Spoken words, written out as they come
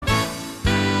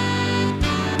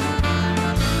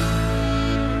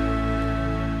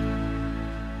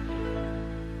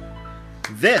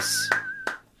This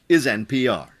is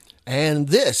NPR. And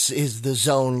this is the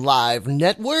Zone Live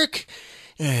Network.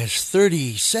 It's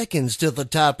 30 seconds to the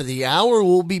top of the hour.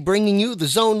 We'll be bringing you the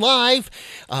Zone Live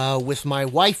with my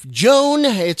wife, Joan.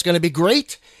 It's going to be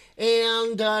great.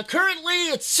 And currently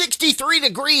it's 63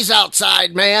 degrees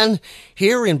outside, man,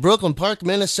 here in Brooklyn Park,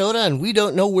 Minnesota. And we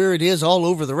don't know where it is all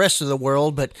over the rest of the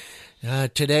world, but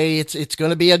today it's going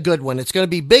to be a good one. It's going to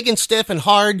be big and stiff and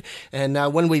hard, and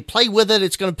when we play with it,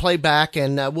 it's going to play back,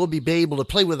 and we'll be able to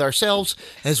play with ourselves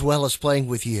as well as playing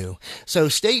with you. So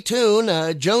stay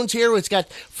tuned. Joan's here. It's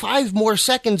got 5 more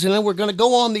seconds, and then we're going to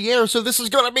go on the air, so this is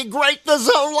going to be great. The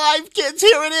Zone Live, kids,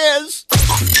 here it is.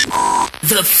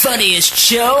 The funniest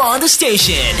show on the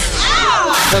station.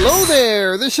 Hello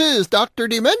there, this is Dr.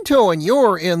 Demento, and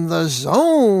you're in the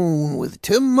Zone with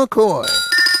Tim McCoy.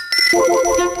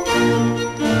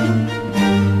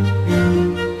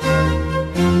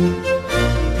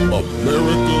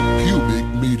 America Pubic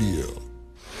Media.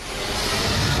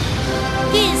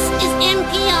 This is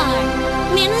NPR,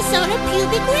 Minnesota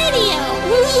Pubic Radio.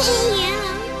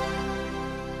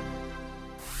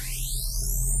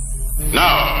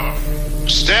 Now,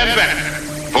 stand back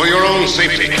for your own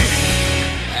safety.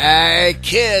 Hey,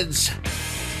 kids.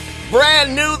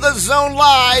 Brand new The Zone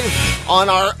Live on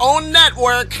our own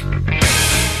network.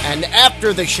 And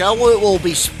after the show, it will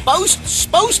be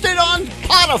posted on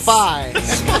Spotify.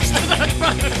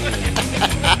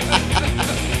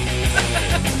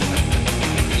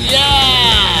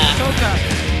 Yeah.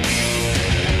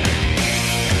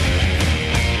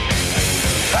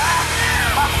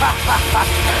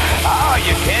 Oh,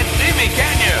 you can't see me,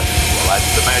 can you? Well,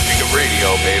 that's the magic of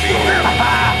radio, baby.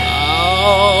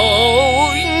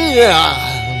 Oh, yeah.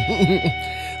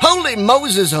 Holy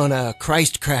Moses on a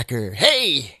Christ cracker.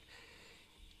 Hey,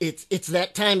 it's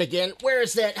that time again. Where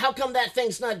is that? How come that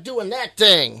thing's not doing that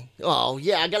thing? Oh,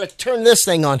 yeah, I gotta turn this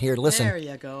thing on here. Listen. There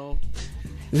you go.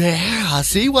 Yeah,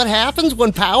 see what happens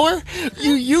when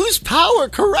you use power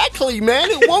correctly,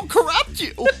 man. It won't corrupt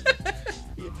you.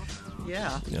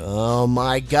 Yeah. Oh,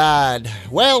 my God.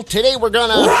 Well, today we're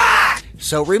gonna...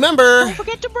 So remember... Don't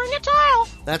forget to bring a towel.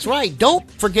 That's right. Don't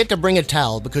forget to bring a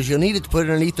towel because you'll need it to put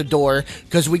it underneath the door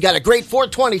because we got a great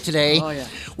 420 today. Oh, yeah.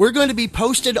 We're going to be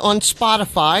posted on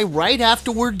Spotify right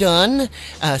after we're done.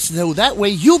 So that way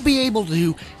you'll be able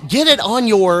to get it on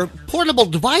your portable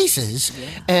devices.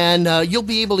 Yeah. And you'll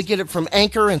be able to get it from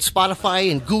Anchor and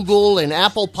Spotify and Google and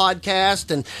Apple Podcast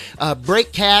and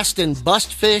Breakcast and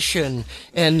Bustfish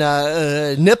and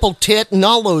Nipple Tit and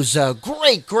all those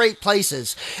great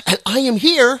places. And I am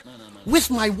here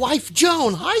with my wife,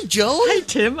 Joan. Hi, Joan. Hi,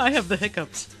 Tim. I have the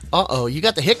hiccups. Uh-oh, you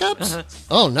got the hiccups?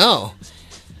 Oh, no.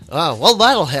 Oh, well,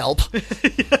 that'll help.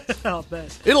 Yeah, I'll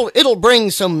bet. It'll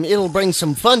bring some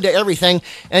fun to everything.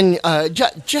 And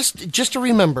just to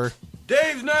remember,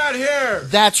 Dave's not here.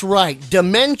 that's right.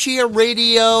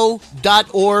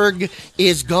 DementiaRadio.org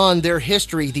is gone. Their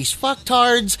history. These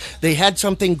fucktards, they had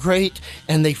something great,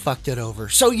 and they fucked it over.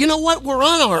 So you know what? We're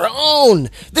on our own.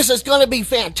 This is going to be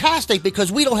fantastic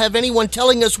because we don't have anyone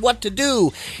telling us what to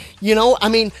do. You know, I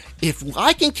mean, if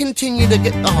I can continue to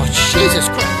get... Oh, Jesus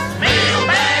Christ.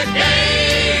 Mailbag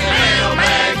Day!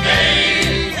 Mailbag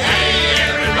Day! Hey,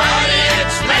 everybody,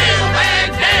 it's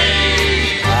Mailbag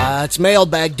Day! It's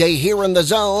Mailbag Day here in the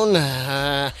Zone.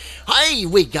 Hey,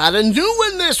 we got a new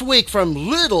one this week from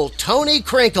little Tony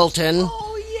Crinkleton.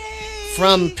 Oh, yay!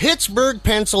 From Pittsburgh,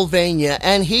 Pennsylvania,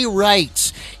 and he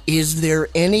writes, is there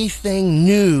anything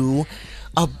new,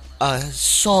 a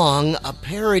song, a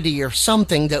parody or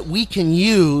something that we can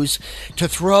use to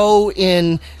throw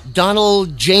in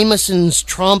Donald Jameson's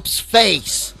Trump's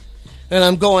face? And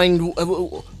I'm going,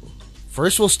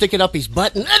 first we'll stick it up his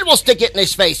butt, and then we'll stick it in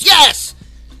his face. Yes!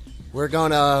 We're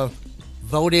going to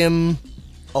vote him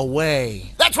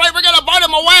away. That's right, we're going to vote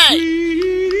him away!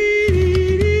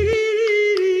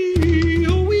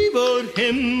 We vote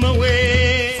him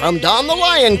away. From Don the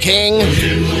Lion King.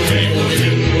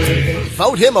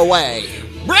 Vote him away.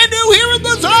 Brand new here in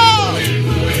the Zone!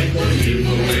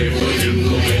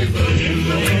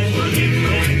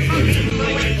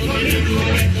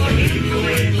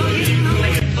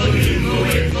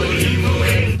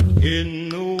 In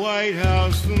the White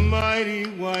House, the mighty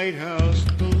White House,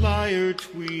 the liar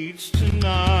tweets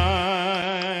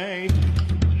tonight.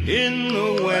 In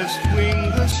the West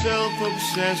Wing, the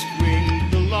self-obsessed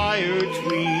wing, the liar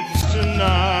tweets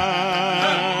tonight.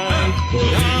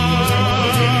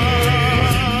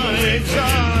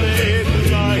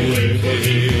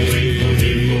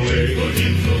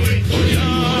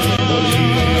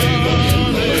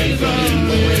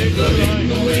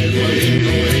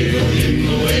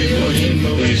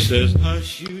 He says,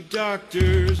 hush you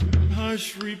doctors,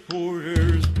 hush,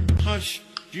 reporters, hush,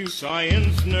 you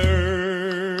science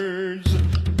nerds.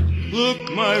 Look,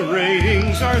 my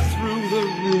ratings are through the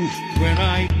roof when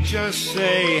I just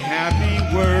say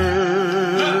happy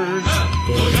words.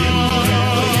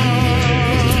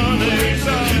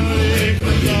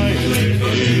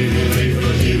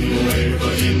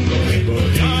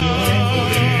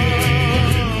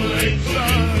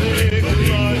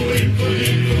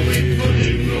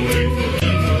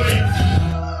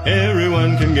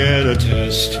 Everyone can get a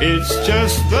test, it's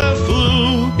just the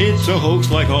flu. It's a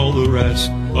hoax like all the rest,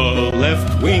 a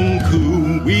left-wing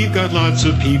coup. We've got lots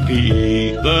of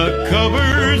PPE, the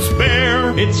cupboard's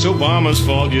bare. It's Obama's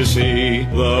fault, you see,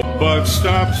 the buck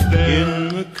stops there. In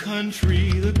the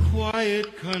country, the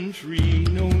quiet country,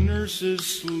 no nurses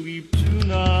sleep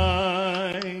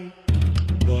tonight.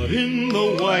 But in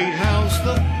the White House,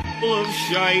 the full of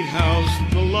shite house,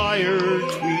 the liar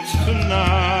tweets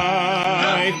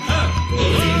tonight.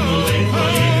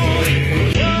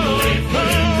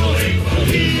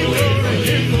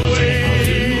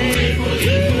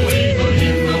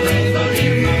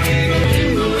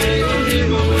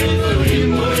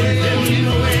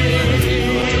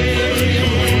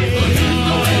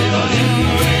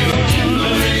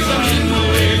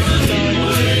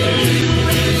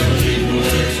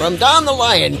 From Don the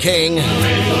Lion King,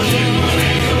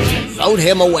 vote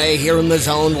him away here in the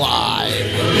Zone Live.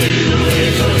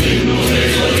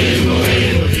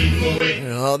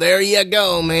 Oh, there you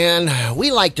go, man. We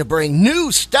like to bring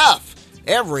new stuff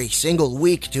every single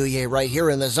week to you right here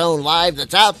in the Zone Live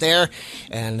that's out there.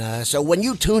 And so when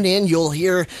you tune in, you'll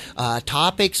hear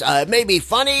topics. It may be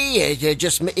funny.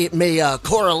 It may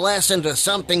coalesce into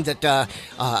something that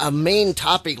a main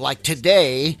topic like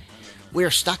today.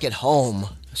 We're stuck at home.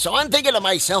 So I'm thinking to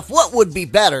myself, what would be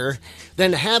better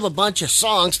than to have a bunch of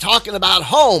songs talking about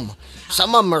home?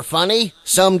 Some of them are funny,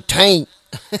 some taint.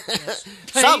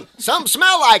 Some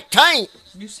smell like taint.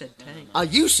 You said taint.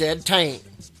 You said taint.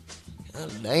 Oh,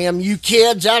 damn you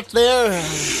kids out there.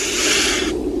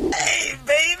 Hey,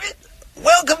 baby.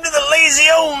 Welcome to the lazy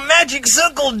old Magic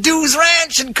Circle Dues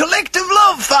Ranch and Collective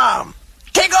Love Farm.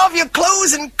 Take off your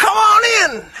clothes and come on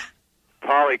in.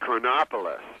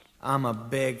 Polychronopolis. I'm a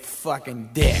big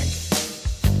fucking dick.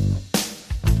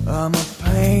 I'm a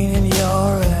pain in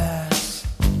your ass.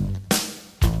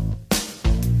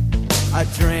 I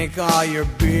drink all your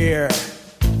beer.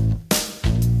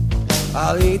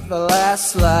 I'll eat the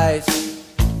last slice.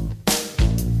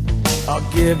 I'll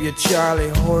give you Charlie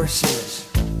horses.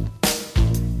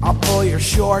 I'll pull your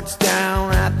shorts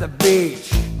down at the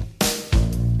beach.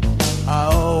 I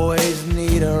always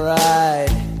need a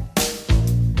ride.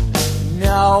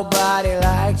 Nobody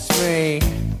likes me.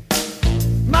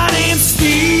 My name's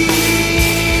Steve,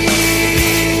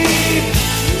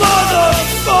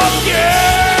 motherfucker.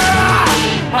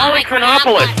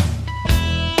 Polychronopolis.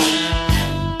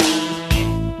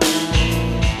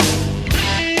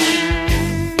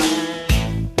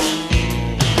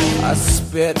 I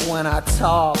spit when I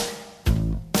talk.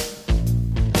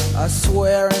 I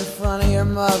swear in front of your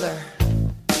mother.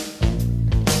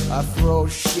 I throw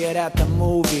shit at the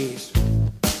movies.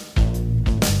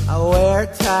 I wear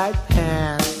tight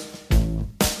pants.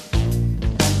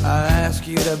 I ask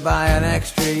you to buy an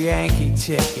extra Yankee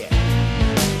ticket,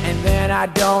 and then I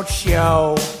don't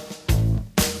show.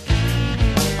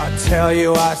 I tell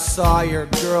you I saw your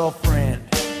girlfriend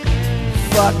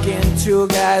fucking two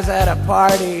guys at a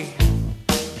party.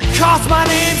 'Cause my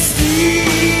name's Steve,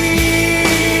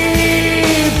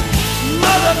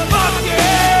 motherfucker.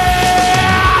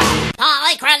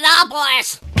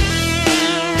 Polychronopolis.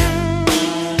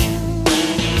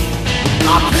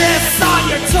 I'll piss on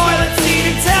your toilet seat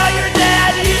and tell your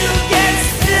dad you get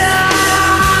stoned.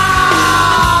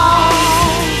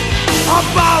 I'll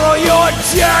borrow your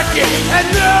jacket and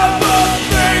never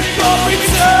think of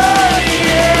returning.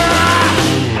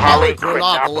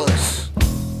 Polychronopolis.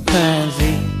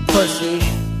 Pansy, pussy,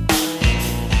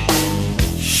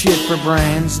 shit for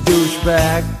brains,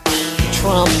 douchebag,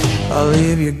 Trump. I'll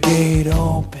leave your gate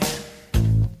open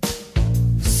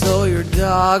so your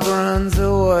dog runs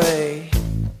away.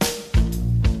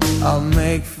 I'll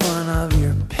make fun of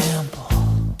your pimple,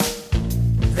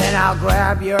 then I'll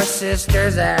grab your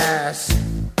sister's ass.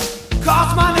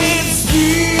 'Cause my name's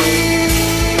Steve,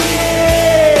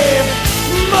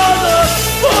 motherfucker.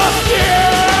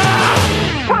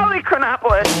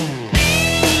 Polychronopolis.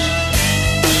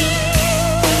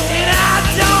 And I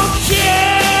don't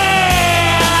care.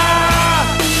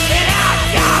 And I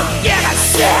don't give a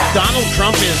shit. Donald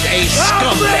Trump is a I'll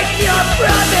scumbag. break your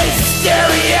brother's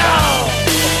stereo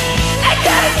and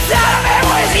get it out of it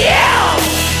with you.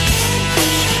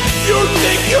 You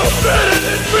think you're better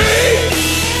than me?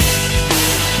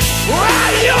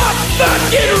 Well, you're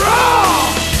fucking wrong!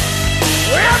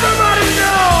 Everybody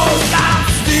knows I'm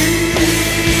Steve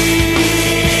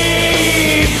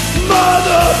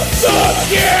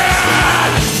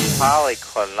Motherfucking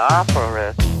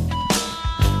Polyclonoporus.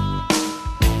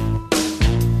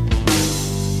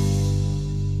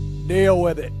 Deal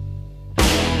with it.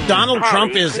 Donald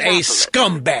Trump is a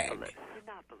scumbag.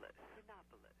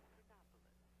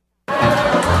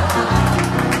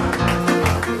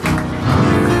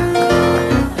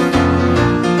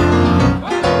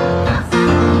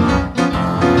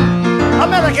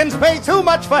 Americans pay too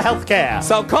much for health care.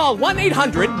 So call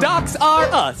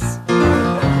 1-800-DOCS-R-US.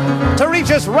 To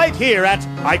reach us right here at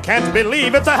I Can't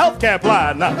Believe It's a Healthcare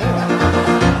Plan.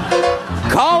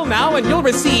 Call now and you'll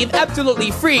receive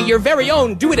absolutely free your very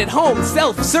own do-it-at-home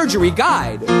self-surgery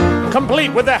guide.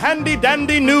 Complete with a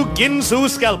handy-dandy new Ginsu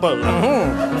scalpel.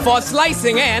 For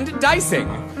slicing and dicing.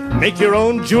 Make your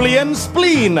own julienne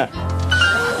spleen.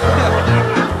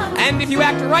 And if you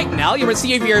act right now, you'll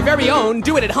receive your very own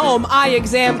do-it-at-home eye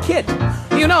exam kit.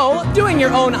 You know, doing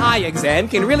your own eye exam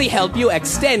can really help you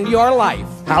extend your life.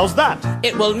 How's that?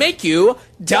 It will make you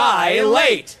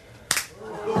dilate.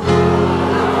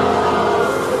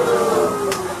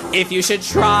 If you should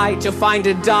try to find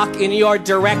a doc in your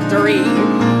directory,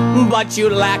 but you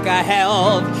lack a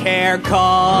health care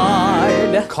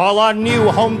card, call our new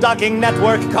home docking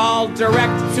network. Call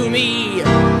Direct to Me.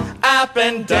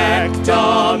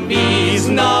 Appendectomy's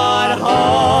not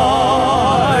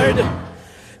hard.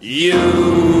 You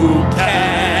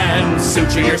can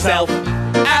suture yourself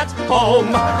at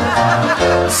home.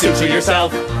 Suture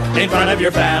yourself in front of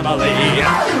your family.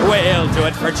 We'll do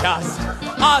it for just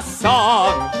a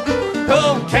song.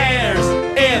 Who cares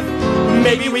if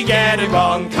maybe we get it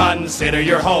wrong? Consider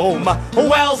your home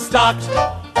well stocked.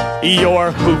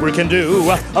 Your Hoover can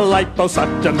do a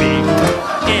liposuctomy.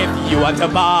 If you want to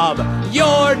bob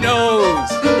your nose,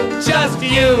 just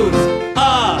use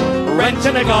a wrench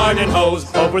and a garden hose.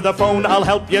 Over the phone, I'll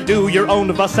help you do your own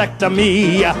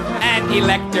vasectomy. An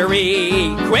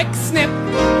electory quick snip.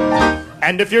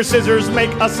 And if your scissors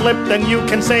make a slip, then you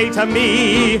can say to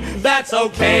me, that's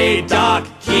okay, Doc,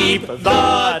 keep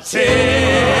the tip.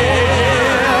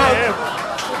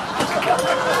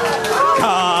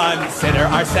 Consider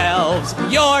ourselves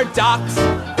your docs.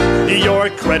 Your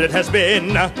credit has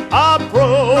been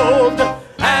approved.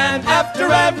 And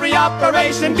after every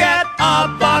operation, get a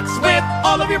box with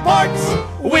all of your parts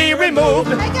we removed.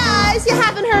 Hey guys, you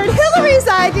haven't heard Hillary's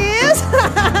ideas?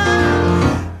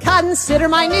 Consider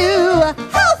my new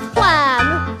health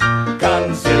plan.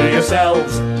 Consider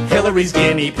yourselves Hillary's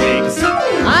guinea pigs.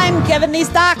 I'm giving these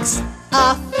docs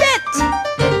a fit.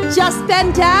 Just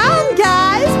bend down,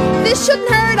 guys. This shouldn't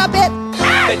hurt a bit.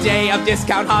 The day of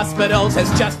discount hospitals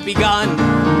has just begun.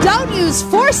 Don't use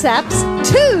forceps.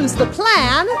 Two's the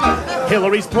plan.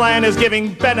 Hillary's plan is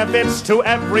giving benefits to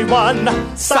everyone.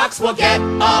 Socks will get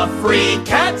a free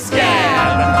CAT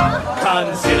scan.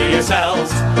 Consider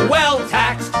yourselves well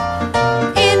taxed.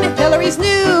 In Hillary's new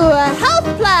health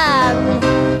plan.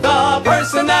 The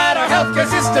person that our healthcare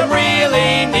system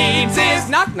really needs is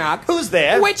knock knock. Who's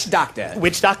there? Witch doctor.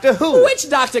 Witch doctor who? Which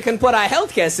doctor can put our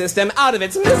healthcare system out of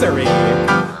its misery?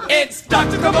 It's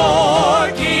Dr.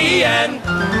 Kevorkian.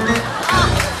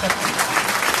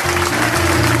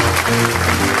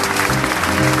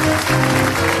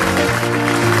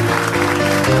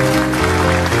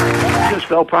 This is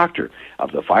Phil Proctor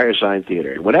of the Firesign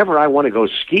Theater. Whenever I want to go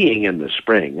skiing in the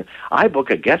spring, I book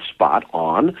a guest spot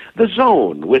on The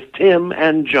Zone with Tim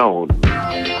and Joan.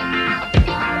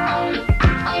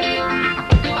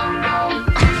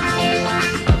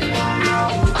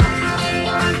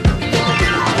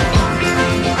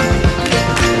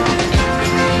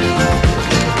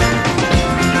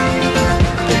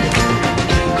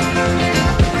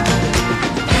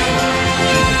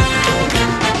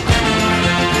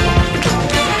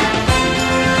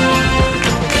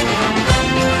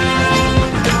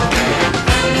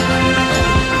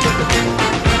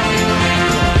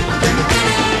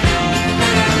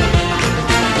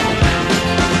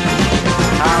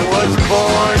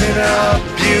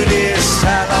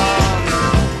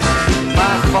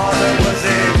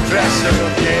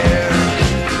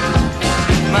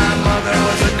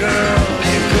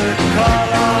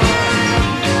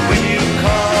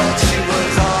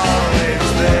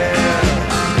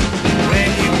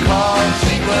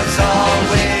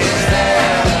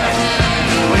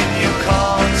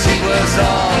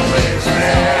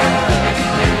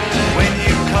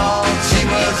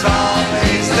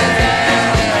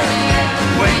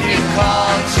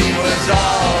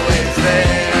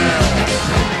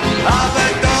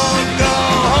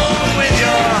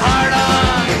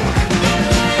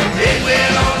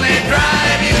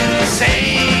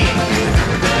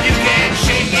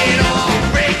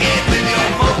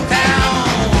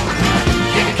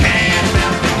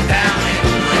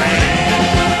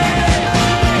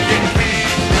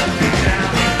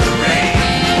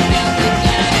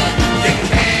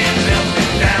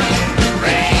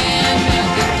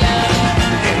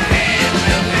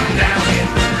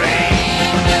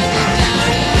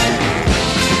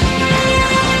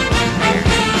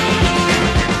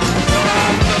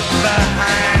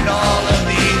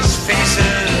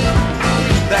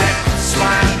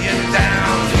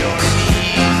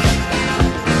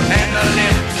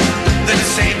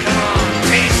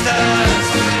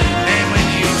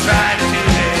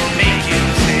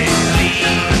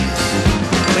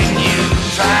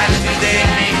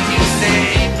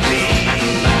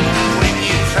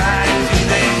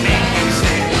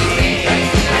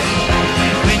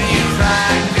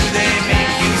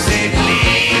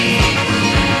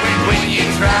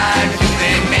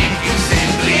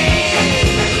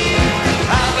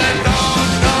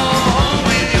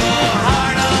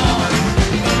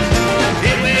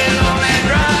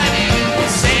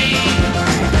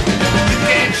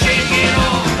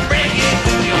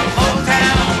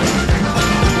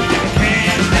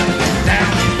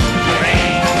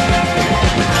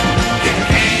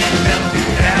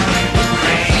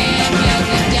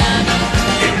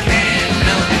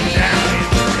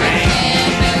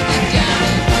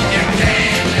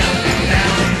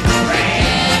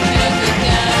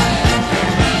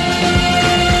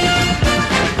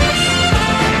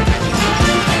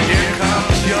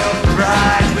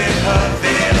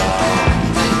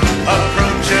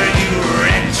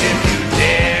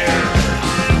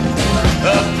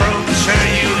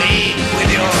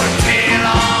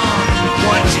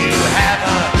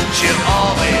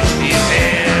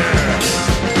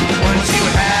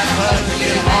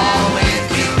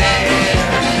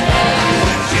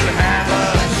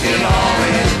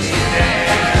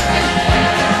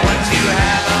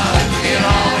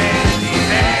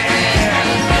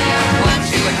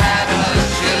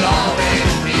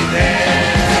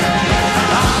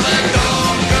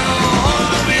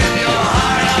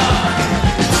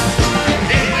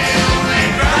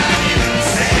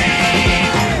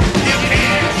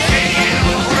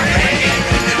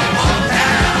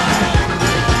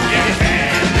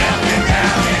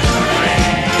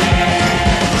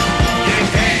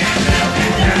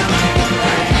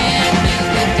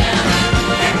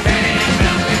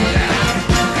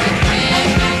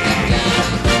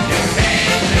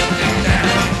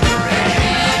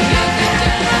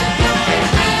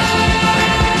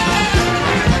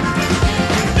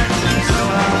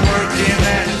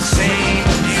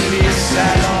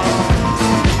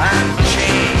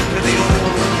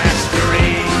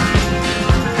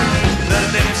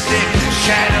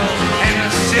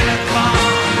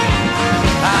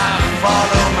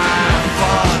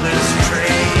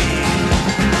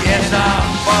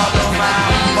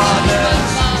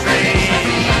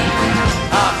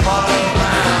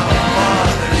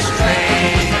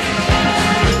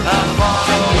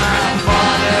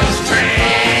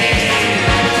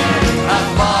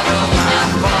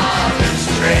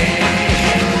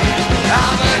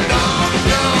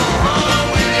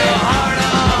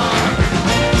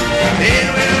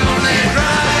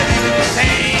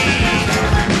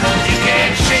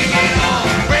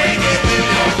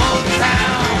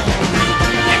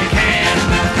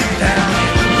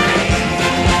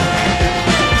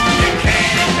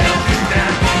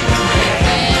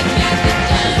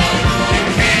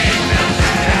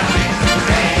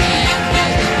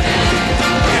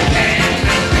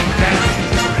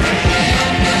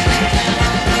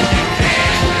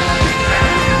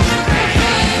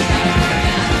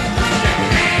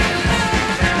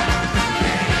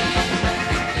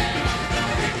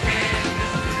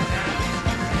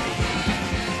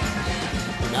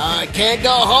 Can't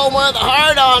go home with a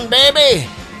heart on, baby.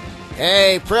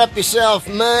 Hey, prep yourself,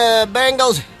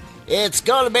 Bengals. It's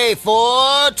gonna be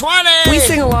 420. We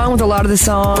sing along with a lot of the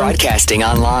songs. Broadcasting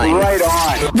online. Right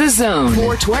on. The Zone.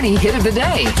 420 hit of the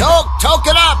day. Toke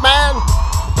it up, man.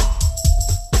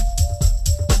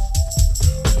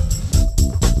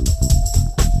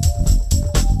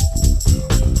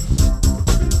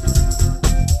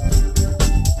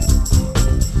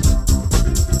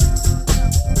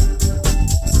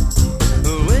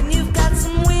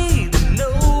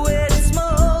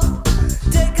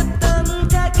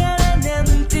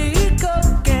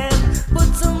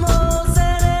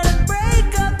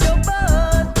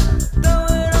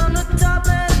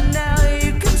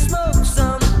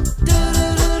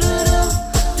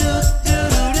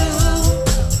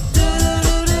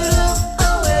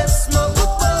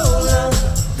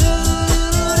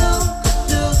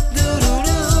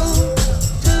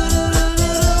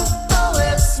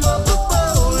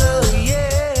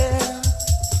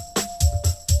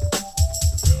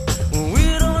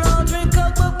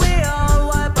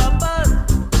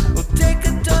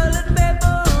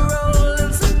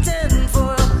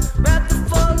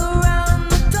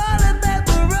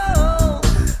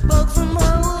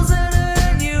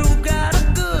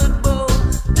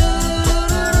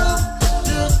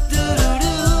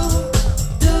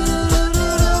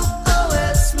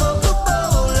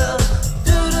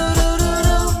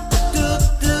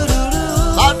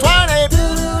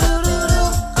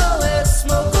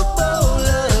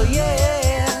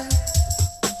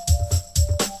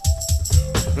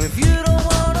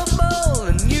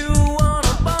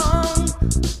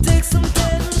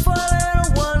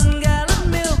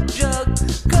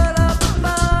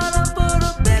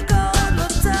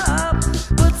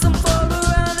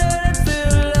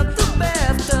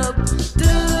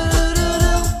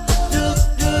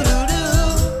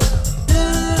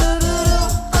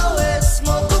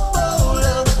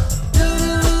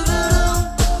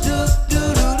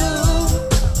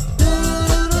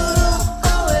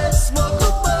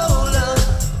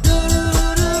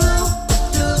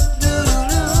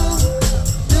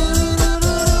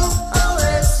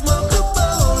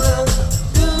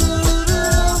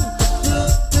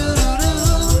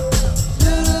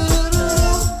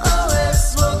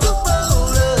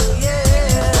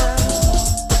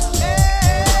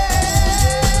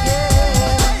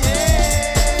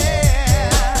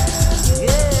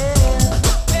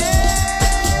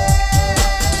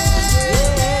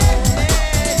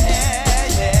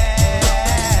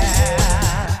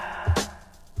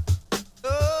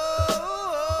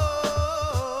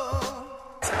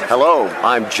 Hello,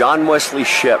 I'm John Wesley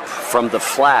Shipp from The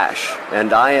Flash,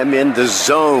 and I am in The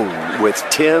Zone with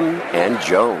Tim and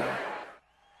Joan.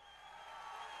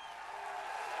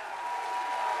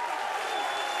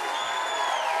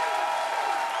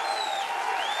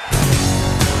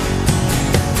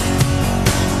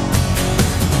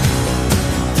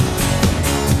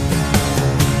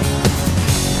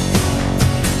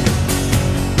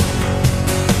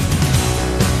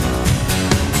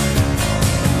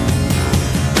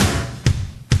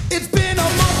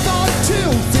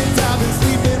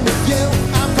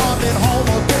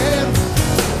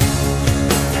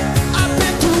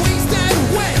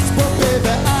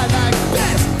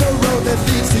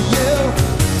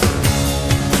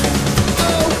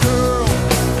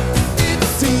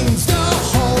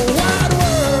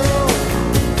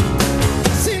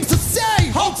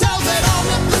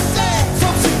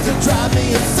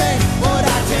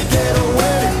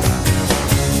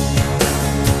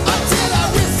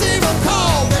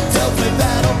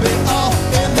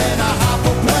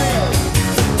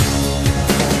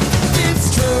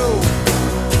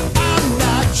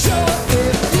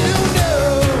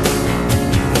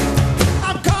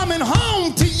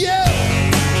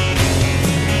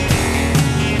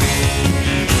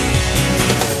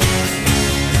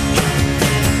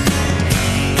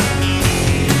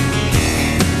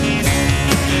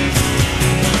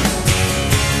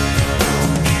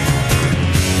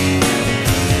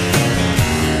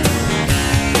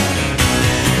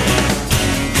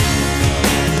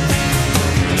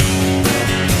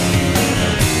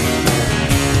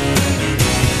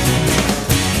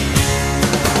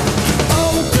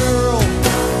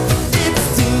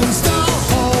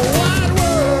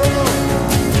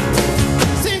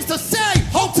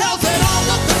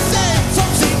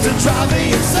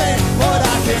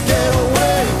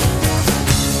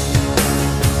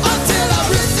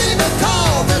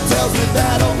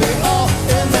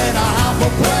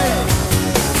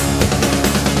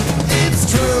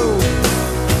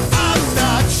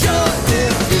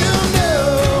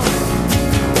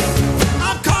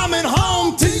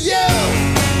 To you.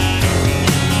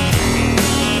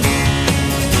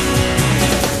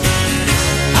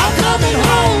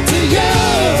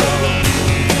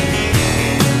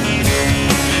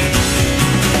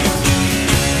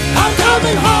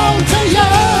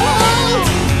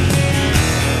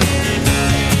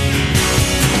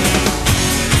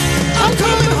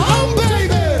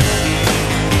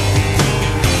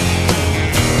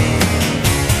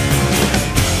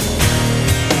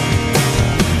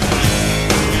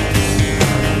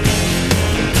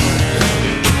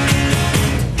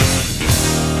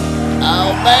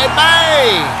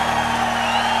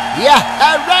 Yeah,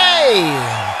 hooray!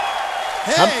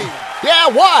 Hey! Yeah,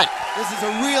 what? This is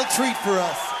a real treat for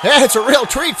us. Yeah, it's a real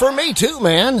treat for me, too,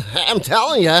 man. I'm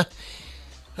telling you.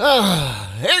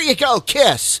 Here you go,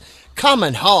 Kiss.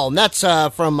 Coming Home. That's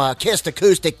from Kissed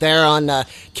Acoustic there on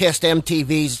Kissed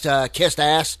MTV's Kissed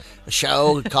Ass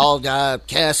show called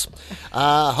Kiss.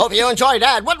 Hope you enjoyed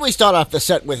that. What did we start off the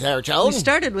set with there, Joan? We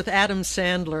started with Adam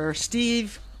Sandler,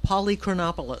 Steve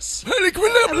Polychronopoulos.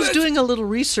 I was doing a little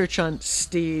research on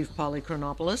Steve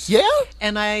Polychronopoulos. Yeah?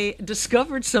 And I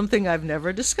discovered something I've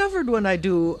never discovered when I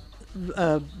do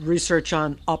research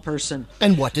on a person.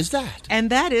 And what is that?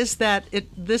 And that is that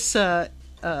this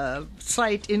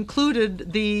site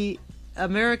included the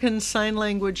American Sign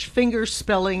Language finger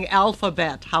spelling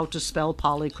alphabet, how to spell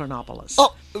Polychronopoulos.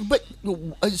 Oh, but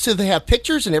so they have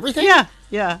pictures and everything? Yeah.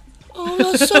 Oh,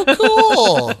 that's so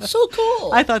cool. So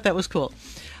cool. I thought that was cool.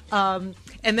 And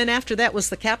then after that was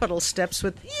the capital steps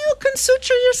with, you can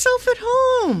suture yourself at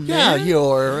home. Yeah,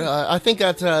 man. I think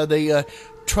that's the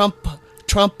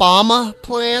Trumpama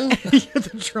plan.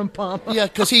 The Trumpama. Yeah,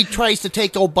 because he tries to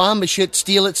take Obama shit,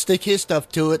 steal it, stick his stuff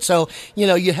to it. So,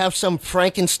 you have some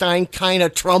Frankenstein kind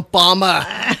of Trumpama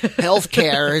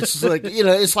healthcare. It's like,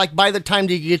 it's like by the time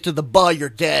you get to the you're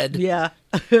dead. Yeah.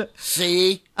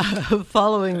 See?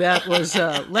 Following that was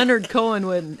Leonard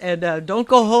Cohen and Don't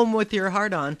Go Home With Your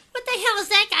Heart On. What the hell is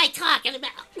that guy talking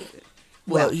about?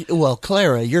 Well,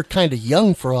 Clara, you're kind of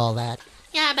young for all that.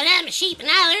 Yeah, but I'm a sheep and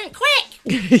I learn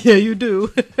quick. Yeah, you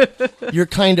do. You're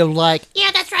kind of like... Yeah,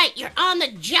 that's right. You're on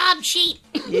the job sheet.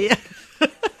 Yeah.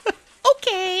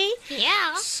 Okay.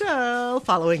 Yeah. So,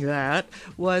 following that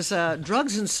was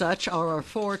Drugs and Such, our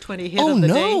 420 hit of the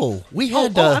day. Oh, no. We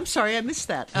had... I'm sorry, I missed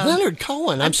that. Leonard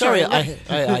Cohen. I'm sorry.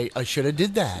 I should have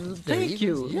did that. Thank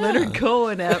you. Yeah. Leonard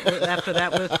Cohen after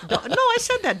that with... No, I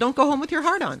said that. Don't Go Home With Your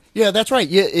Heart On. Yeah, that's right.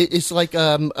 Yeah, it's like,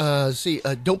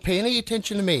 don't pay any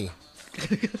attention to me.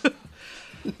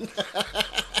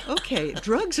 Okay,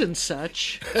 Drugs and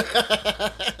Such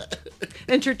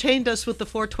entertained us with the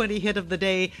 420 hit of the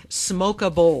day, Smoke a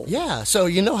Bowl. Yeah, so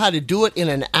you know how to do it in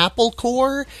an apple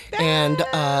core and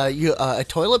a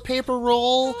toilet paper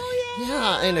roll. Oh,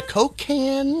 yeah, and a Coke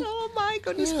can. Oh, my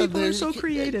goodness, people are so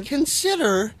creative.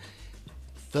 Consider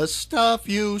the stuff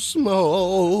you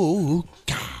smoke.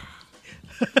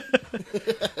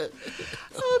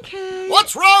 Okay.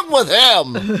 What's wrong with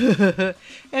him?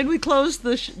 And we closed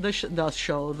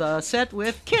the set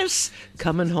with Kiss,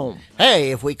 Coming Home.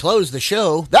 Hey, if we close the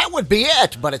show, that would be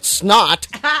it, but it's not.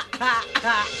 I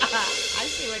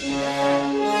see what you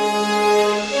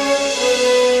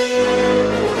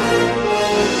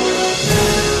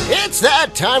did. It's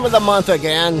that time of the month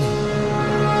again.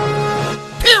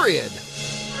 Period.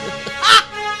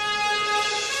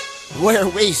 Where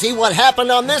we see what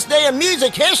happened on this day in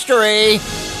music history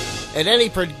at any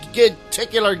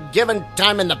particular given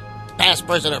time in the past,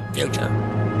 present, or future.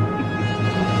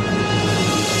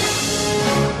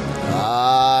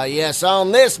 Yes,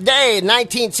 on this day,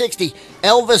 1960,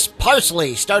 Elvis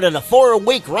Presley started a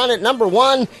 4-week run at number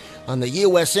 1 on the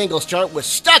U.S. singles chart with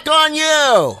Stuck on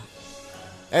You.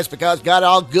 That's because got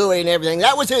all gooey and everything.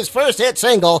 That was his first hit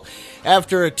single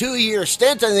after a 2-year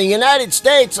stint in the United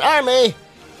States Army,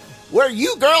 where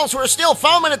you girls were still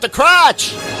foaming at the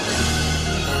crotch.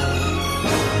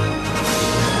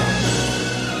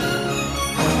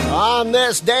 On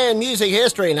this day in music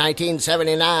history,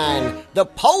 1979, the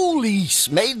Police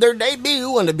made their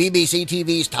debut on the BBC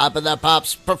TV's Top of the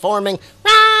Pops, performing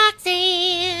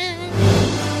Roxanne.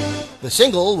 The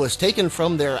single was taken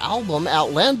from their album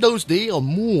Outlandos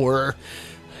d'Amour,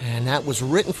 and that was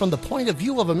written from the point of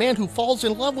view of a man who falls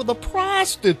in love with a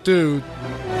prostitute.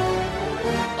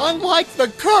 Unlike the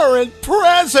current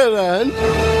president.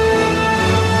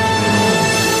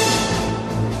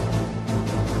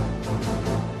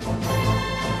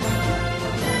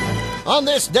 On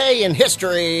this day in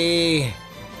history,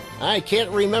 I can't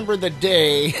remember the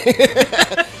day.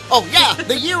 Oh, yeah,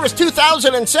 the year was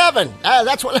 2007.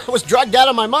 That's when I was drugged out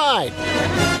of my mind.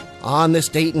 On this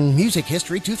date in music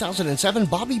history, 2007,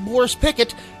 Bobby Boris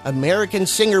Pickett, American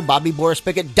singer Bobby Boris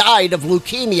Pickett, died of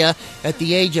leukemia at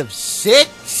the age of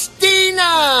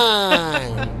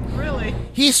 69. Really?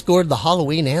 He scored the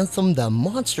Halloween anthem, The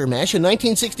Monster Mash, in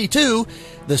 1962.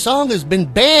 The song has been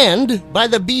banned by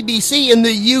the BBC in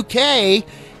the UK,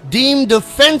 deemed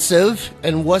offensive,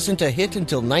 and wasn't a hit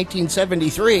until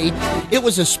 1973. It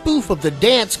was a spoof of the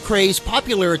dance craze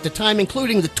popular at the time,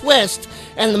 including the twist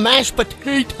and the mashed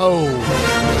potato.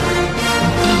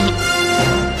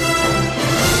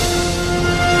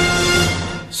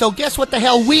 So guess what the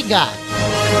hell we got?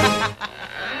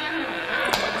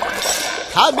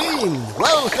 come in.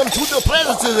 Welcome to the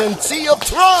presidency of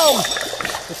Trump.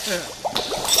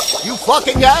 You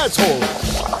fucking asshole.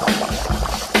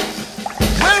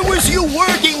 Where was you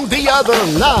working the other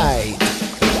night?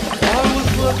 I was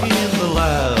working in the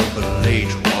lab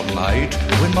late one night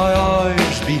when my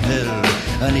eyes beheld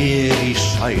an eerie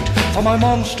sight. For my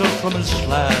monster from his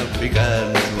slab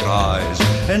began to rise,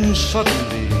 and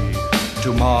suddenly,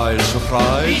 to my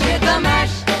surprise, He did the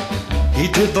mash, he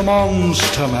did the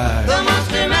monster mash. the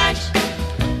monster mash.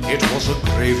 It was a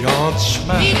graveyard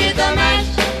smash. He did the mash,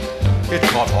 It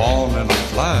caught on in a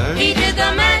flash. he did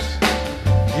the mash.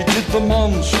 He did the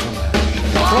monster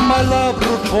mash. From my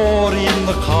laboratory in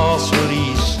the castle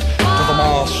east to the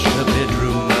master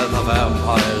bedroom where the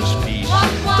vampires feast.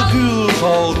 The ghouls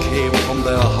all came from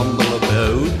their humble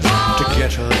abodes to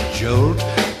get a jolt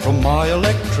from my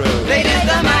electrode. They did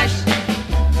the mash,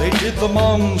 They did the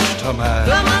monster mash.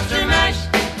 the monster mash.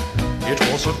 It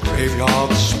was a graveyard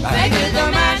They smash. did the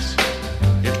mash,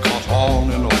 It caught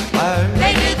on in a flash.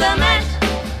 they did the mash.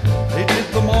 They did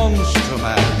the monster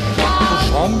mash. The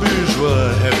zombies were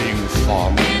having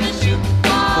fun. The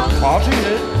party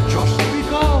had just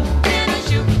begun.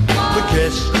 The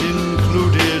guests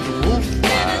included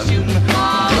Wolfman,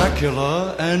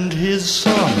 Dracula, and his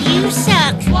son. You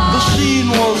suck. The scene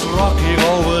was rocking,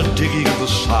 all were digging the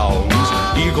sounds.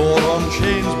 Igor on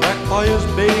chains, backed by his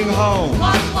baying hounds.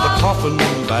 The coffin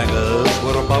bangers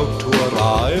were about to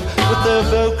arrive with their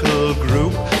vocal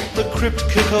group, the Crypt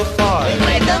Kicker Five. They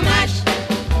played the mash,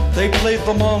 They played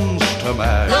the monster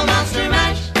mash. the monster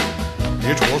mash.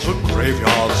 It was a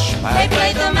graveyard They smash.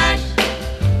 played the mash,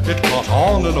 It caught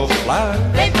on in a flash.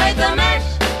 they played the mash.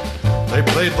 They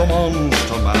played the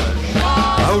monster mash.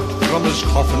 Out from his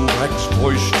coffin, Drac's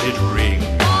voice did ring.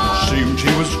 Seemed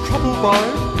he was troubled by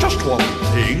just one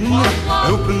thing.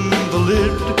 Opened the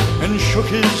lid and shook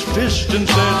his fist and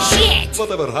said, Shit!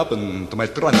 Whatever happened to my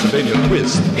Transylvania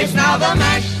twist? It's now the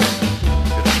mash,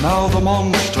 It's now the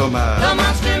monster the mash.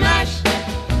 monster mash.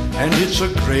 And it's a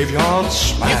graveyard It's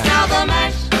smash. now the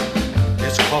mash,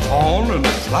 It's caught on in a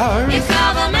flash. it's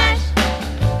now the mash.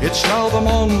 It's now the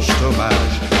monster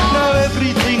mash. Now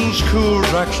everything's cool,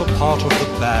 Drac's a part of the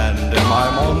band, and my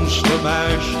monster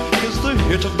mash is the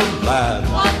hit of the land.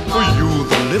 For you,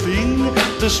 the living,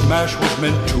 this mash was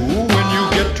meant to. When you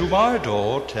get to my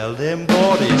door, tell them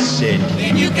God is sent.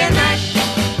 Then you can mash,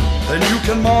 Then you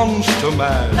can monster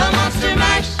mash, the monster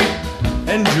mash.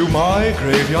 and do my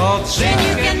graveyard Then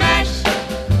you smash. can mash,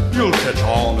 You'll catch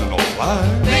on in a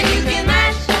flash. then you can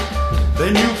mash.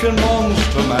 Then you can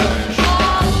monster mash.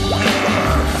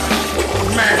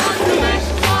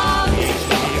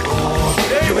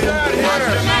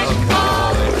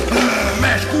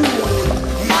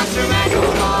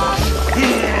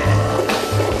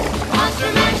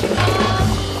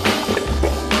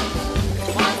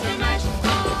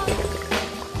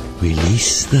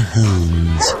 Release the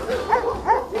hounds.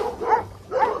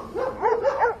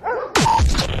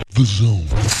 The Zone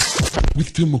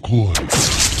with Tim McCoy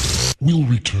will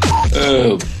return.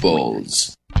 Oh,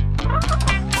 balls.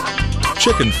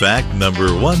 Chicken fact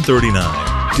number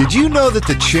 139. Did you know that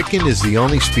the chicken is the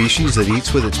only species that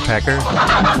eats with its pecker?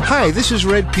 Hi, this is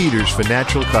Red Peters for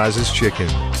Natural Causes Chicken.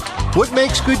 What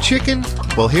makes good chicken?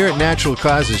 Well, here at Natural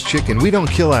Causes Chicken, we don't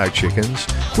kill our chickens.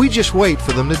 We just wait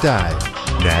for them to die.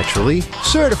 Naturally,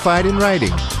 certified in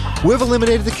writing. We've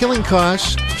eliminated the killing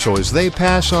costs, so as they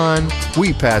pass on,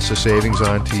 we pass the savings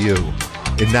on to you.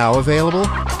 And now available,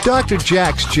 Dr.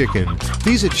 Jack's Chicken.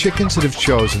 These are chickens that have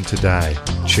chosen to die.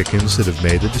 Chickens that have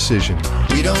made the decision.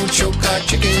 We don't choke our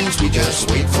chickens, we just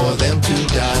wait for them to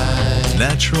die.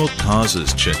 Natural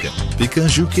Causes Chicken,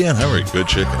 because you can't hurry good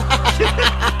chicken.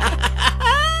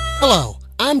 Hello,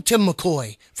 I'm Tim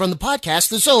McCoy from the podcast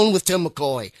The Zone with Tim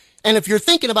McCoy. And if you're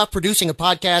thinking about producing a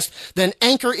podcast, then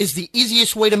Anchor is the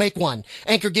easiest way to make one.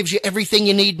 Anchor gives you everything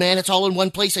you need, man. It's all in one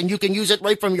place, and you can use it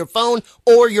right from your phone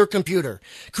or your computer.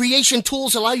 Creation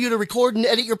tools allow you to record and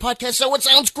edit your podcast so it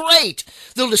sounds great.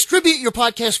 They'll distribute your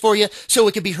podcast for you so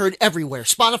it can be heard everywhere.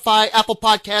 Spotify, Apple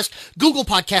Podcast, Google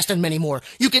Podcast, and many more.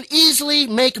 You can easily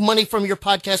make money from your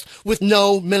podcast with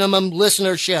no minimum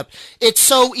listenership. It's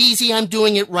so easy, I'm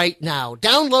doing it right now.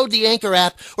 Download the Anchor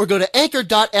app or go to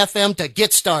anchor.fm to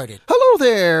get started. Hello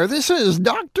there, this is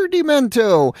Dr.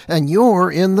 Demento, and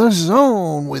you're in the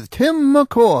Zone with Tim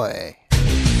McCoy.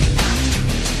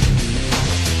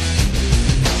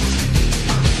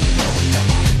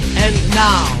 And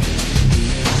now,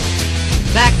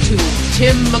 back to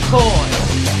Tim McCoy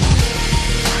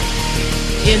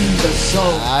in the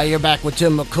Zone. You're back with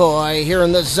Tim McCoy here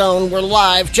in the Zone. We're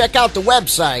live. Check out the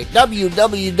website,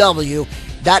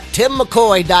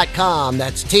 www.timmccoy.com.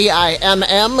 That's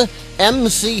TIMMCCOY.com.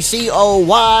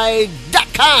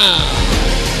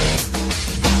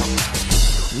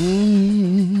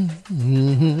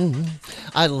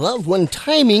 I love when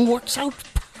timing works out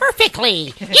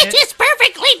perfectly. It is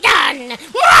perfectly done.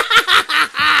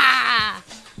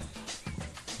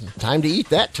 Time to eat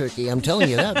that turkey, I'm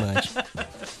telling you that much.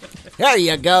 There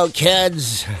you go,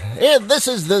 kids. This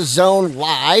is The Zone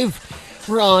Live.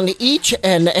 We're on each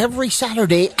and every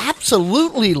Saturday,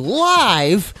 absolutely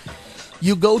live.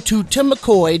 You go to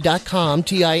timmccoy.com,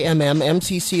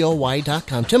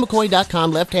 TIMMCCOY.com,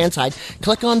 timmccoy.com, left-hand side.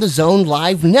 Click on the Zone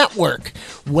Live Network.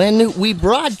 When we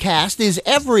broadcast is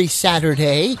every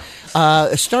Saturday,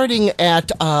 starting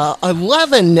at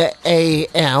 11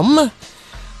 a.m.,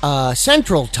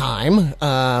 Central Time.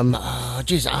 I'm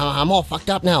all fucked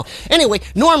up now. Anyway,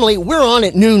 normally we're on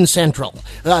at noon Central.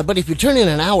 But if you turn in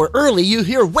an hour early, you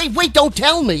hear, wait, don't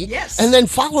tell me. Yes. And then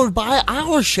followed by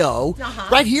our show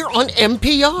right here on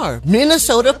MPR,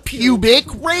 Minnesota Pubic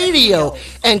Radio.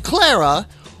 And Clara,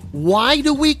 why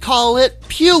do we call it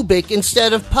pubic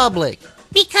instead of public?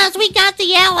 Because we got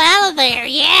the L out of there,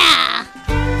 yeah.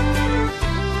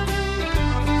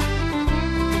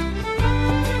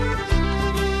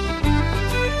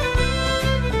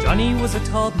 Johnny was a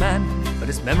tall man, but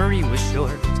his memory was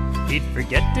short. He'd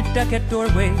forget to duck at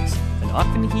doorways, and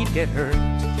often he'd get hurt.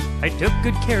 I took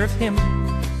good care of him,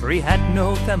 for he had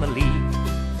no family.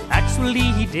 Actually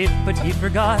he did, but he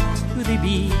forgot who they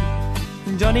be.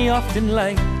 Johnny often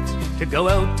liked to go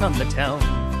out on the town.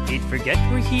 He'd forget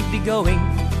where he'd be going,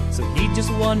 so he'd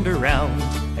just wander round.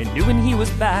 I knew when he was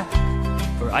back,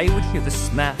 for I would hear the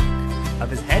smack of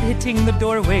his head hitting the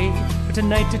doorway, but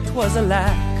tonight it was a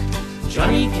lack.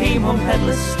 Johnny came home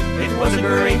headless, it was a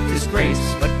great disgrace.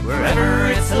 But wherever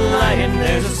it's a lion,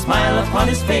 there's a smile upon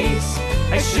his face.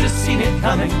 I should have seen it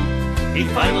coming, he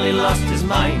finally lost his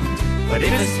mind. But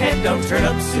if his head don't turn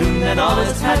up soon, then all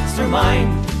his hats are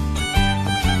mine.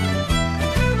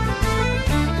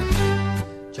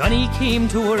 Johnny came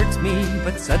towards me,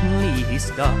 but suddenly he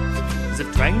stopped, as if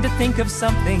trying to think of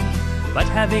something, but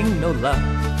having no luck.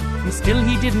 And still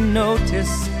he didn't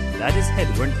notice that his head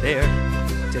weren't there,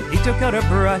 till he took out a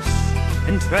brush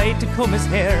and tried to comb his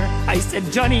hair. I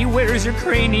said, Johnny, where's your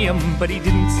cranium? But he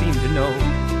didn't seem to know.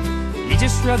 He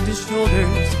just shrugged his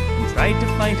shoulders and tried to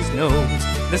find his nose.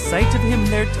 The sight of him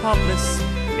there topless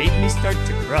made me start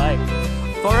to cry,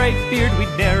 for I feared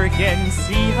we'd never again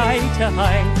see eye to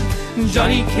eye.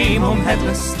 Johnny came home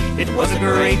headless, it was a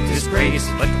great disgrace.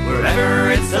 But wherever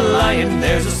it's a lion,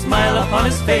 there's a smile upon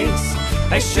his face.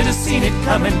 I should have seen it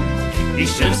coming, he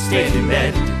should have stayed in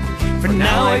bed. For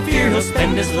now I fear he'll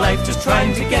spend his life just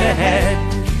trying to get ahead.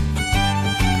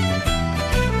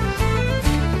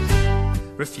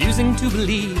 Refusing to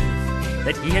believe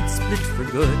that he had split for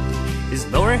good, his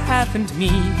lower half and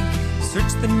me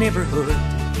searched the neighborhood.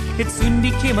 It soon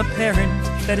became apparent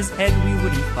that his head we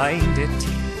wouldn't find it.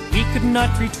 We could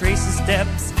not retrace his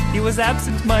steps, he was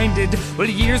absent-minded. Well,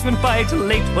 years went by till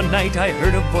late one night I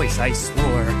heard a voice I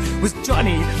swore was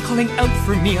Johnny calling out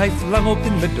for me. I flung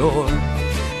open the door.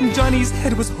 Johnny's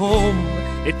head was home,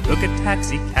 it took a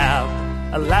taxi cab.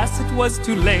 Alas, it was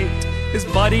too late, his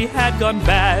body had gone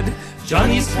bad.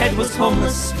 Johnny's head was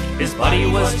homeless, his body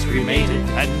was cremated,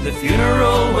 and the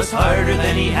funeral was harder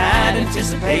than he had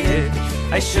anticipated.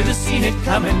 I should have seen it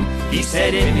coming, he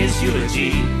said in his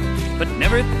eulogy, but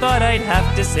never thought I'd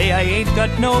have to say I ain't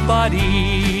got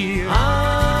nobody.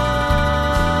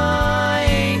 I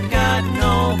ain't got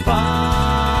nobody.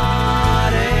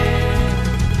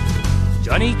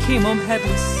 Johnny came home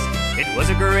headless, it was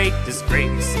a great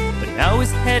disgrace. But now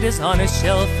his head is on a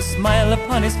shelf, a smile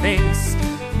upon his face.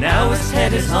 Now his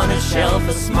head is on a shelf,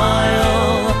 a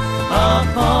smile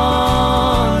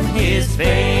upon his face.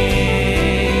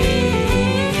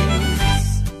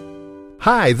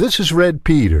 Hi, this is Red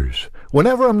Peters.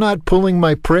 Whenever I'm not pulling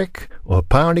my prick or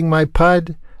pounding my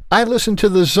pud, I listen to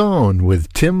The Zone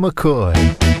with Tim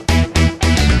McCoy.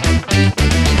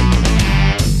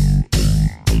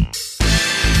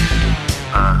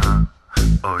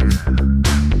 Oh yeah.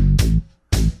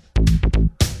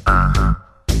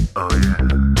 Oh yeah. Oh yeah.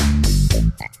 Oh yeah.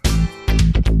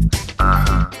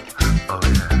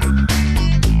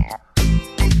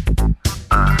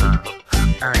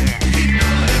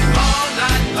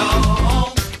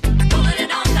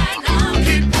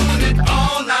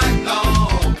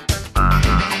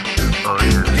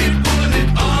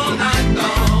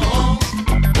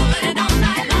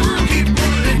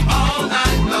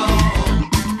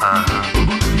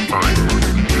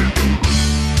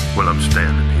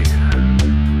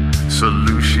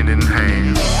 Solution in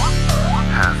hand,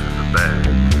 half in the bag,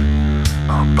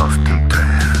 all buffed and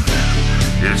tan.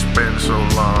 It's been so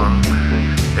long,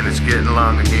 and it's getting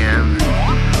long again.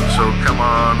 So come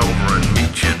on over and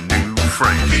meet your new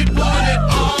friend. Keep pulling it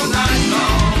all night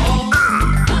long.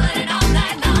 Pulling it all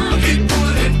night long. Keep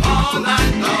pulling it all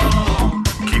night long.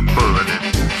 Keep pulling it.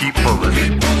 Keep pulling it.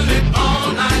 Keep pulling it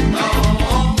all night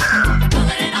long.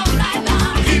 Pulling it all night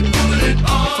long. Keep pulling it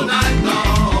all night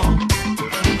long.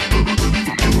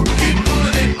 Keep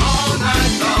pulling it all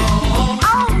night long.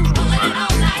 Pulling it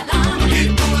all night long.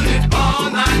 Keep pulling it all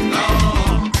night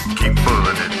long. Keep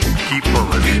pulling it. Keep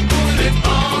pulling it. Keep pulling it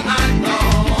all night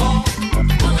long.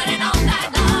 Pulling it all night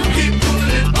long. Keep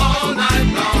pulling it all night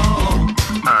long.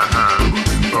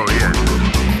 Oh yeah.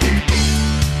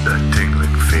 That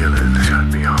tingling feeling got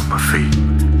me on my feet.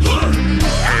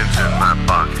 Hands in my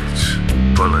pockets,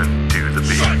 pulling to the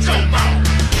beat.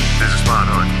 There's a spot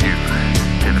on you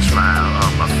and a smile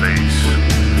on my face.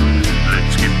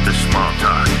 Let's get the small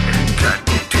talk and cut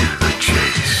to the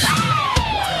chase.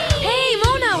 Hey,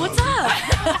 Mona, what's up?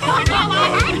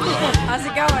 How's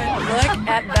it going? Look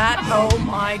at that. Oh,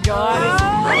 my God.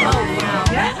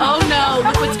 Oh, no.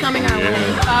 Look what's coming our way.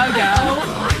 Oh,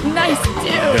 no. Nice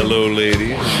dude. Hello,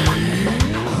 ladies.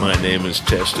 My name is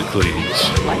Testicles,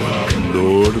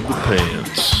 Lord of the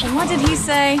Pants. And what did he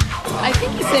say? I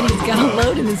think he said he's got a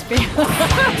load in his pants.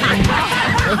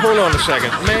 Hold on a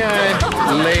second. May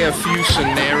I lay a few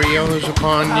scenarios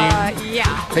upon you?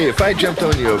 Yeah. Hey, if I jumped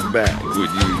on your back, would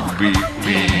you be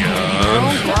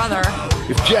Oh, brother.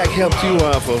 If Jack helped you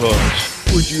off a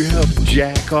horse, would you help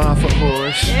Jack off a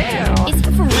horse? Yeah. Is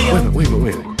it for real? Wait a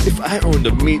minute. If I owned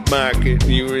a meat market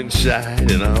and you were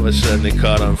inside and all of a sudden it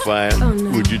caught on fire,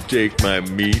 would you take my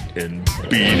meat and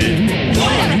beat it?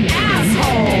 What an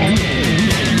asshole!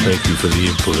 Thank you for the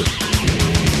input.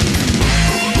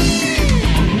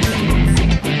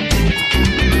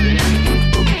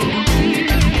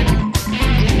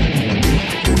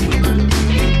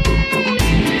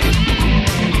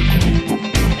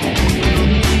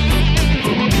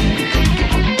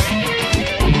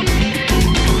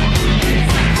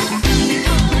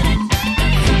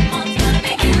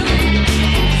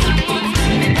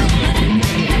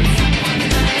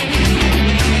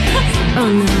 Oh,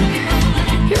 no.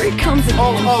 Here he comes again.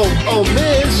 Oh,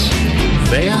 miss.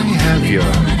 May I have your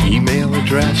email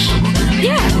address?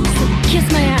 Yeah, it's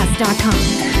kissmyass.com.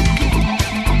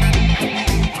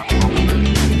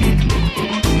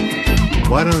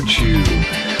 Why don't you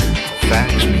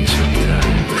fax me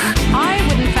sometime? I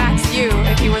wouldn't fax you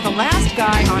if you were the last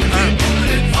guy on Earth.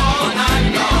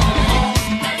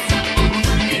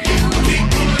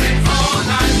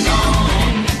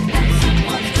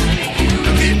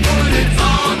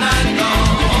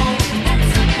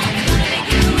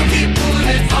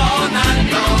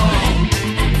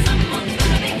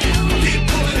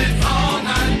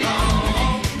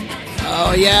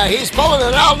 Oh, yeah, he's pulling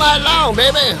it all night long,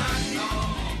 baby.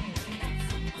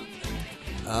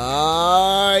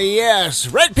 Yes.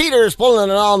 Red Peters pulling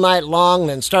it all night long,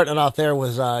 and starting it off there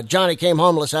was Johnny Came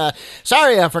Homeless.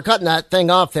 Sorry for cutting that thing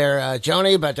off there,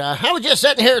 Joni, but I was just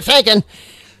sitting here thinking,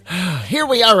 here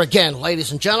we are again,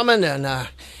 ladies and gentlemen, and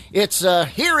it's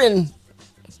here in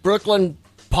Brooklyn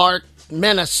Park,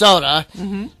 Minnesota.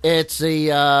 Mm-hmm. It's the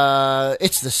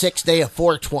 6th day of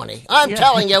 420. I'm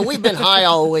telling you, we've been high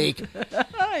all week.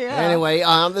 Anyway,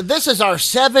 this is our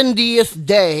 70th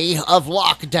day of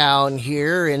lockdown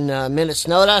here in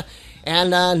Minnesota,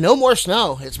 and no more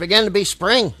snow. It's beginning to be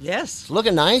spring. Yes, it's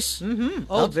looking nice. Mm-hmm.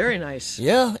 Oh, very nice.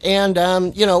 Yeah, and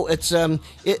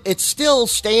it's still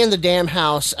stay in the damn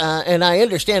house. And I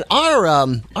understand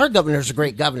our governor's a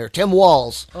great governor, Tim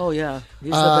Walz. Oh yeah,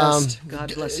 he's the best.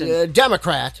 God bless him.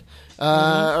 Democrat,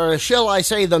 or shall I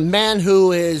say, the man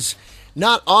who is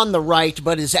not on the right,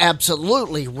 but is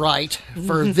absolutely right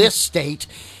for this state,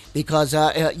 because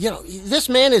this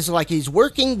man is like he's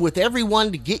working with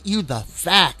everyone to get you the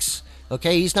facts.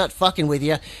 Okay, he's not fucking with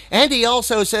you. And he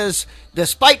also says,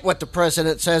 despite what the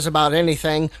president says about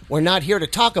anything, we're not here to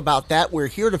talk about that. We're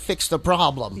here to fix the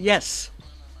problem. Yes.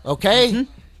 Okay? Mm-hmm.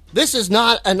 This is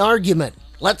not an argument.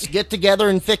 Let's get together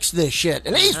and fix this shit.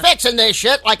 And he's fixing this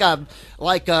shit like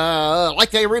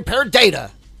they repair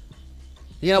data.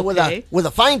 You know, with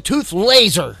a fine-tooth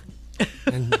laser.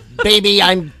 And baby,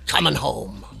 I'm coming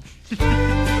home.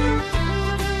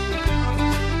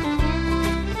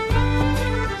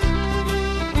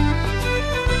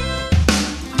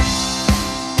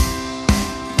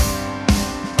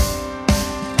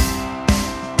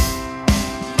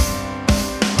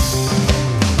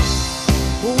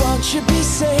 Won't you be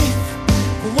safe?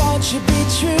 Won't you be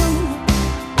true?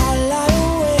 I lie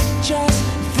awake just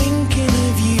thinking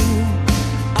of you.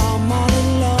 I'm all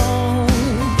alone.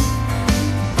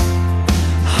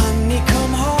 Honey,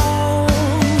 come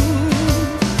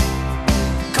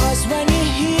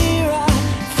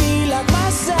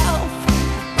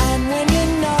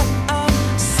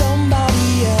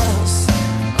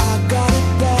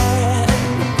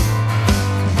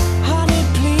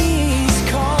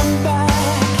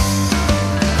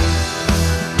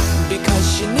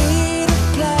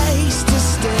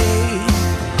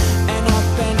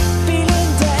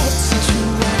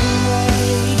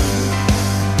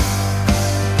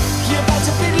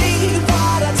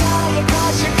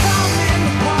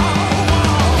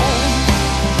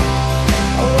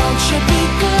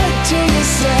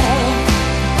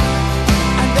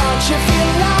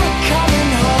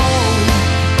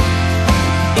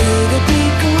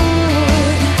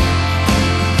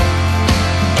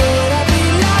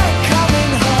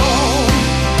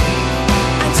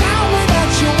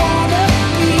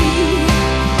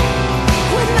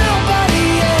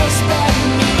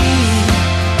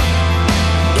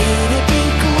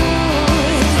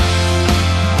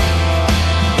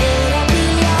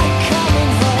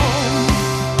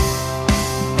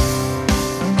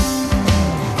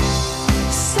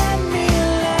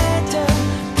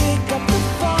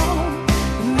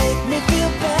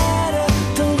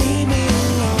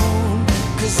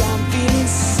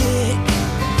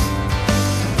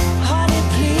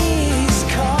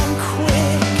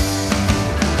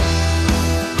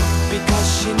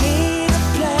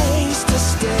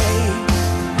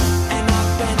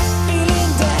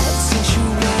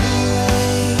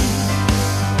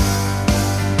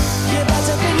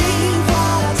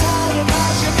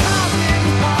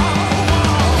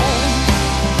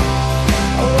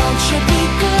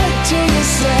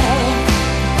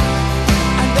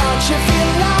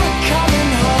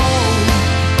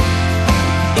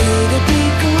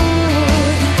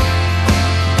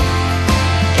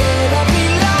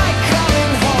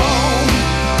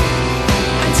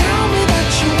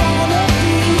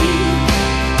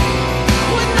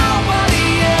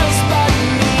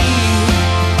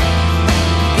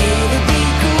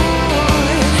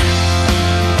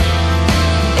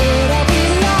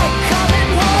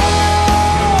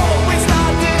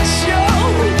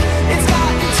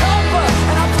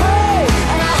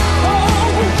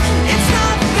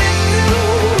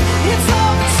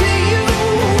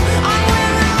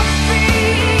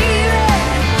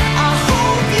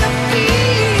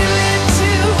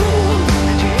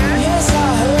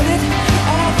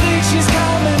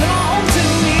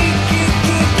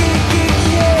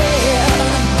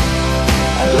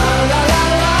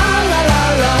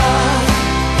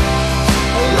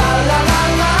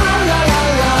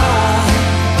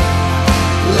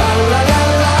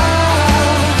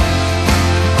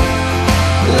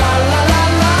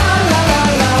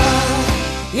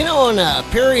in a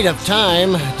period of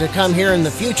time to come here in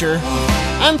the future,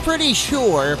 I'm pretty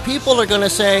sure people are going to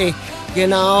say, you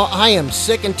know, I am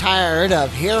sick and tired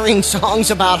of hearing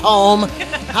songs about home.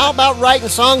 How about writing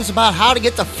songs about how to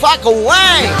get the fuck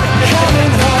away?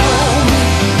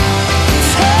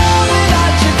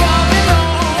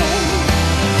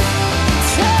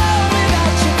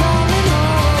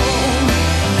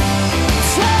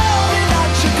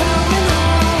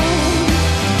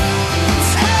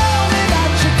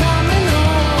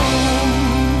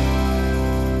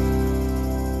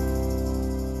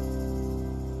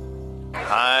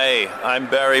 Hi, I'm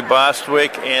Barry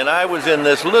Bostwick, and I was in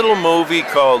this little movie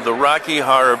called The Rocky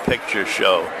Horror Picture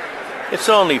Show. It's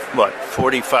only,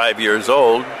 45 years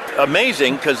old.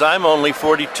 Amazing, because I'm only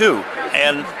 42.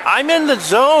 And I'm in the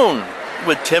zone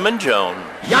with Tim and Joan.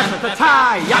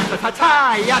 Yatta-ta-ta,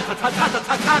 yatta-ta-ta,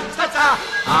 yatta-ta-ta-ta-ta-ta-ta.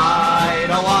 I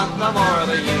don't want no more of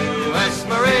the U.S.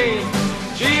 Marine.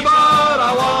 Gee, but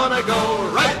I want to go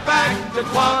right back to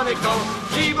Quantico.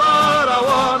 Gee, but I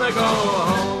want to go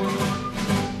home.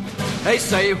 They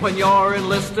say when you're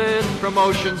enlisted,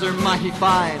 promotions are mighty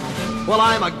fine. Well,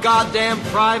 I'm a goddamn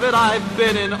private, I've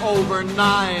been in over 9.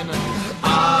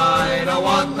 I don't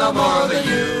want no more of the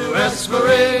U.S.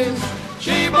 Marines.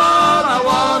 Gee, but I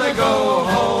want to go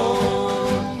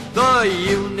home. The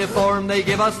uniform they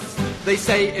give us, they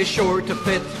say is sure to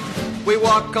fit. We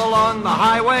walk along the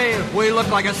highway, we look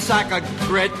like a sack of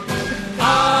grit.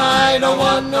 I don't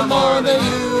want no more of the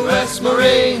U.S.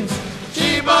 Marines.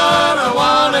 Gee, but I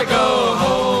want to go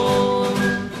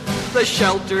home. The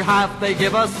shelter half they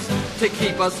give us to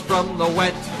keep us from the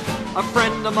wet. A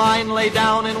friend of mine lay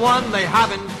down in one, they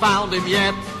haven't found him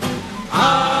yet.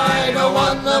 I don't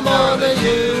want no more of the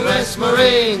U.S.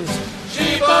 Marines.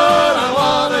 Gee, but I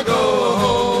want to go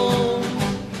home.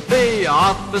 The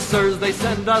officers they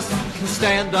send us can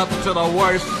stand up to the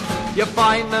worst. You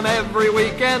find them every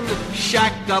weekend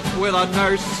shacked up with a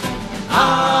nurse.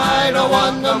 I don't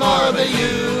want no more of the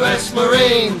U.S.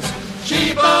 Marines.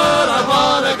 Gee, but I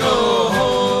want to go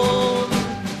home.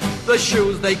 The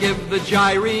shoes they give the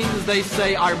gyrenes, they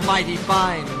say are mighty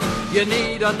fine. You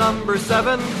need a number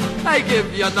 7, they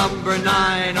give you number 9.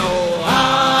 Oh,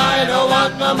 I don't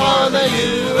want no more of the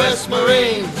U.S.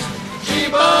 Marines. Gee,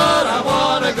 but I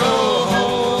want to go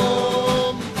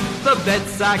home. The bed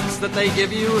sacks that they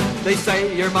give you, they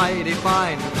say you're mighty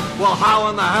fine. Well, how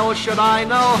in the hell should I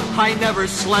know? I never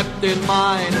slept in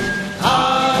mine.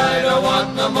 I don't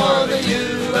want no more of the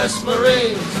U.S.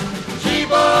 Marines. Gee,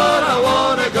 but I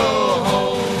want to go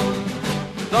home.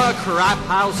 The crap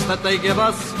house that they give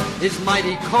us is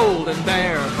mighty cold and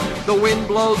bare. The wind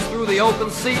blows through the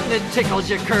open seat and it tickles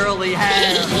your curly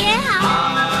hair. Yeah.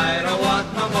 I don't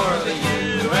want no more of the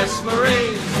U.S.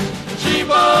 Marines. Gee,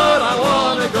 but I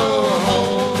want to go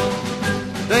home.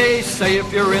 They say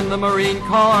if you're in the Marine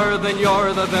Corps, then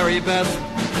you're the very best.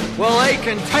 Well, they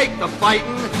can take the fighting,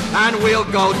 and we'll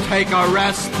go take a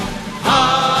rest.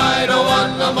 I don't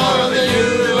want no more of the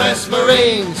U.S.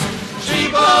 Marines. Gee,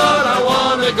 but I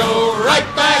want to go right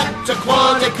back to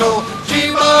Quantico.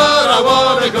 Gee, but I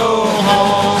want to go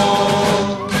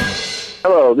home.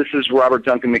 Hello, this is Robert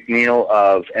Duncan McNeil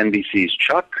of NBC's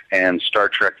Chuck and Star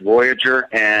Trek Voyager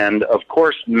and, of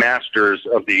course, Masters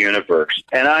of the Universe.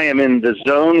 And I am in the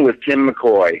zone with Tim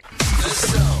McCoy.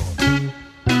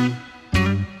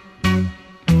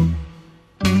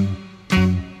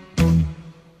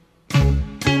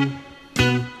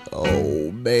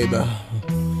 Oh, baby.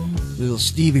 Little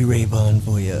Stevie Ray Vaughan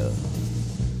for you.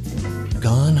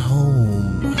 Gone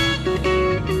home.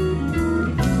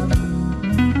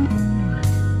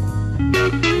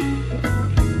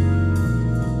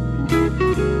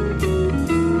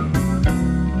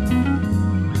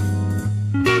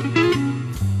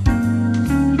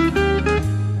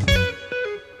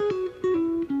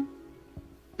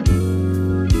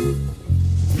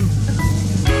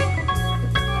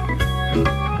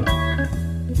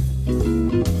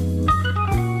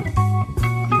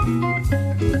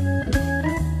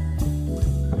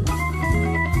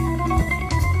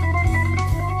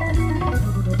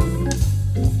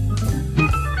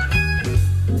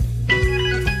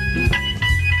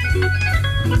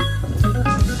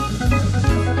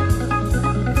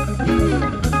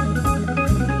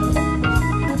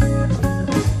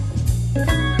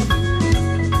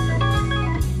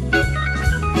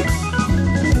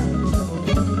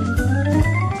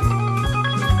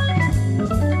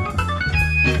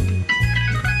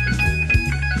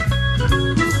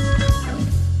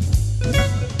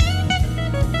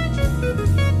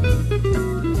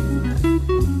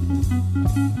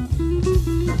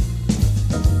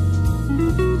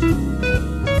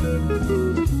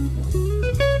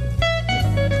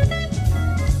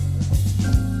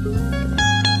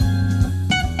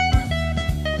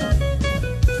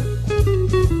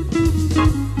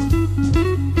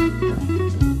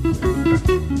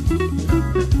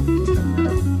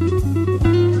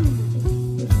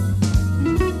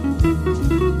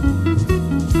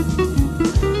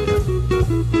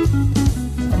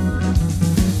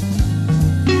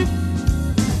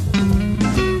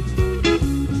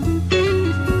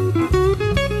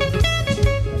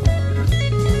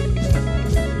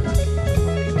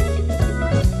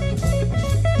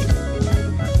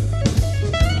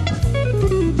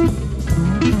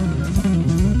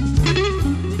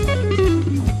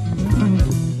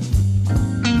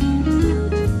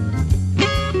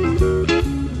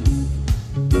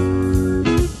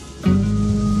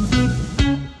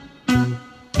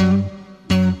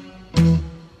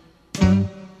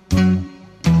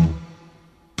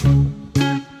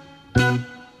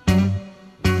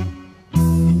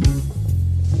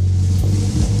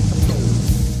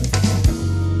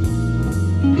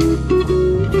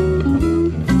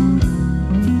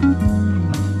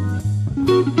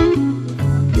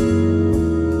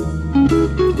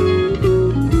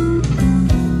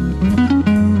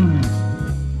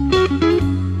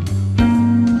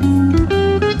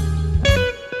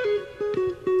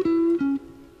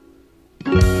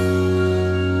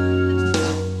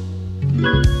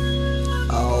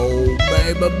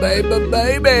 baby, baby,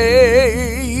 baby.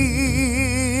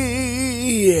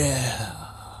 Yeah.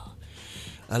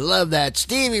 I love that.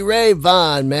 Stevie Ray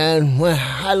Vaughan, man. Well,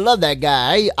 I love that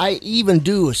guy. I even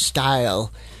do a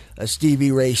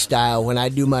Stevie Ray style when I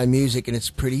do my music, and it's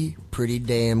pretty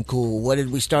damn cool. What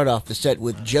did we start off the set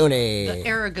with, Joni? The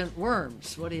Arrogant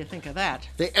Worms. What do you think of that?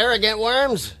 The Arrogant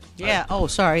Worms? Yeah. Oh,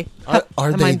 sorry. Are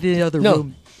I'm they in the other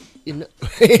room. Your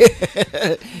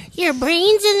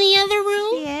brain's in the other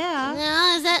room? Yeah.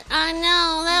 No, is that?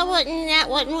 No, that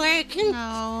wouldn't work.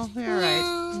 No, you're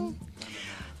right.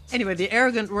 Anyway, the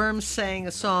Arrogant Worms sang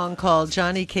a song called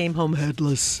Johnny Came Home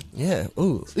Headless. Yeah.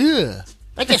 Ooh. Yeah.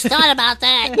 I just thought about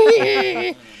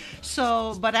that.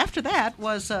 So, but after that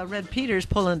was Red Peters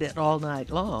pulling it all night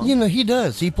long. You know, he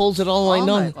does. He pulls it all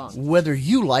night long, whether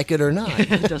you like it or not.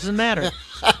 It doesn't matter.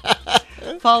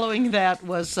 Following that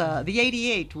was the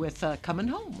 88 with Coming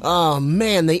Home. Oh,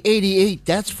 man, the 88,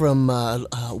 that's from a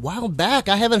while back.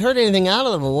 I haven't heard anything out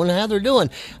of them. I wonder how they're doing.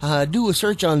 Do a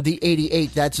search on the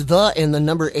 88. That's the and the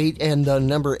number 8 and the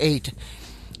number 8.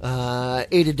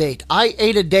 8-A-Date. I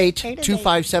 8-A-Date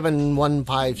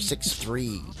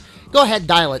 257-1563. Go ahead,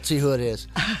 dial it, see who it is.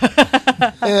 Then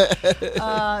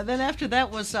after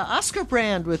that was Oscar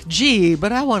Brand with G,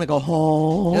 but I want to go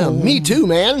home. Yeah, me too,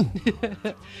 man.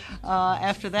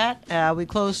 After that, we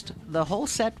closed the whole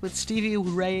set with Stevie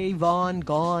Ray Vaughan,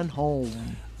 Gone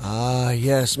Home.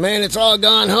 Yes, man, it's all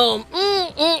gone home.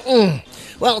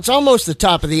 Well, it's almost the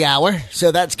top of the hour,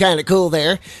 so that's kind of cool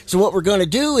there. So what we're going to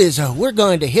do is we're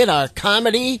going to hit our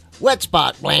comedy wet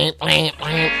spot. Blam, blam,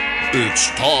 blam. It's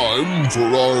time for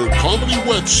our comedy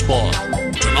wet spot.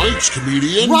 Tonight's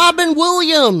comedian, Robin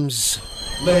Williams.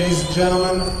 Ladies and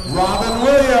gentlemen, Robin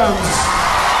Williams.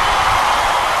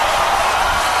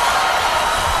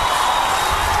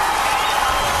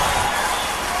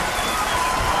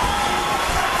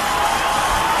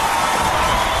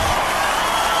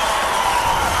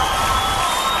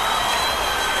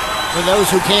 For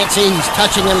those who can't see, he's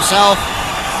touching himself,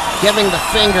 giving the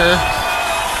finger,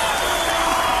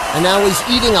 and now he's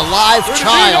eating a live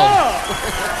child.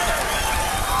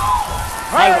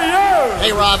 How are you?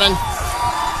 Hey, Robin.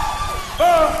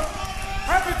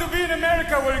 Happy to be in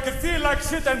America where you can feel like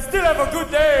shit and still have a good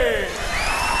day.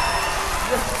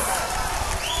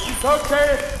 It's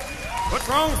okay. What's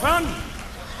wrong, son?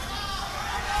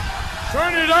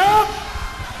 Turn it up.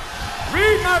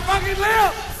 Read my fucking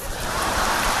lips.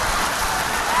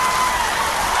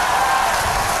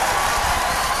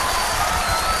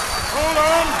 Hold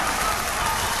on.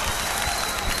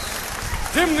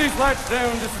 Dim these lights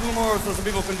down just a little more so some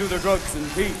people can do their drugs in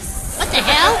peace. What the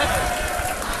hell?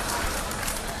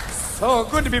 So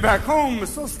good to be back home.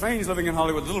 It's so strange living in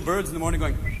Hollywood. Little birds in the morning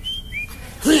going...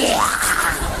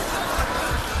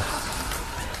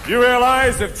 You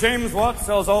realize if James Watt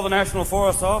sells all the national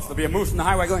forests off, there'll be a moose on the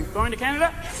highway going to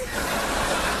Canada?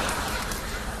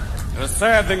 The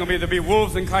sad thing will be there'll be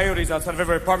wolves and coyotes outside of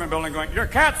every apartment building going, your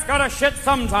cat's gotta shit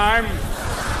sometime.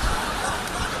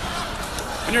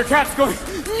 And your cat's going,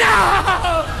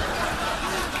 no!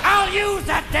 I'll use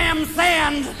that damn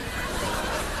sand!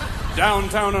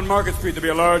 Downtown on Market Street, there'll be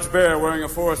a large bear wearing a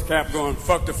forest cap going,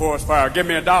 fuck the forest fire, give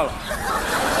me $1.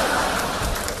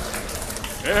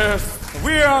 Yes,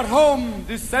 we are at home,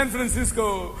 this San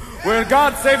Francisco, where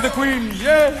God save the Queen,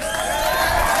 yes!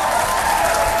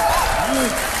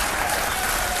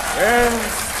 Yes.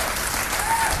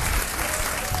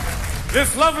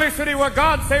 This lovely city where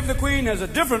God save the Queen has a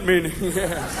different meaning.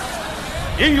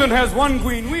 Yes. England has one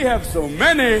queen, we have so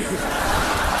many.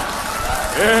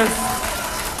 Yes.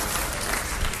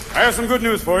 I have some good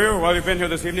news for you. While you've been here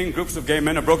this evening, groups of gay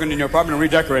men have broken into your apartment and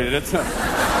redecorated it.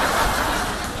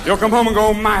 You'll come home and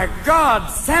go, my God,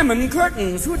 salmon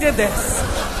curtains, who did this?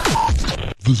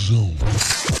 The Zone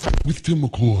with Tim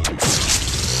McCoy.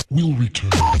 We'll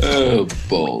return. Oh,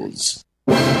 balls.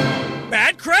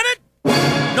 Bad credit?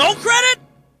 No credit?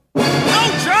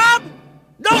 No job?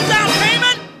 No down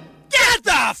payment? Get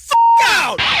the f***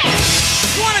 out!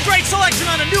 You want a great selection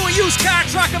on a new or used car,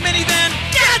 truck, or minivan?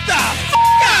 Get the f***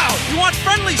 out! You want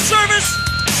friendly service?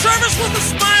 Service with a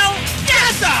smile?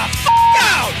 Get the f***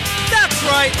 out! That's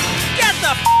right. Get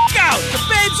the f*** out to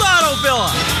Babe's Auto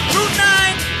Villa, Route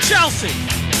 9, Chelsea.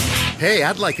 Hey,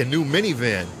 I'd like a new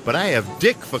minivan, but I have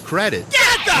Dick for credit.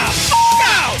 Get the f***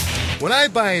 out! When I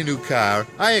buy a new car,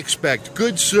 I expect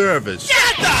good service.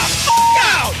 Get the f***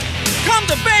 out! Come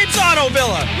to Babe's Auto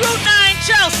Villa, Route 9,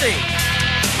 Chelsea.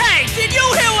 Hey, did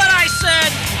you hear what I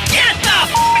said? Get the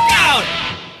f*** out!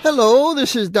 Hello,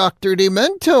 this is Dr.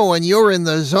 Demento, and you're in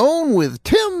the zone with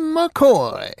Tim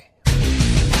McCoy.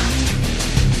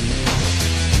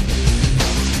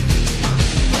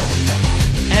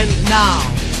 And Now,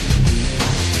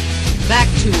 back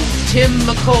to Tim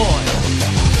McCoy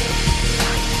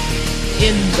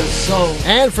in the zone.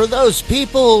 And for those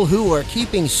people who are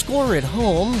keeping score at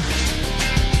home,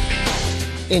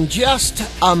 in just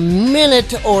a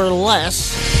minute or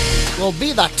less will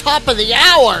be the top of the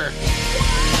hour.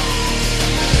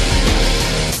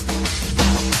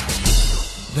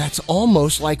 That's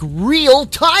almost like real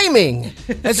timing,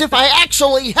 as if I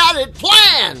actually had it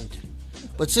planned.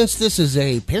 But since this is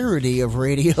a parody of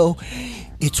radio,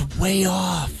 it's way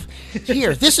off.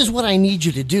 Here, this is what I need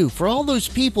you to do. For all those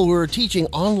people who are teaching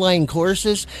online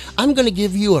courses, I'm going to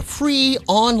give you a free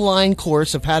online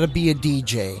course of how to be a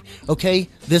DJ. Okay?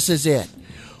 This is it.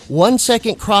 1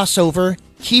 second crossover,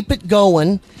 keep it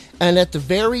going, and at the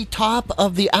very top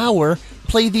of the hour,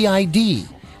 play the ID.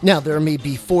 Now, there may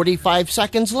be 45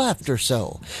 seconds left or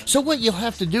so. So what you'll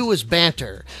have to do is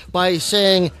banter by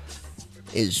saying,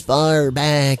 as far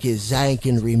back as I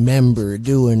can remember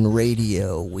doing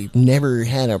radio, we've never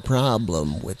had a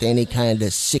problem with any kind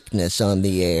of sickness on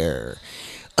the air.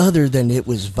 Other than it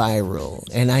was viral,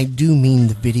 and I do mean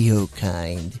the video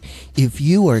kind. If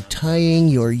you are tying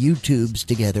your YouTubes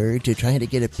together to try to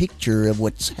get a picture of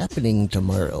what's happening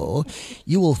tomorrow,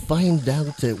 you will find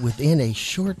out that within a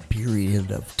short period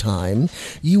of time,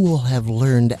 you will have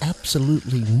learned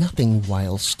absolutely nothing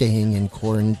while staying in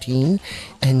quarantine,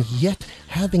 and yet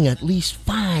having at least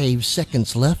 5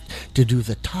 seconds left to do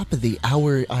the top of the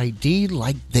hour ID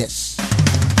like this.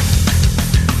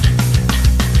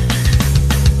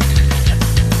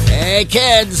 Hey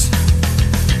kids,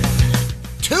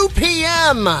 2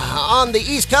 p.m. on the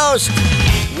East Coast,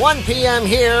 1 p.m.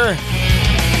 here,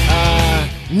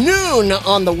 noon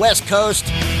on the West Coast,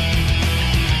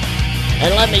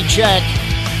 and let me check,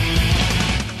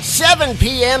 7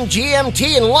 p.m.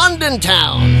 GMT in London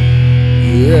town.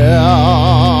 Yeah.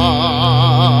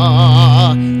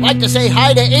 Like to say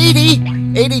hi to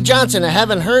 80 Johnson. I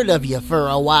haven't heard of you for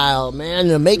a while,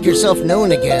 man. Make yourself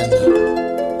known again.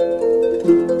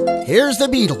 Here's the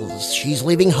Beatles. She's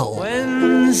leaving home.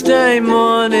 Wednesday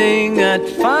morning at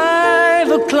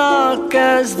 5 o'clock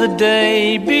as the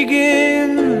day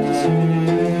begins,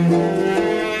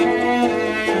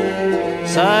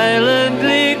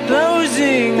 silently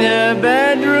closing her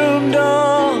bedroom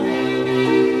door,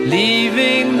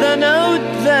 leaving the note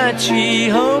that she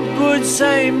hoped would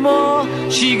say more.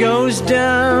 She goes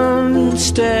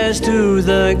downstairs to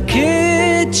the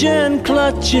kitchen,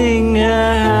 clutching her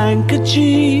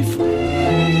handkerchief,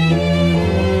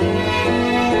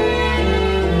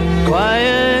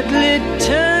 quietly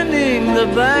turning the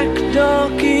back door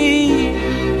key.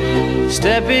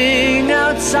 Stepping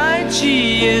outside,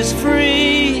 she is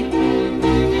free.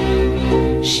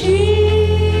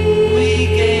 We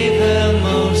gave her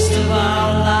most of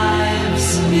our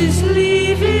lives, is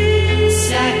leaving,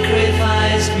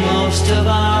 sacrificed most of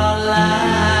our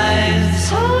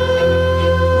lives.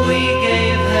 We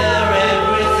gave her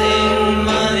everything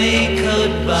money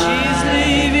could buy. She's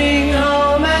leaving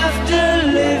home after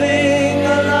living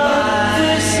alone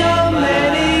for so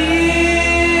many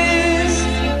years.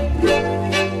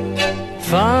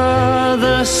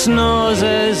 Father snores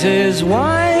as his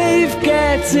wife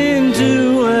gets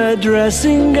into her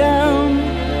dressing gown,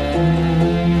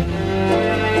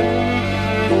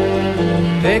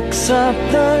 picks up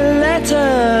the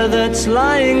letter that's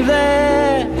lying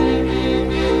there,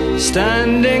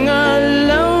 standing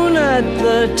alone at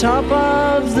the top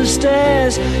of the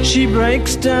stairs. She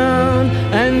breaks down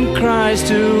and cries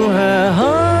to her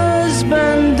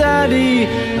husband, Daddy,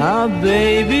 our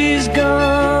baby's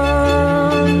gone.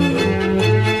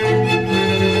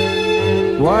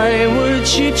 Why would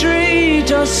she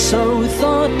treat us so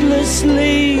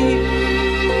thoughtlessly?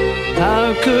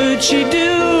 How could she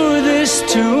do this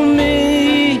to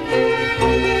me?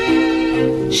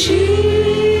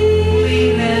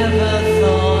 We never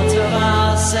thought of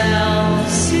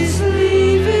ourselves. She's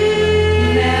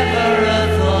leaving. Never a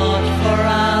thought for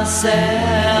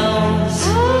ourselves.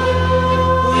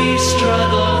 We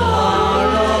struggled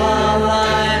hard all our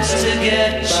lives to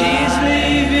get by. She's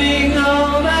leaving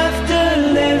home after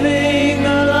living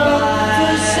alone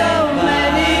for so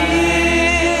many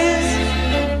years.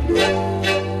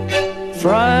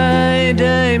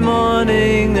 Friday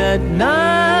morning at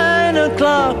 9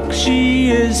 o'clock,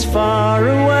 she is far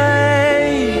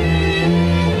away,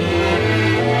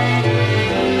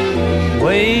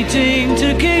 waiting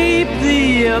to keep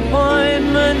the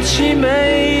appointment she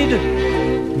made,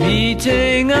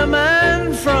 meeting a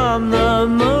man from the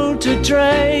motor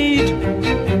trade.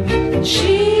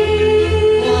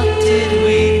 What did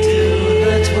we do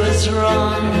that was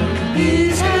wrong?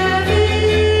 His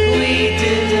having. We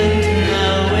didn't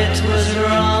know it was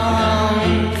wrong.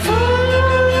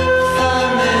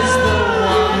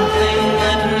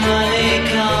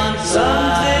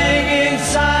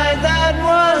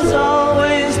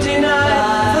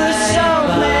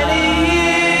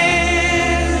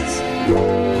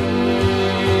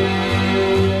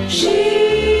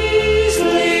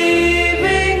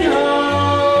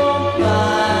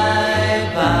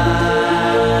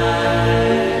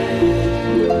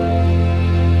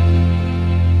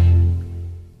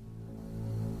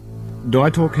 Do I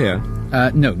talk here?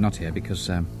 No, not here, because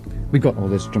we've got all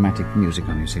this dramatic music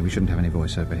on, you see. We shouldn't have any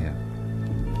voiceover here.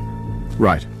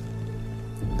 Right.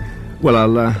 Well,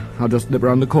 I'll just nip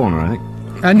round the corner, I think.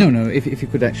 No, if you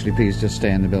could actually please just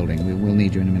stay in the building. We'll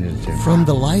need you in a minute or two. From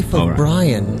the life of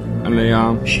Brian. And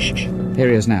the, Shh. Here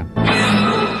he is now.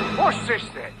 What's this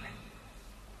then?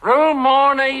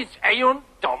 Romanes Aeon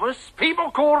Domus?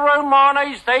 People call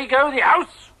Romanes, they go the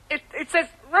house? It says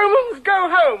Romans go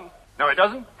home. No, it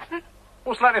doesn't.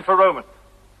 What's Latin for Roman?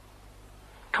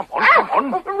 Come on.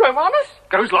 Romanus?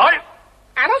 Goes like.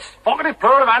 Annus? Vocative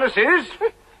plural of annus is?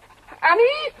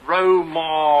 Annie?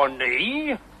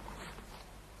 Romani.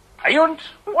 Aeunt?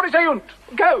 What is aeunt?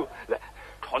 Go.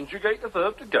 Conjugate the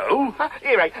verb to go.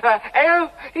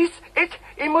 Eo, is, it,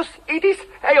 imus, idis,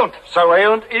 aeunt. So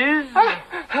aeunt is?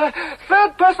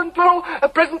 Third person plural,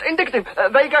 present indicative.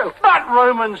 They go. But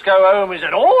Romans go home is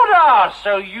an order,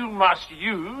 so you must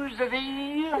use the...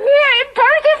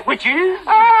 imperative. Which is? E.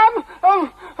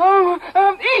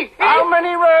 How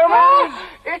many Romans?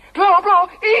 Plural,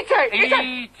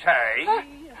 ite.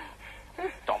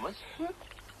 Domus.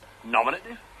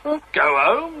 Nominative. Go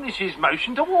home. This is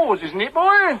motion towards, isn't it,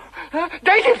 boy?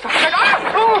 Dative.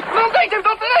 No, dative,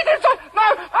 not the dative. No.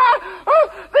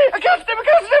 The accusative.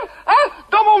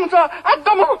 Domum, sir.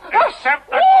 Domum. Except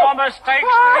that Thomas takes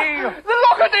the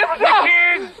locative, sir. Which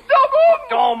is?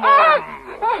 Domum.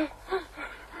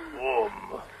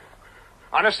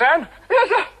 Understand? Yes,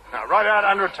 sir. Now, write out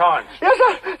 100 times. Yes,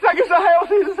 sir. Thank you, sir. Hail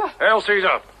Caesar, sir. Hail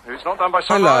Caesar. If it's not done by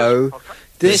sunrise... Hello,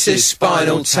 this is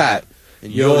Spinal Tap,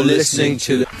 and you're listening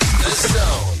to The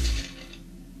Zone.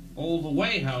 All the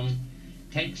way home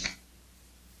takes...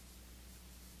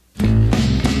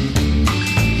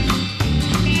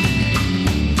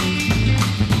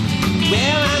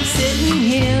 Well, I'm sitting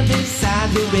here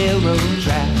beside the railroad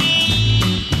track,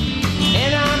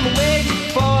 and I'm waiting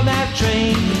for that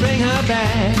train to bring her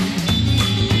back.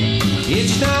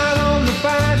 It's not on the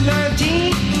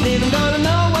 519, and I'm gonna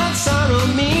know what sorrow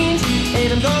means,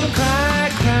 and I'm gonna cry,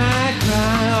 cry,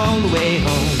 cry all the way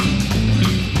home.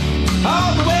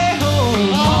 All the way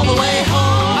home. All the way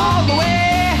home. All the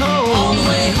way home. All the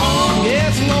way home.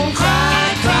 Yes, I'm gonna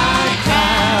cry, cry,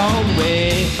 cry all the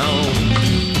way home.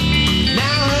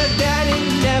 Now her daddy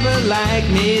never liked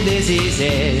me, this he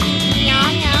said.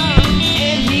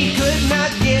 And he could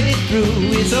not get it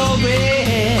through his old gray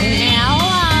head.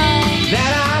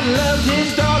 That I loved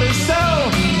his daughter so,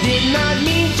 did not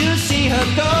mean to see her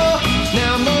go.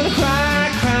 Now I'm gonna cry,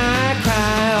 cry,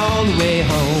 cry all the way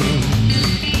home.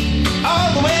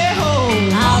 All the way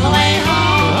home. All the way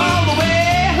home. All the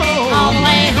way home. All the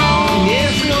way home.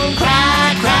 Yes, I'm gonna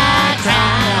cry, cry,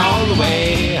 cry all the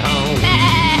way home.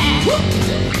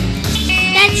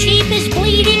 That sheep is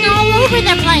bleeding all over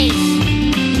the place.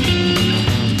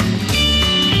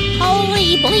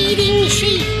 Holy bleeding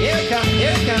sheep. Here it comes,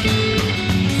 here it comes.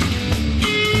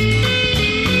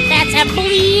 That's a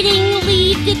bleeding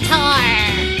lead guitar.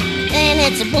 And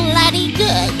it's bloody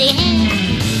good.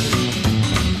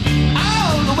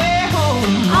 All the way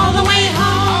home. All the way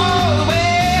home. All the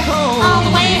way home. All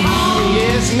the way home.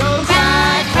 Yes, I'm gonna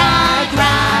cry, cry,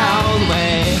 cry all the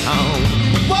way home.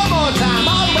 One more time,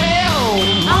 all the way home.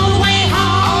 All the way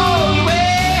home. All the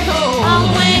way home. All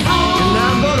the way home. And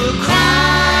I'm gonna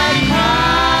cry,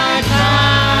 cry, cry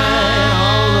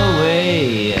all the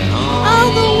way home.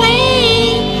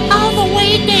 All the way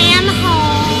damn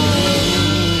home.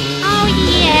 Oh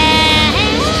yeah.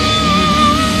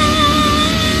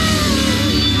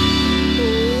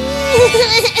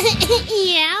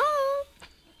 Yeah.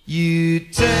 You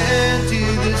turn to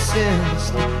the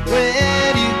sinister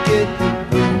when you get the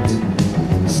blues,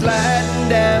 sliding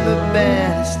down the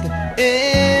banister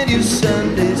in your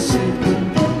Sunday suit,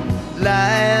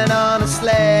 lying on a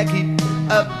slag heap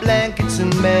of blankets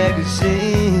and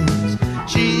magazines.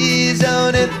 She's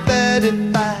only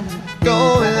 35,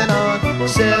 going on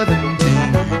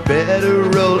 17. Better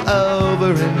roll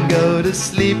over and go to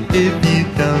sleep if you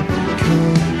don't come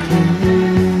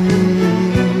clean.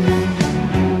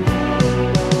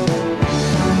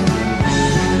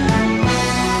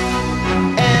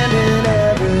 And in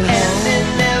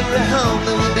every home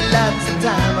there will be lots of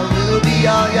time. I will be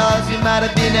all yours, you might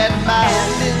have been at mine.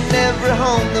 And in every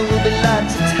home there will be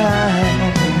lots of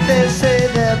time. They say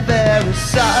they're very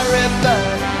sorry, but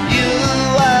you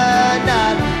are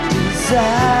not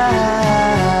desired.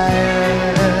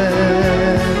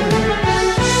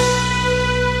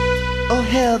 Oh,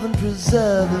 heaven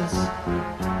preserve us.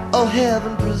 Oh,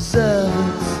 heaven preserve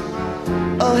us.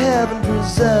 Oh, heaven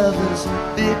preserve us,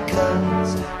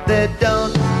 because they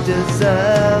don't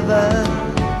deserve us.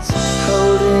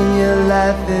 Holding your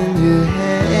life in your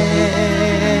hand.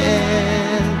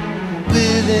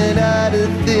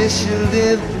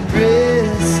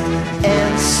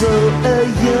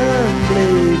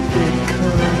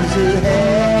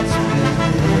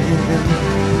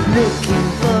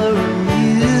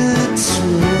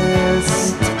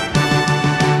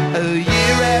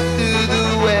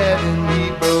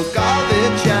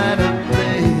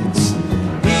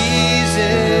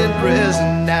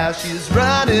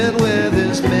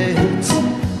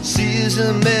 sees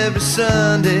him every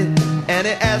Sunday, and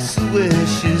he asks her where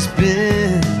she's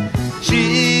been.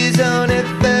 She's only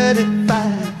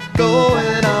 35,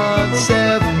 going on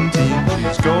 17.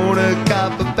 She's gonna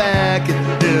cop a back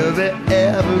and never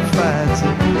ever finds it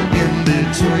in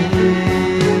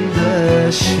between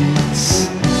the sheets.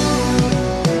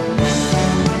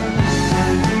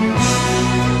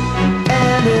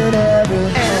 And in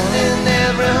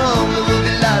every home there will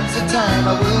be lots of time.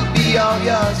 I will be all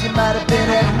yours, you might have been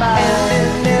at mine.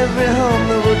 And in every home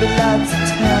there will be lots of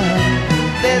time.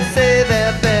 They say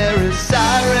that there is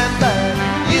sorrow, but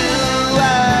you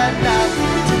are not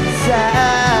desire.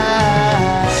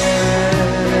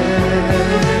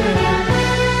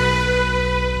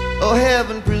 Oh,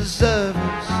 heaven preserve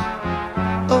us.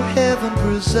 Oh, heaven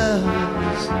preserve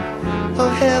us. Oh,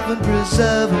 heaven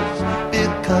preserve us,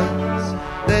 because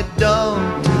they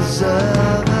don't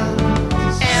deserve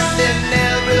us. And in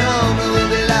every home there will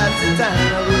be lots of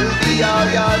time. I will be all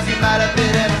yours, you might have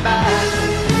been at mine.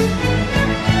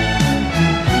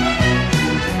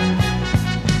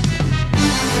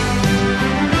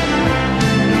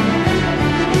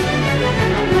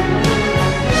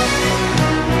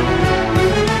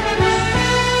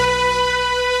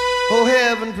 Oh,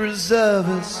 heaven preserve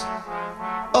us.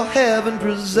 Oh, heaven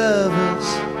preserve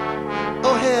us.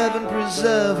 Oh, heaven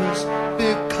preserve us,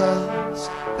 because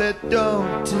they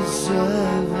don't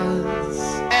deserve us.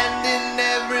 And in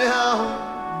every home,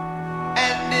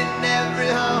 and in every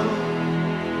home,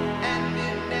 and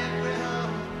in every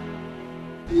home.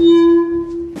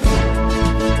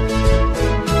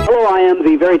 Hello, I am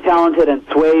the very talented and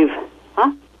suave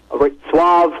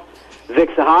Vic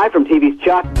Sahai from TV's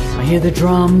Chuck. I hear the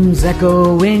drums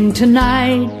echoing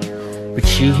tonight, but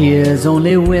she hears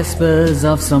only whispers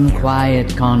of some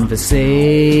quiet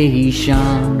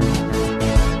conversation.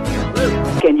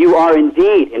 And you are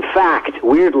indeed, in fact,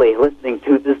 weirdly listening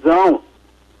to The Zone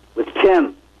with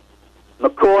Tim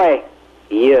McCoy.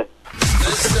 Yeah.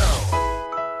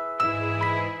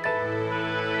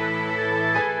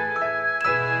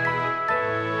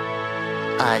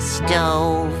 A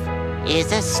stove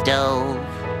is a stove,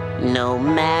 no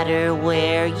matter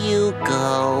where you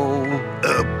go.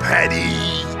 A patty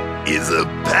is a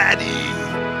patty,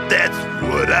 that's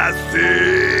what I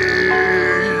say.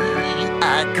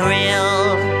 A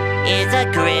grill is a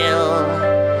grill,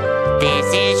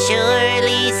 this is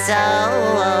surely so.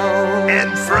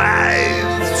 And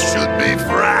fries should be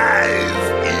fries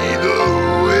either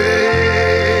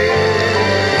way.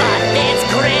 But this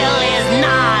grill is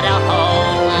not a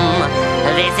home,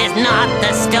 this is not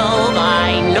the stove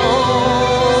I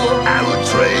know. I would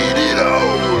trade it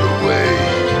all away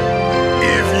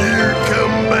if you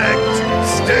come back to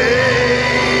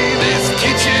stay. This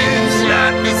kitchen's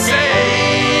not the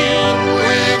same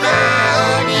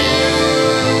without you.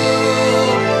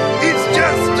 It's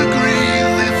just a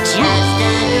greasy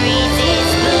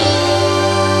spoon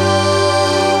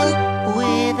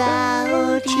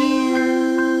without you.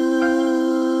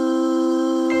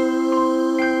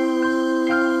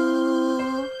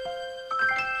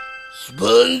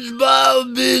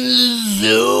 SpongeBob in the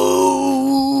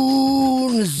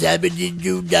zone.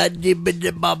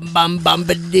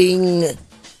 Zabba-dee-doo-da-dee-ba-da-bum-bum-bum-ba-ding.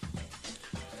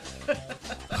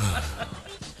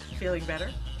 Feeling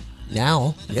better?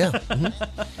 Now, yeah. Mhm.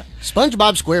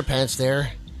 SpongeBob SquarePants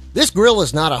there. This grill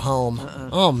is not a home.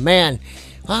 Oh, man.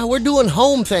 We're doing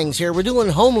home things here. We're doing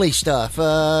homely stuff.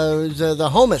 The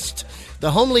homest.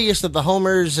 The homeliest of the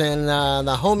homers and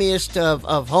the homiest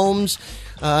of homes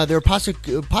there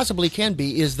possibly can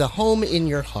be is the home in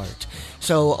your heart.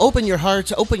 So open your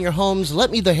hearts, open your homes, let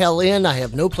me the hell in. I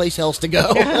have no place else to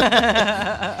go.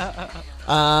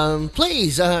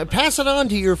 Please pass it on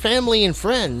to your family and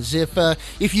friends.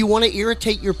 If you want to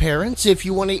irritate your parents, if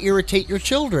you want to irritate your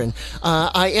children.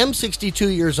 I am 62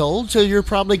 years old, so you're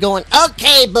probably going,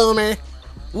 okay, boomer,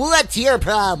 what's your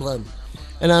problem?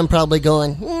 And I'm probably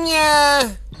going,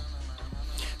 yeah.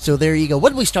 So there you go. What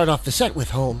did we start off the set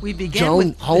with, home? We began Joan,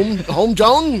 with... home,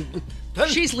 Joan?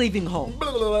 She's leaving home.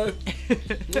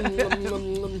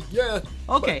 Yeah.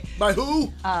 Okay. By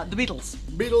who? The Beatles.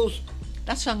 Beatles.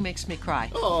 That song makes me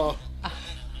cry. Oh.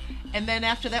 And then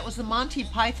after that was the Monty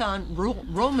Python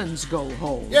Romans Go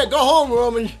Home. Yeah, Go Home,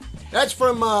 Romans. That's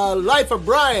from Life of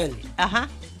Brian. Uh-huh.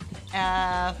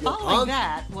 Following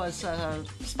that was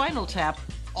Spinal Tap,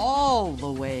 All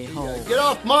the Way Home. Yeah, get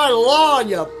off my lawn,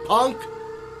 you punk.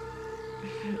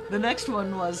 The next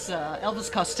one was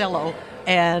Elvis Costello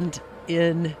and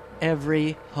In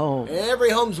Every Home.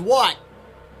 Every home's what?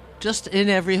 Just In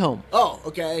Every Home. Oh,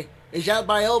 okay. Is that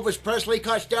by Elvis Presley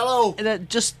Costello?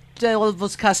 Just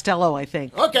Elvis Costello, I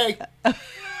think. Okay.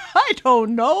 I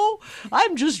don't know.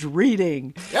 I'm just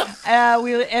reading. Yep.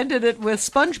 We ended it with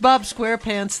SpongeBob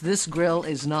SquarePants, This Grill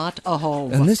is Not a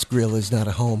Home. And this grill is not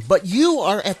a home. But you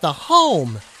are at the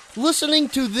home listening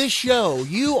to this show.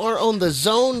 You are on the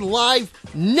Zone Live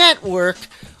Network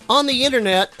on the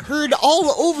internet, heard all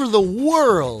over the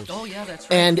world. Oh, yeah, that's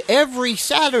right. And every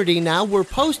Saturday now, we're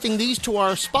posting these to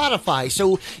our Spotify.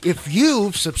 So if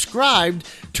you've subscribed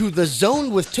to The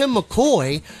Zone with Tim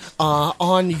McCoy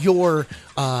on your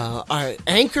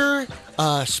Anchor,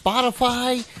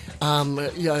 Spotify,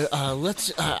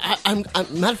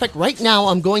 matter of fact, right now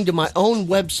I'm going to my own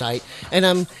website, and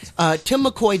I'm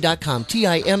timmccoy.com,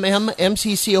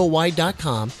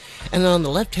 TIMMMCCOY.com. And then on the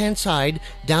left-hand side,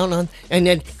 and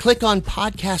then click on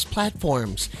podcast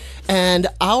platforms. And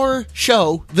our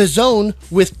show, The Zone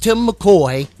with Tim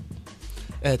McCoy,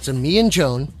 it's me and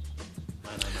Joan,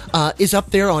 is up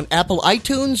there on Apple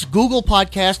iTunes, Google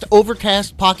Podcast,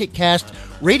 Overcast, Pocket Cast,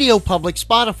 Radio Public,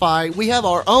 Spotify. We have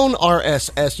our own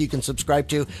RSS you can subscribe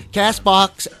to.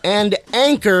 CastBox and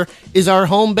Anchor is our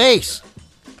home base.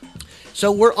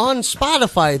 So we're on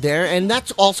Spotify there, and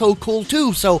that's also cool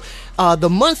too. So the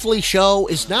monthly show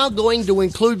is now going to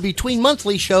include, between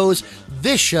monthly shows,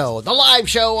 this show, the live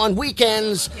show on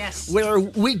weekends, yes, where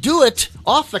we do it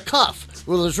off the cuff.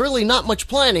 Well, there's really not much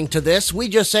planning to this. We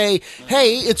just say,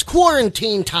 hey, it's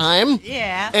quarantine time,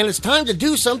 and it's time to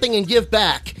do something and give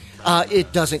back.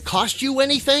 It doesn't cost you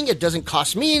anything. It doesn't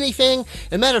cost me anything.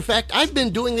 As a matter of fact, I've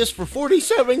been doing this for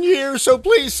 47 years, so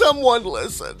please, someone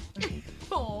listen.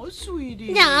 Oh,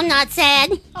 sweetie. No, I'm not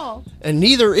sad. Oh. And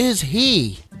neither is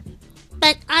he.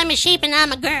 But I'm a sheep and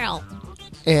I'm a girl.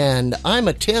 And I'm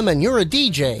a Tim and you're a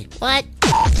DJ. What?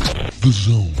 The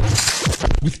Zone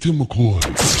with Tim McCoy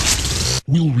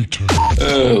will return.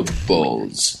 Oh,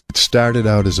 balls. It started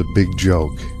out as a big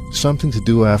joke, something to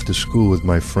do after school with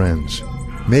my friends,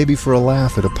 maybe for a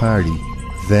laugh at a party.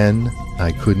 Then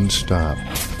I couldn't stop.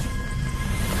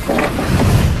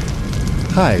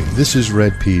 Hi, this is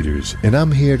Red Peters, and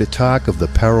I'm here to talk of the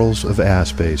perils of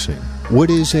ass basing. What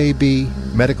is AB?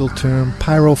 Medical term,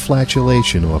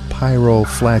 pyroflatulation or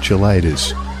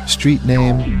pyroflatulitis. Street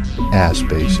name, ass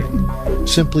basing.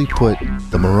 Simply put,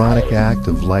 the moronic act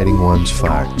of lighting one's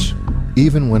farts.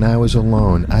 Even when I was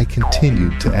alone, I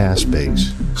continued to ass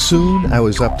base. Soon, I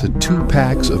was up to 2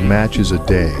 packs of matches a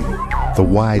day, the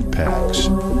wide packs.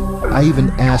 I even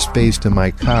ass based in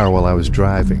my car while I was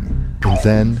driving. And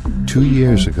then, 2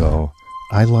 years ago,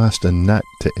 I lost a nut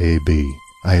to AB.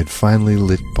 I had finally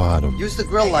lit bottom. Use the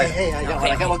grill light. Hey, I got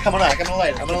one coming on. I got one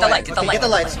light. I'm gonna light. Get the light. Get the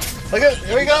lights. Look at,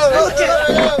 here we go. Look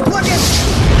at. Look at.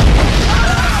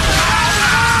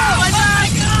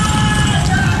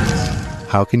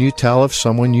 How can you tell if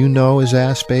someone you know is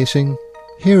ass basing?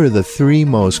 Here are the 3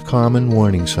 most common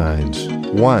warning signs.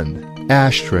 1.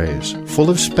 Ashtrays, full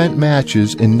of spent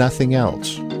matches and nothing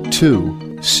else.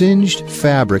 2. Singed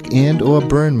fabric and or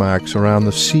burn marks around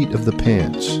the seat of the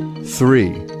pants.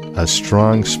 3. A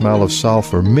strong smell of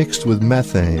sulfur mixed with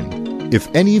methane. If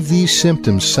any of these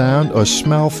symptoms sound or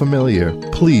smell familiar,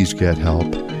 please get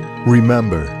help.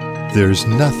 Remember, there's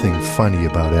nothing funny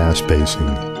about ass basing.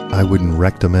 I wouldn't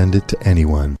recommend it to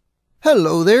anyone.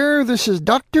 Hello there, this is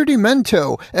Dr.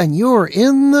 Demento, and you're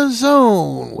in the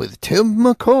zone with Tim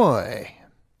McCoy.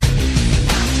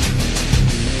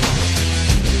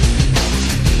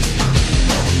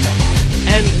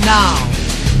 And now,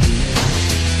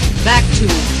 back to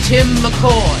Tim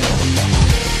McCoy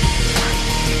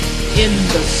in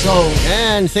the zone.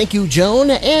 And thank you, Joan,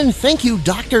 and thank you,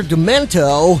 Dr.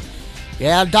 Demento.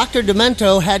 Yeah, Dr.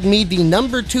 Demento had me the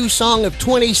number 2 song of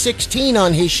 2016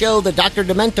 on his show, The Dr.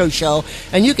 Demento Show,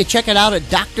 and you can check it out at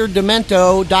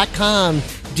drdemento.com,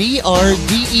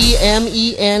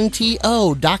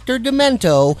 DRDEMENTO,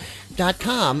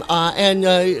 drdemento.com, and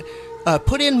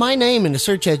put in my name in the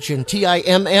search engine,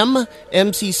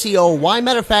 TIMMMCCOY.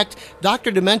 Matter of fact,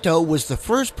 Dr. Demento was the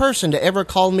first person to ever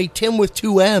call me Tim with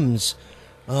 2 M's.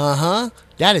 Uh-huh,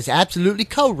 that is absolutely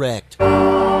correct.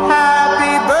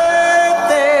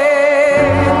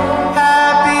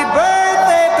 Happy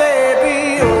birthday,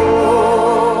 baby,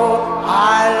 oh,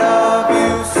 I love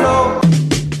you so.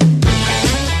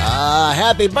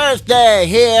 Happy birthday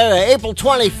here, April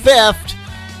 25th,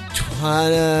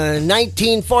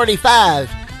 1945.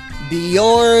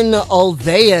 Bjorn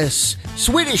Ulvaeus,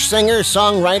 Swedish singer,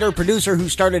 songwriter, producer who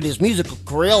started his musical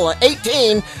career at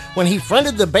 18 when he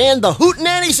fronted the band the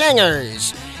Hootenanny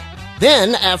Singers.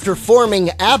 Then, after forming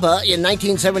ABBA in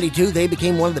 1972, they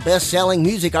became one of the best-selling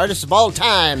music artists of all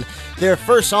time. Their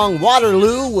first song,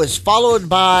 Waterloo, was followed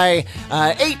by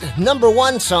 8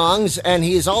 number-1 songs, and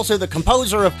he is also the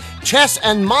composer of Chess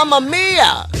and Mamma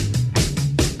Mia.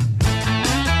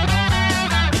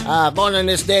 Born on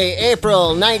this day, April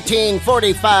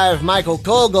 1945, Michael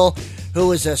Kogel, who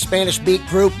was a Spanish beat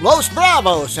group Los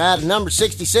Bravos, had number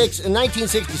 66 in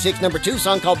 1966, number 2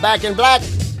 song called Back in Black.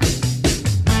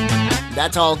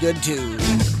 That's all good too.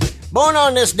 Born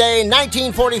on this day,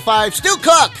 1945, Stu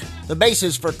Cook, the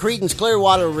bassist for Creedence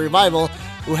Clearwater Revival,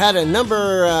 who had a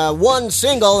number 1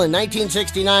 single in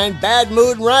 1969, Bad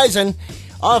Mood Rising,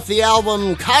 off the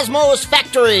album Cosmos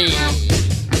Factory.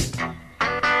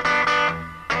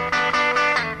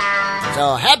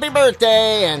 So happy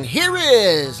birthday, and here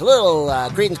is a little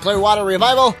Creedence Clearwater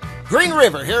Revival, Green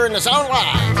River, here in the Zone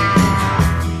Live.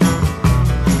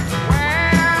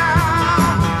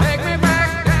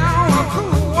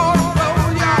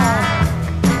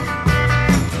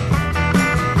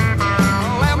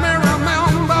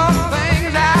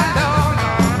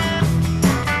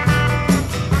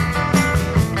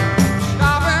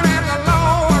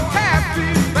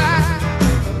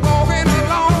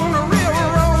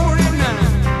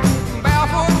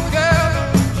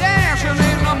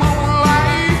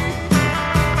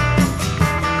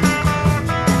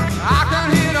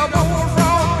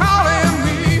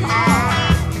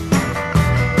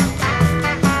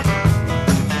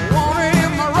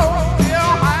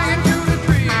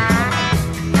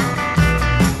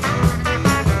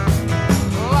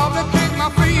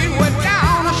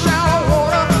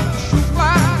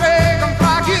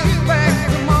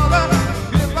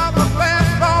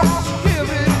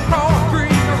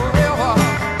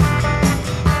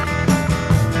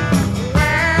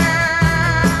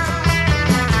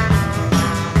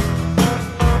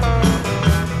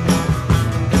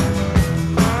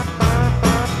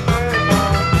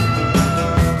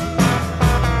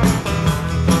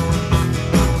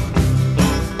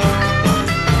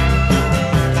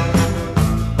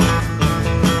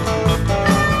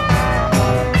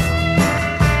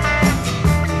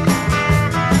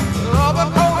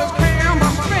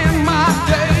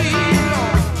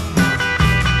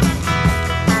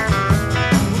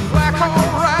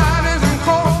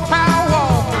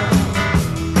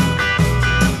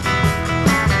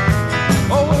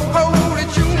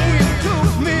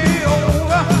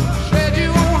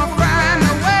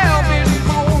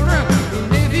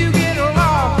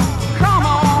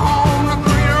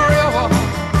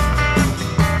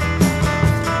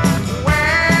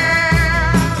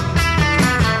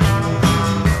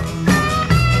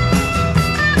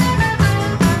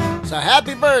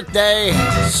 Happy birthday,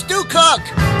 Stu Cook!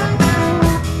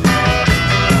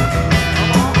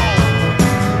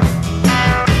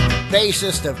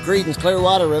 Bassist of Creedence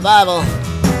Clearwater Revival.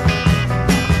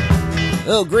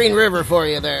 Little Green River for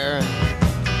you there.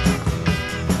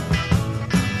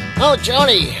 Oh,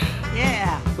 Joni.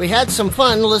 Yeah. We had some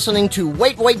fun listening to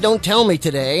Wait, Wait, Don't Tell Me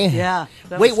today. Yeah.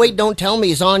 Wait, Wait, Don't Tell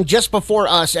Me is on just before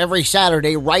us every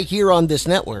Saturday right here on this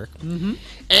network. Mm-hmm.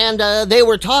 And they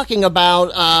were talking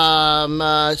about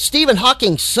Stephen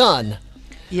Hawking's son.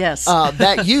 Yes.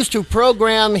 That used to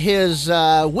program his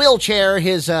wheelchair,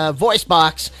 his voice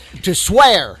box, to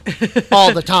swear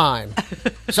all the time.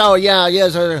 So,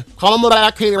 come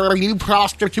back here, you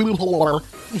prostitute whore.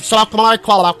 Suck my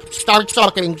cock, start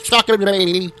sucking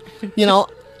baby. You know,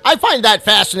 I find that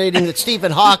fascinating that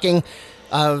Stephen Hawking,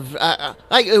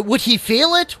 would he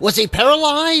feel it? Was he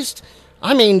paralyzed?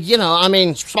 I mean,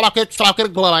 suck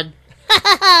it, blood.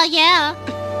 Yeah.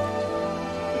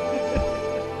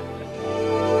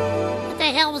 What the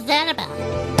hell was that about?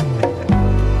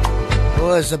 It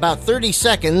was about 30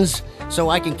 seconds,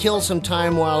 so I can kill some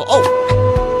time while...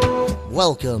 Oh!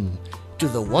 Welcome to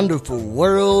the wonderful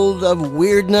world of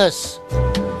weirdness.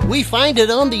 We find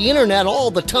it on the internet all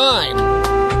the time.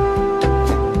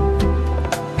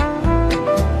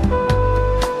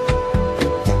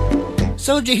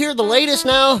 So did you hear the latest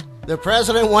now? The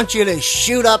president wants you to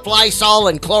shoot up Lysol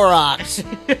and Clorox.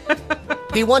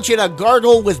 He wants you to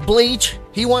gargle with bleach.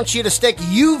 He wants you to stick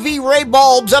UV ray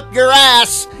bulbs up your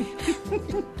ass.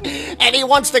 And he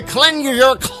wants to cleanse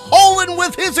your colon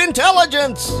with his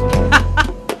intelligence.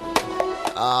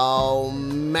 Oh,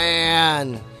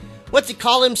 man. What's he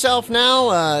call himself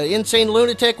now? Insane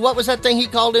lunatic? What was that thing he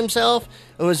called himself?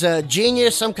 It was a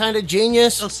genius, some kind of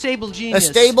genius? A stable genius. A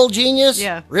stable genius?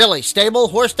 Yeah. Really? Stable?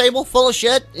 Horse stable? Full of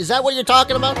shit? Is that what you're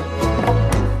talking about?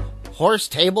 Horse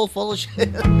table full of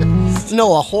shit?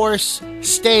 No, a horse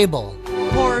stable.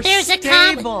 Horse There's a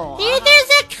stable. There's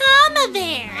a comma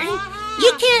there.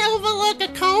 You can't overlook a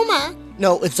coma.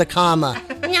 No, it's a comma.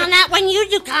 No, not when you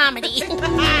do comedy.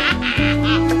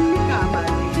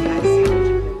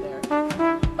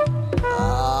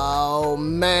 Oh,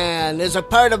 man. As a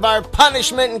part of our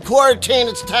punishment and quarantine,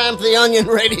 it's time for the Onion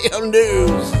Radio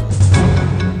News.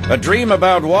 A dream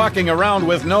about walking around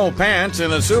with no pants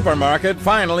in a supermarket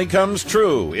finally comes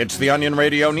true. It's the Onion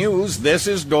Radio News. This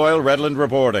is Doyle Redland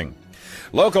reporting.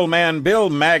 Local man Bill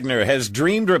Magner has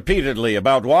dreamed repeatedly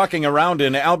about walking around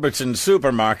in Albertson's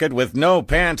supermarket with no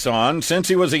pants on since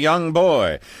he was a young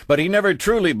boy, but he never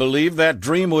truly believed that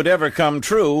dream would ever come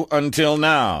true until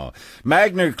now.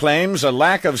 Magner claims a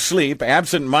lack of sleep,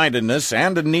 absent-mindedness,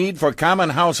 and a need for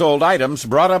common household items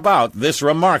brought about this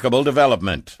remarkable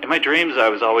development. In my dreams, I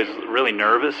was always really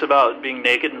nervous about being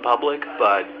naked in public,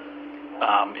 but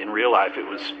in real life, it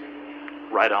was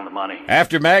right on the money.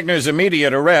 After Magner's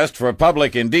immediate arrest for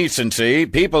public indecency,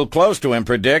 people close to him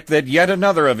predict that yet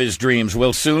another of his dreams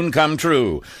will soon come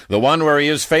true, the one where he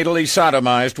is fatally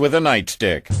sodomized with a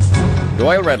nightstick.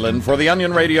 Doyle Redland for the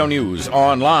Onion Radio News,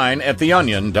 online at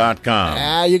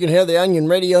theonion.com. You can hear the Onion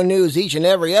Radio News each and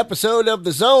every episode of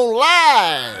The Zone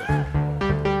live.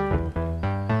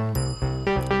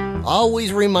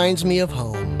 Always reminds me of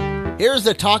home. Here's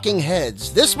the Talking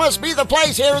Heads. This must be the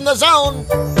place here in the Zone.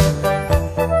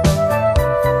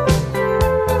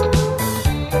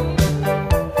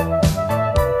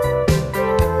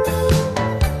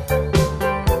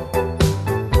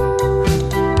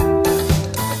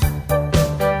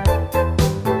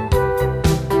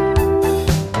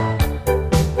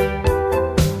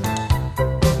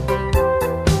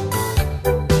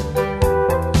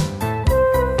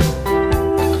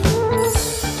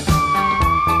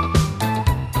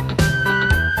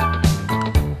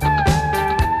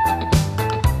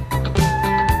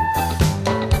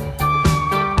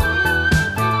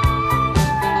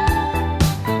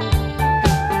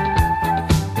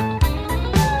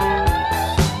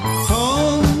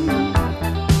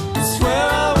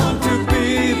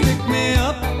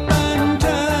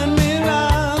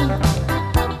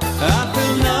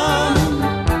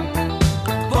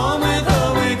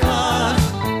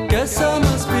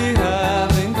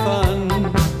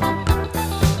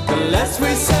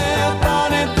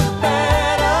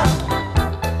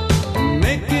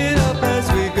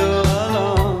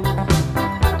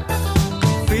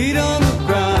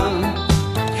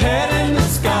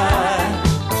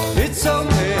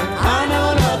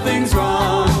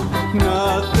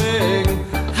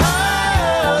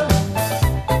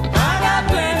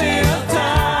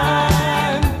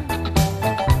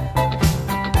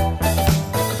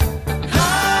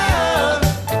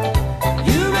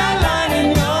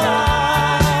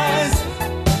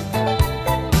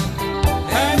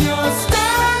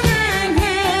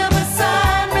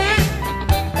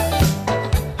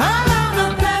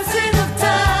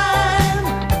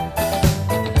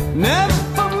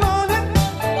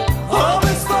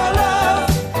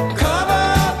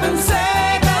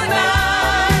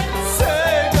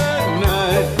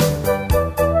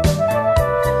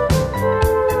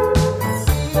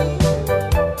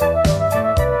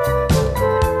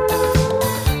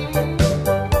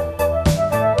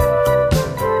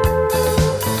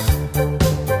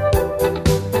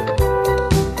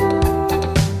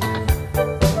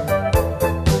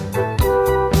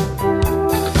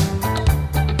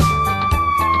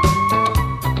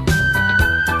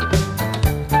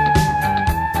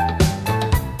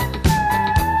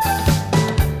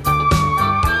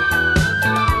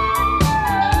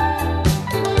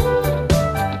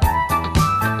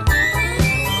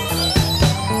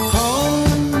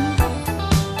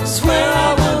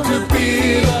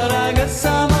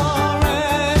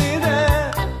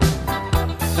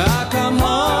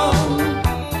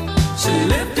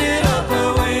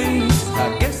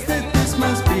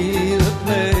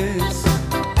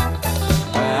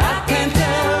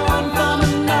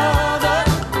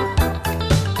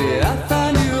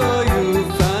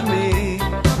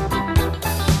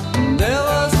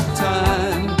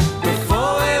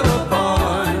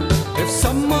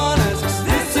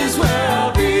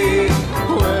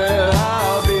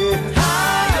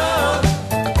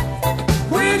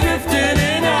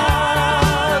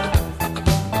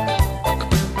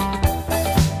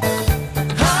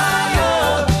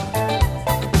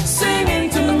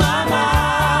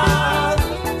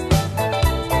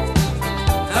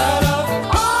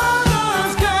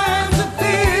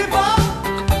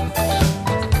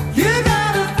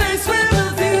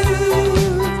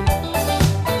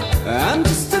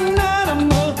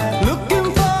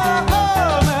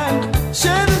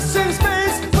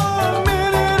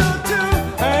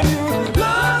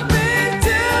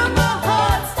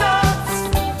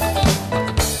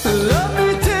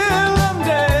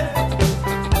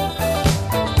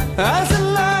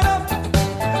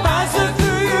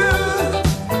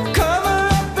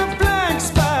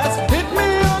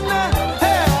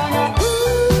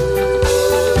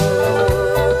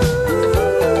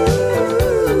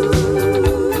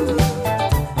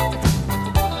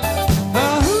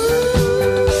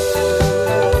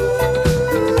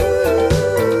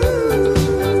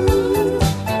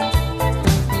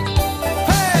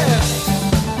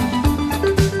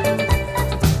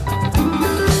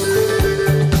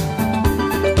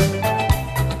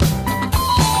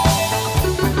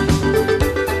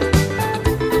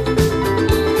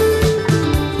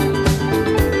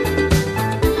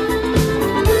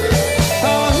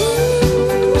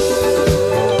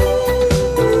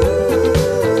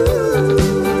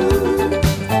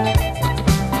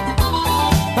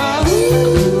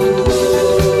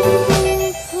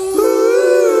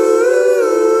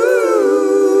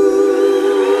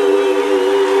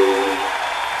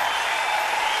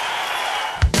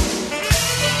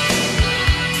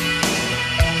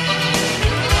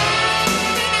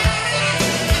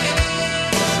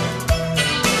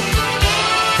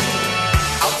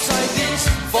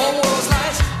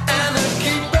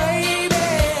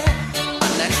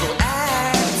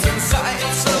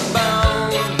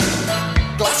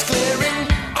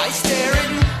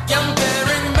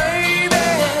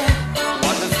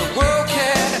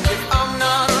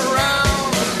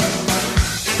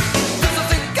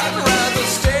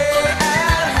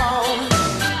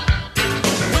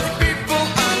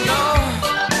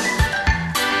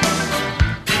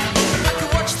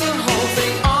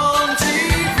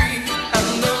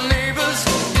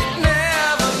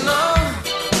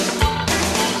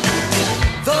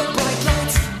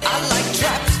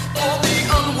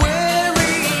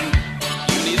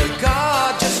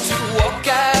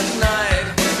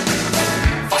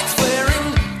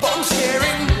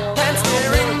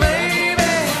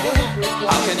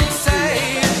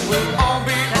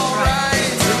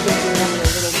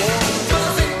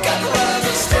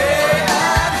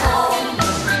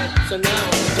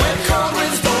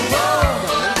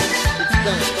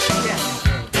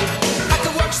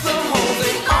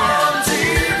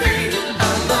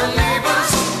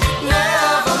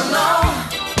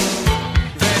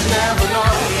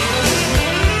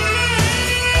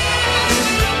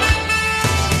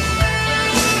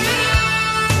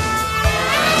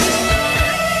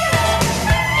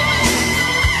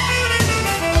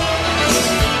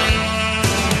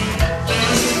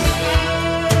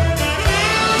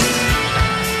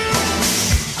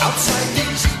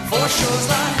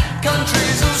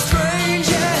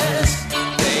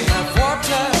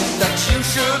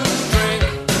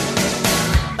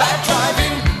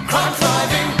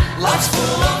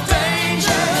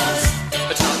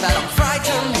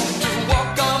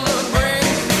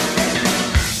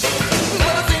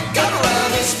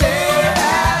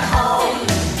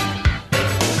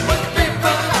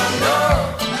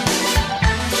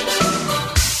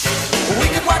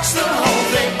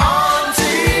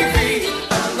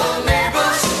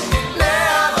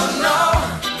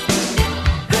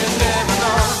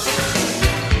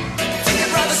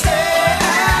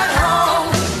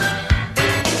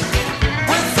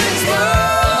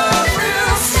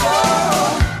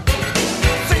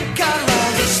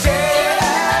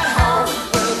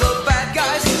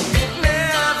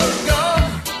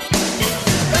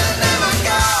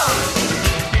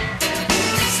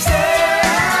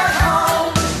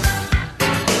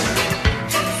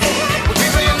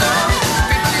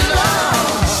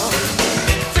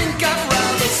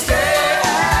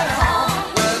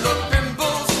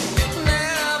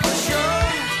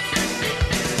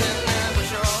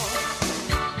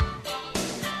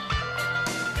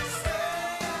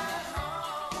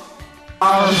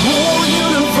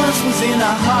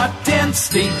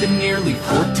 state that nearly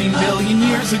 14 billion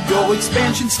years ago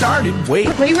expansion started. Wait.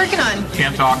 What are you working on?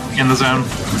 Can't talk, in the zone.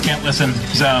 Can't listen,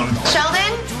 zone.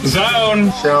 Sheldon?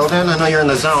 Zone! Sheldon, I know you're in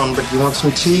the zone, but you want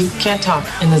some tea? Can't talk,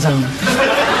 in the zone.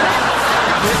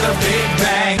 With a big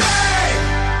bang.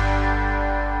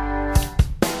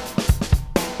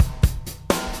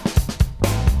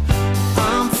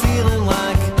 I'm feeling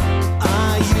like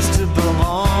I used to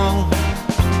belong,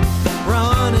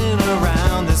 running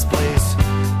around this place.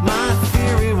 My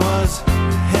theory was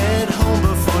head home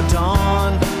before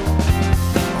dawn,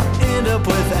 or end up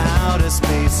without a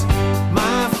space.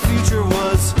 My future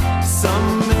was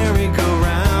some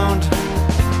merry-go-round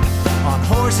on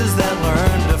horses that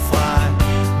learned to fly.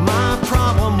 My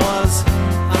problem was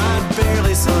I'd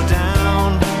barely slow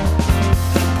down. I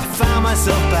found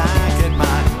myself back at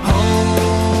my home,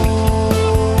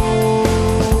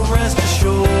 rest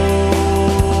assured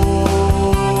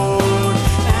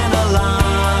and alive,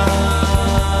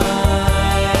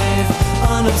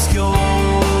 unobscured.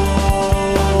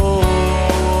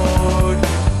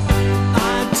 I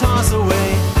toss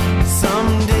away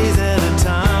some days at a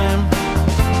time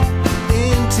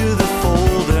into the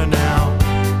folder now.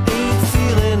 Ain't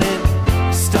feeling it,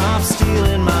 stop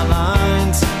stealing my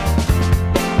lines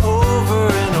over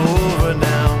and over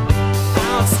now.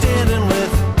 Outstanding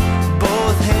with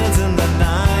both hands in the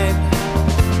night,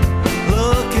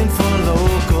 looking for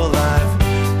local life.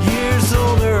 Years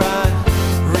older, I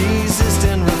resist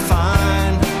and refine.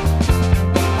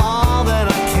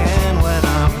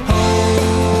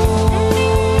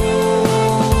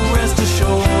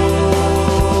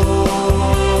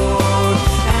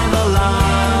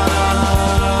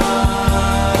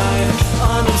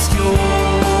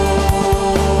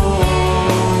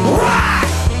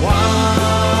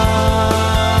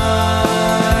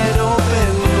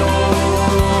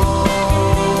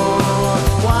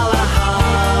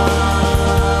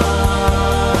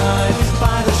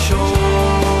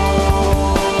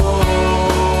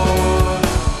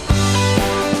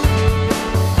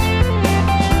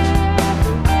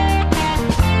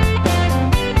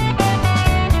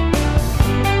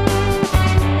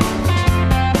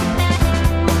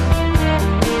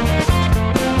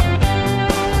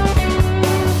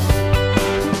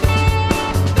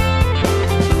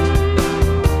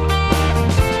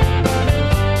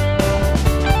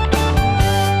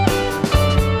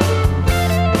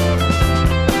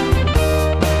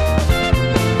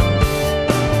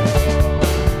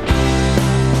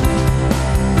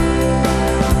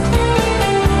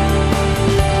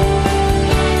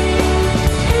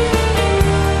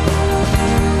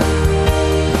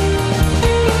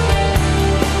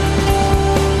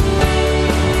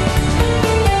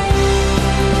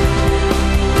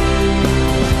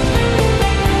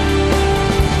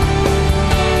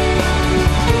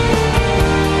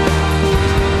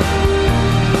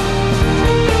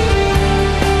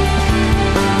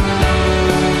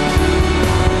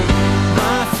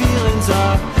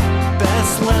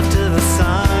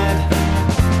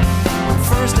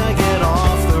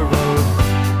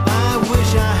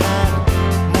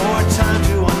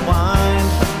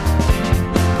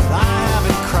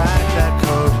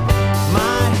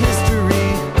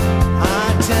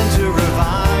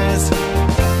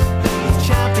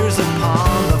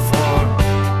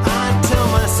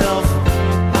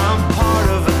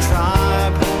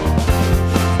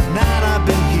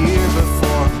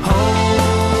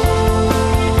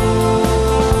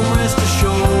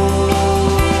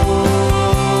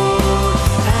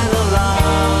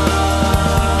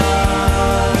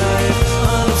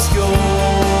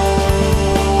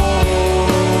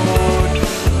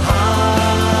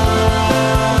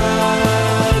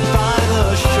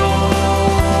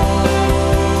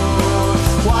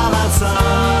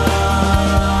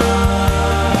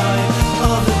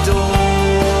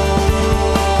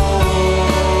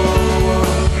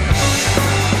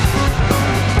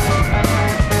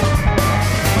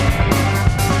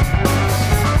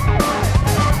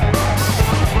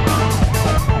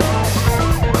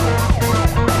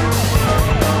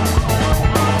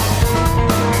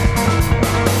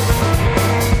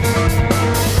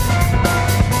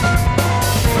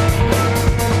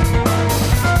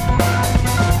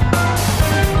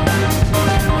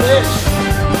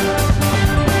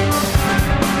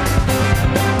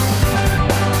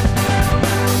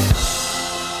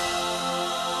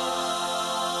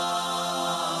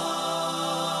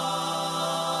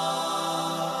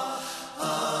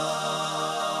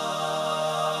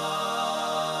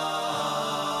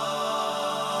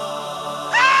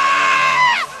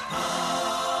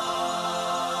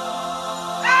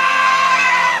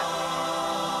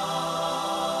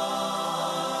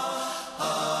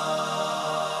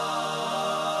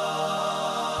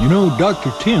 You know,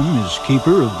 Dr. Tim is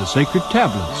keeper of the sacred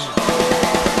tablets.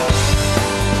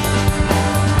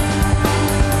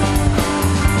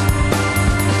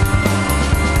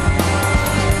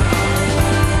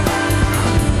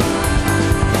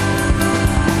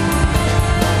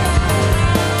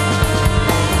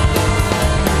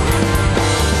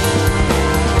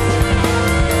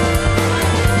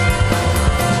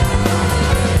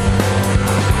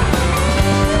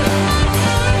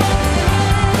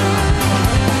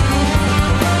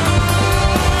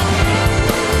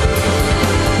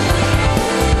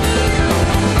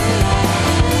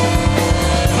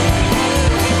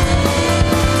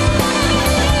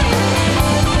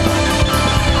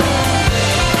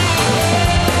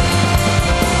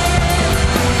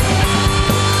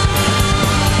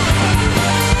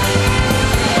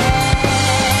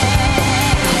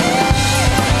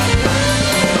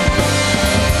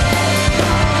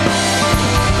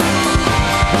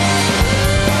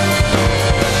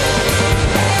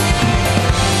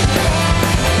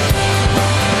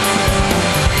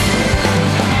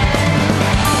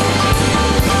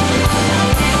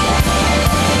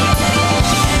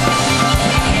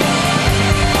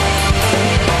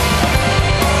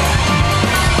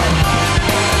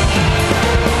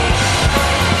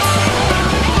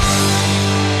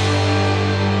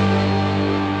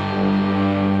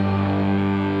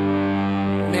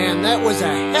 That was a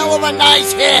hell of a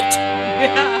nice hit.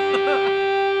 Yeah.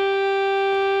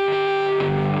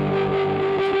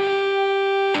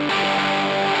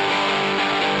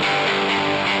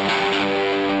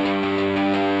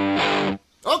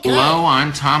 Okay. Hello,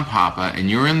 I'm Tom Papa, and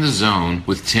you're in the zone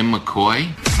with Tim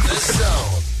McCoy. The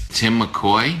Zone. Tim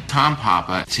McCoy, Tom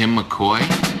Papa, Tim McCoy.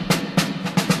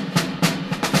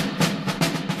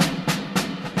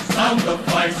 Sound the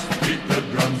fifes, beat the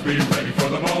drums, be ready for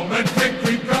the moment. Take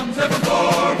 3 drums ever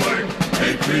forward,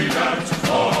 take 3 dance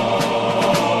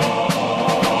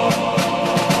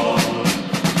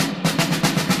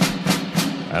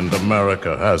And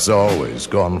America has always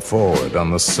gone forward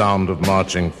on the sound of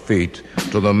marching feet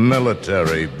to the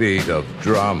military beat of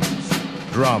drums,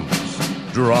 drums,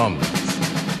 drums.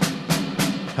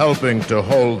 Helping to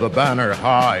hold the banner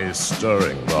high,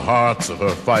 stirring the hearts of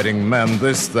her fighting men.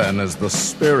 This, then, is the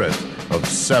spirit of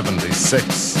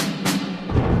 76.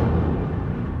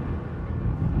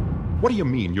 What do you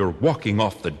mean you're walking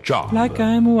off the job? Like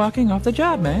I'm walking off the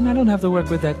job, man. I don't have to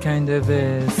work with that kind of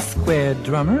square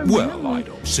drummer. Well, I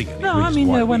don't see any No, I reason mean,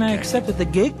 why when we I can't. accepted the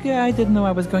gig, I didn't know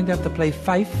I was going to have to play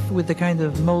fife with the kind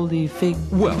of moldy fig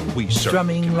Well, we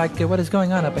certainly drumming like what is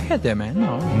going on up ahead there, man.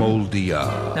 No. Moldy,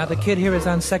 Now, the kid here is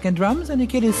on second drums, and the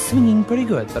kid is swinging pretty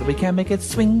good, but we can't make it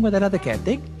swing with that other cat,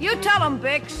 dig? You tell him,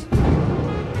 Bix.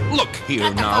 Look here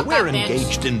now, we're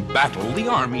engaged in battle. The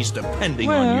army's depending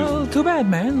on Well, too bad,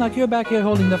 man. Like you're back here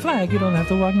holding the flag, you don't have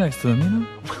to walk next to him, you know?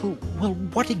 you. Well,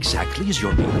 what exactly is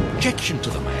your main objection to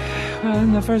the man? Well,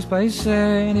 in the first place,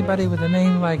 anybody with a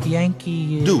name like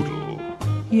Yankee... Doodle.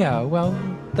 Yeah, well,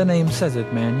 the name says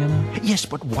it, man, you know? Yes,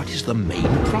 but what is the main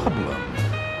problem?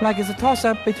 Like it's a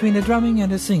toss-up between the drumming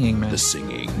and the singing, man. The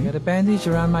singing? I got a bandage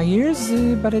around my ears,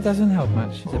 but it doesn't help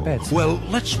much. It's a bad singer. Well,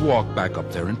 let's walk back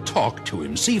up there and talk to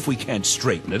him, see if we can't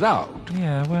straighten it out.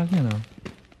 Yeah, well, you know.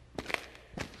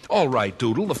 All right,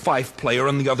 Doodle, the fife player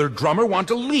and the other drummer want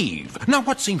to leave. Now,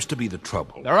 what seems to be the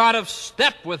trouble? They're out of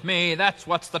step with me, that's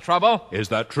what's the trouble. Is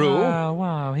that true?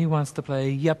 Wow, he wants to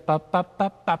play yep, up,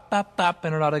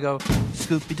 and it ought to go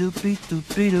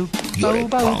scoopy-doopy-doopy-doop. You're a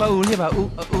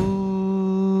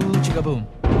Ooh, chicka-boom.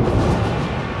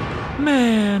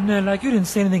 Man, like you didn't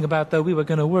say anything about that we were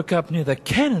going to work up near the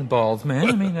cannonballs, man.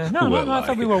 I mean, no, I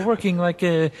thought we were working like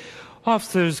a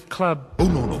officers' club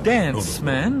dance,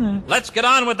 man. Let's get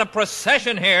on with the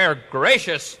procession here,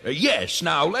 gracious. Yes,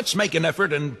 now, let's make an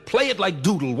effort and play it like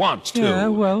Doodle wants to. Yeah,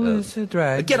 well, it's a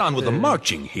drag. Get on with the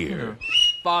marching here.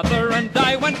 Father and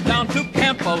I went down to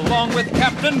camp along with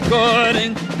Captain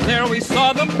Gooding. There we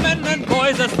saw the men and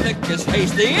boys as thick as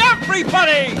hasty.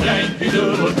 Everybody! Yankee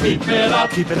Doodle, keep it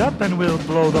up. Keep it up and we'll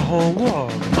blow the whole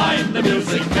wall. Mind the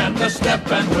music and the step,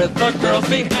 and with the girls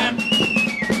behind.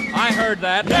 I heard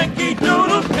that. Yankee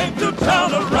Doodle came to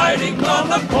town a-riding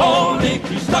on a pony.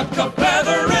 He stuck a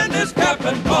feather in his cap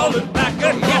and called it back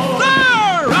a Yes,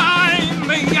 sir! I'm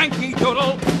the Yankee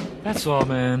Doodle. That's all,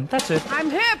 man. That's it. I'm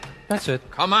hip. That's it.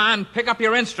 Come on, pick up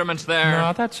your instruments there.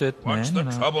 No, that's it, man. What's the you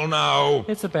know. trouble now?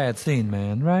 It's a bad scene,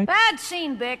 man, right? Bad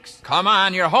scene, Bix. Come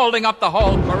on, you're holding up the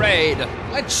whole parade.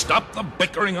 Let's stop the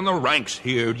bickering in the ranks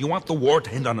here. Do you want the war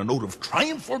to end on a note of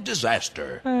triumph or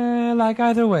disaster? Like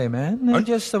either way, man.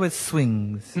 Just so it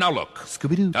swings. Now look.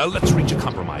 Scooby-Doo. Let's reach a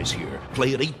compromise here.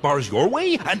 Play it 8 bars your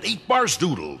way and 8 bars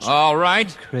Doodle's. All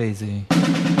right. Crazy.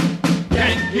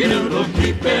 Yankee Doodle,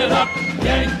 keep it up.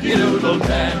 Yankee Doodle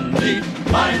dandy.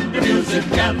 Mind the music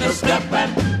and the step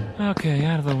and... Okay,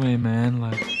 out of the way, man.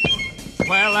 Like...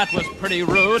 Well, that was pretty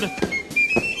rude.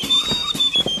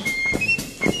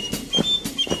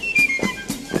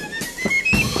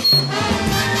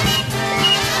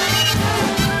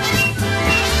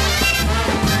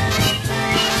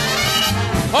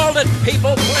 Hold it,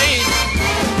 people, please.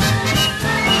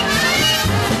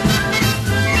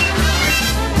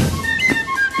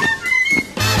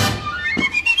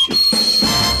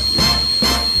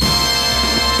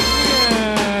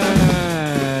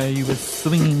 You were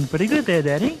swinging pretty good there,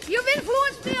 Daddy. You've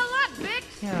influenced me a lot, Bix.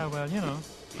 Yeah, well, you know.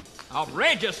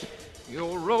 Outrageous.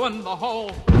 You'll ruin the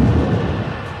whole...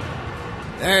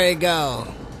 There you go.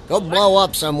 Go blow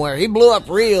up somewhere. He blew up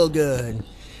real good.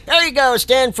 There you go,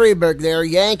 Stan Freberg there.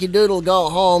 Yankee Doodle Go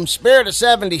Home. Spirit of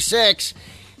 76.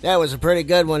 That was a pretty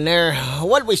good one there.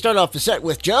 What did we start off the set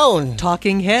with, Joan?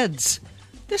 Talking Heads.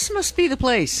 This must be the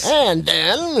place. And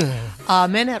then...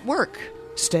 Men at Work.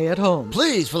 Stay at home.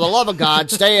 Please, for the love of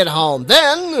God, stay at home.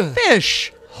 Then...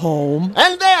 Fish. Home.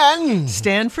 And then...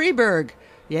 Stan Freberg.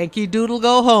 Yankee Doodle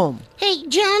Go Home. Hey,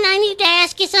 John, I need to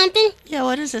ask you something. Yeah,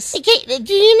 what is this? Okay,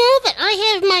 do you know that I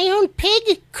have my own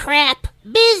pig crap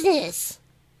business?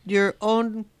 Your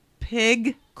own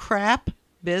pig crap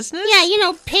business? Yeah, you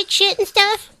know, pig shit and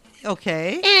stuff.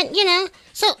 Okay. And, you know,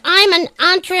 so I'm an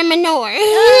entrepreneur.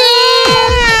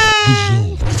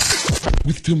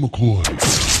 With Tim McCoy.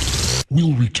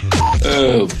 We'll return.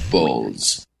 Oh,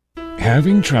 balls.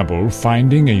 Having trouble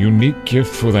finding a unique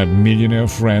gift for that millionaire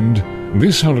friend?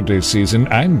 This holiday season,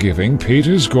 I'm giving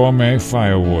Peter's Gourmet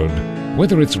Firewood.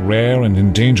 Whether it's rare and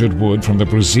endangered wood from the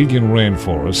Brazilian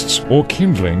rainforests or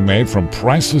kindling made from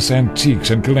priceless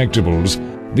antiques and collectibles,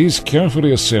 these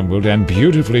carefully assembled and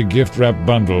beautifully gift-wrapped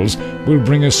bundles will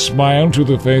bring a smile to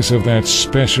the face of that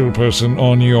special person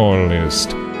on your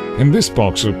list. In this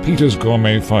box of Peter's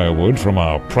Gourmet Firewood from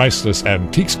our Priceless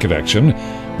Antiques collection,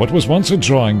 what was once a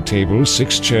drawing table,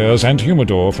 6 chairs, and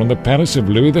humidor from the palace of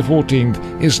Louis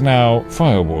XIV is now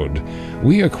firewood.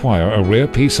 We acquire a rare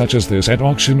piece such as this at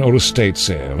auction or estate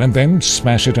sale, and then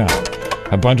smash it out.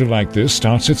 A bundle like this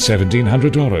starts at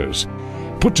 $1,700.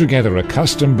 Put together a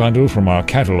custom bundle from our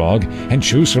catalog and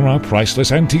choose from our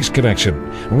Priceless Antiques collection,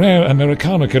 Rare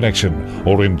Americana collection,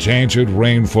 or Endangered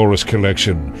Rainforest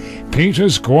collection.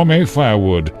 Peter's Gourmet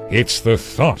Firewood. It's the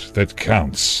thought that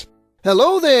counts.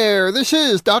 Hello there, this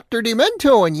is Dr.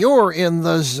 Demento, and you're in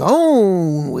the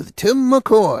zone with Tim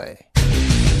McCoy.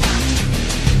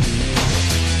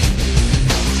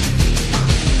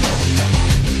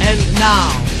 And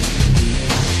now,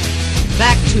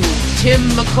 back to Tim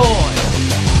McCoy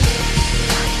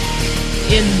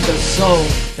in the zone.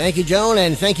 Thank you, Joan,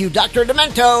 and thank you, Dr.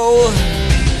 Demento.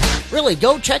 Really,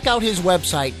 go check out his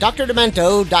website,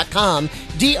 drdemento.com,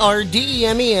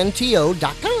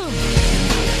 DRDEMENTO.com.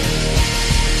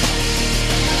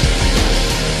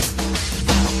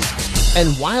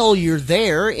 And while you're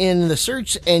there, in the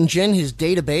search engine, his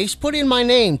database, put in my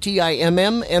name,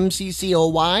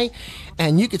 TIMMMCCOY,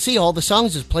 and you can see all the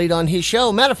songs that's played on his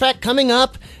show. Matter of fact, coming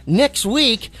up next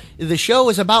week, the show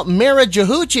is about Mara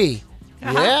Jahuchi.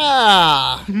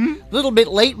 Yeah. A little bit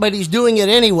late, but he's doing it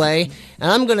anyway.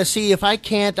 And I'm going to see if I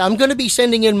can't. I'm going to be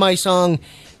sending in my song,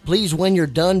 Please When You're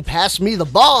Done, Pass Me the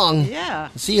Bong. Yeah.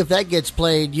 See if that gets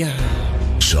played. Yeah.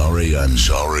 Sorry, I'm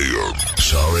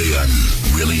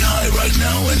really high right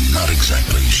now and not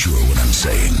exactly sure what I'm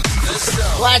saying.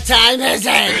 What time is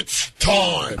it? It's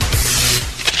time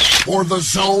for the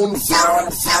Zone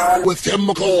with Tim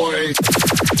McCoy.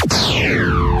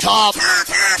 Top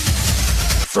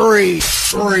 3.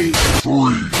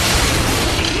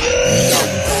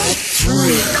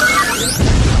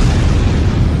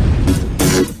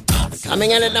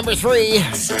 Coming in at number 3,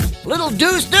 Little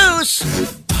Deuce Deuce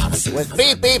with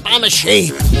Beep Beep, I'm a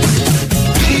Sheep.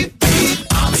 Beep beep,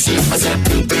 I'm a sheep. I said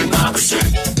beep beep, I'm a sheep.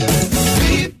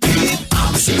 Beep beep,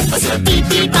 I'm a sheep. I said beep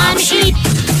beep, I'm a sheep.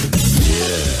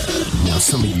 Yeah. Now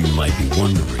some of you might be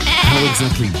wondering, how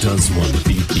exactly does one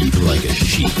beep beep like a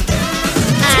sheep?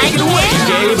 Take it away,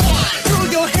 Dave. Throw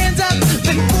your hands up,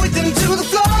 then point them to the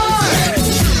floor.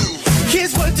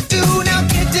 Here's what to do, now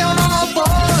get down on all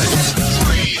fours.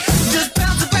 Just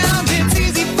bounce around, it's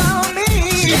easy for me.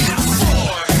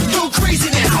 Go crazy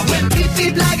now, when beep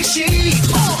beep like a sheep.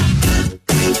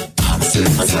 I'm a sheep,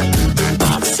 I said beep beep,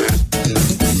 I'm a sheep.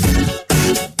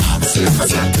 I'm a sheep, I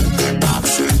said beep beep, I'm a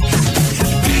sheep.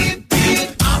 Beep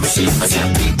beep, I'm a sheep, I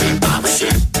said beep beep, I'm a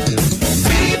sheep.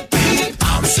 Beep beep,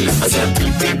 I'm a sheep, I said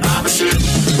beep beep, I'm a sheep.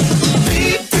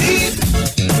 Beep beep,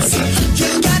 I said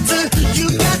you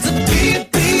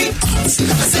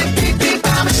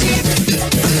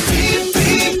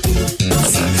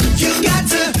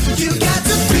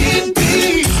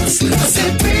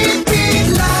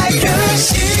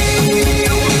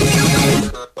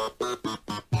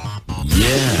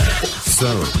Yeah,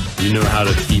 so, you know how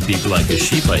to beep like a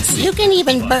sheep, I see. You can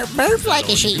even burp like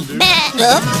a sheep. Throw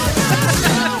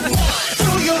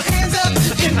your hands up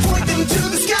and point them to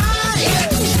the sky.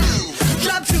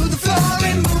 Drop to the floor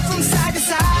and move from side to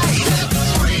side.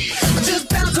 Just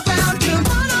bounce around, come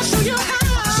on, I'll show you how.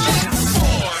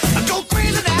 Go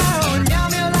crazy now, meow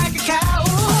meow like a cow.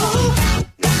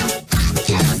 Meow,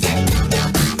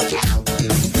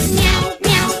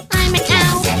 meow, I'm a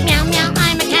cow. Meow, meow,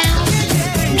 I'm a cow.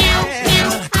 Meow,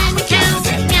 meow, I'm a cow.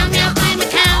 Meow, meow, I'm a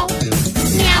cow.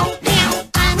 Meow, meow,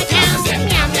 I'm a cow.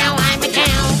 Meow, meow, I'm a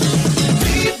cow.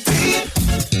 Beep, beep.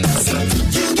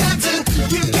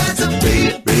 You got to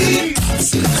beep, beep. I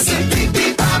said beep,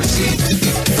 beep, I'm a sheep.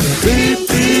 Beep,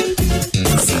 beep.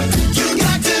 You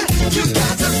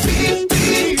got to beep,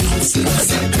 beep. I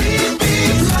said beep,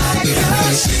 beep like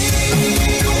a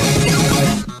sheep.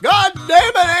 God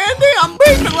damn it, Andy, I'm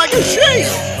beeping like a sheep.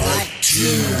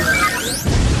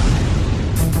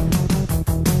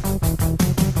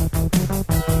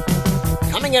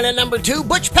 Coming in at number 2,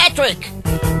 Butch Patrick.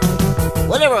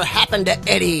 Whatever happened to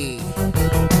Eddie?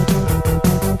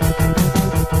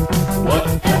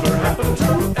 Whatever happened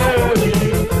to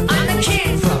Eddie? I'm the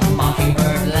kid from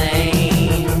Mockingbird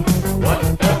Lane.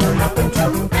 Whatever happened to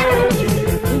Eddie?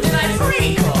 Did I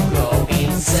freak or go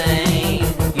insane?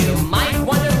 You might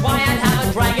wonder why I'd have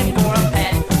a dragon for a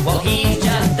pet. Well, he's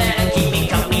just there to keep me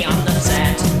company on the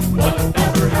set.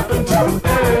 Whatever happened to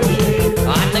Eddie?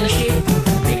 I'm the kid with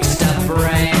the mixed up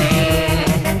brain.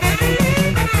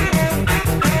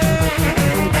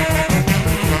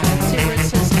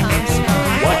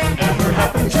 Whatever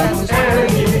happened to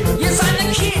Eddie? Yes, I'm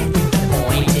the kid with the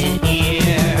pointed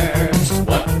ears.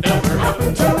 Whatever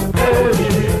happened to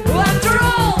Eddie? Well, after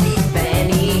all these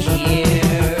many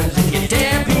years, if you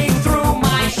dare peek through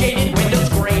my shaded window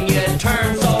screen, you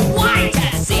turn so white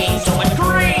as seeing so much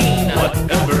green.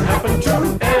 Whatever happened to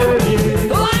Eddie?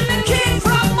 Well, I'm the kid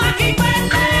from Mockingbird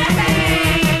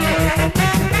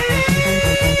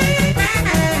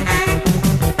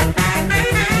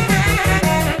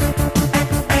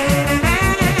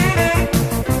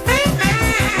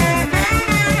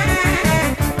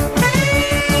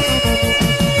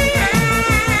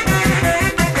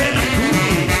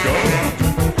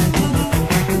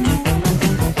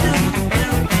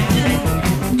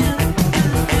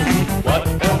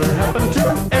Whatever happened to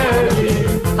Eddie?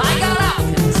 I got out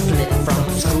and split from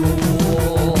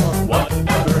school.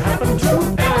 Whatever happened to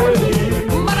Eddie?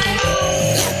 But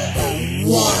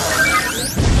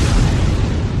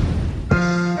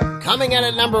Coming in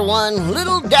at number 1,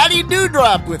 Little Daddy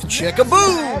Dewdrop with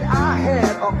Chickaboo. I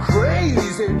had a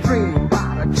crazy dream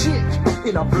about a chick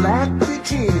in a black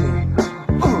bikini.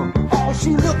 Oh, she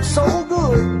looked so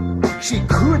good, she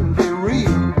couldn't be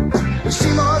real.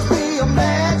 She must be a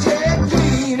magic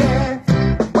genie.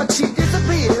 But she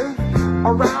disappeared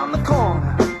around the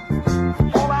corner.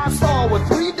 All I saw were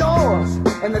 3 doors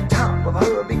and the top of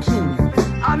her bikini.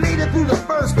 I made it through the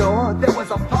first door, there was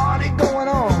a party going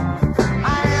on.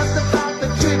 I asked about the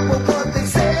chick, but what they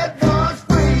said was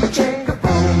free.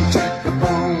 Chick-a-boom,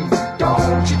 chick-a-boom,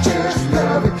 don't you just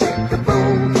love it?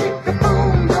 Chick-a-boom,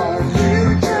 chick-a-boom, don't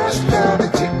you just love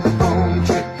it? Chick-a-boom,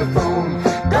 chick-a-boom,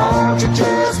 don't you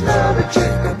just love it?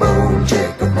 Chick-a-boom,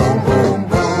 chick-a-boom, boom,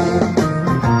 boom.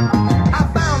 I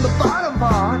found the bottom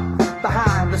bar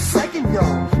behind the second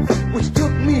door, which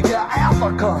took me to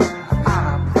Africa,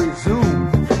 I presume.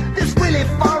 This really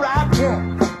far-out cat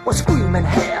was screaming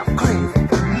half crazy.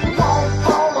 Won't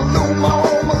fall alone,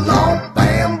 home alone,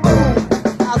 bam, boom.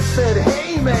 I said,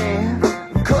 hey man,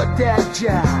 cut that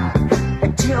jive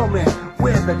and tell me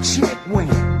where the chick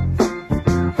went.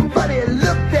 But he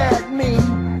looked at me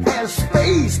as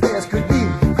spaced as could be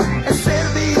and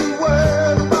said these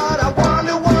words, but I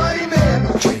wonder what he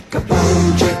meant.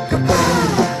 Chick-a-boom, chick-a-boom,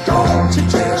 don't you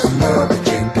just love it?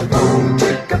 Chick-a-boom,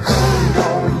 chick-a-boom,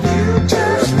 don't you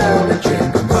just love it?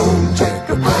 Chick-a-boom,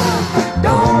 chick-a-boom,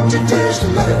 don't you just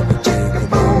love it?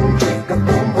 Chick-a-boom,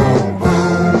 chick-a-boom, boom, boom.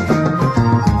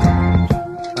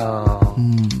 Oh,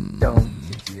 don't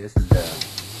you just love it?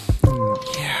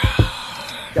 Yeah.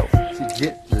 Don't you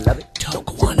just love it? Took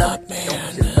one up,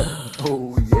 man.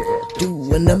 Oh, yeah.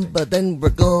 Do a number, then we're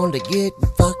gonna get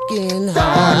fucking I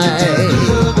high.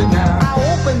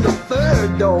 opened the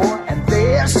third door, and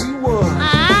there she was.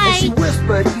 Hi. And she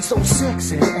whispered, he's so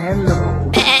sexy and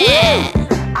low.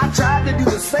 I tried to do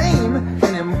the same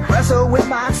and impress her with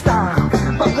my style.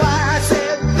 But why I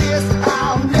said this,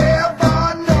 I'll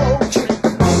never know.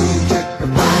 Chick-a-boom,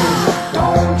 chick-a-boom,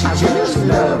 don't you just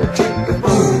love it?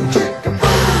 Chick-a-boom,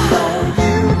 chick-a-boom, don't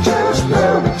you just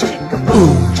love it?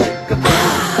 Chick-a-boom, chick-a-boom,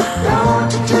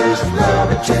 don't you just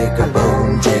love it?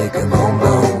 Chick-a-boom, chick-a-boom.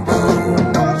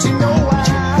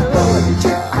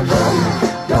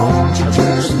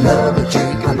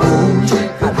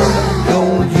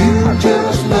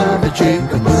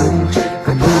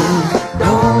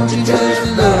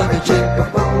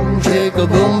 chicka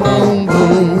boom, boom,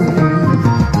 boom.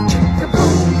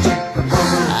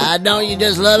 Don't you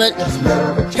just love it?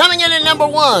 Coming in at number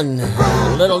 1,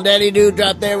 Little Daddy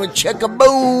Dewdrop there with Chicka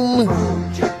Boom.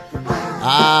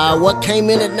 What came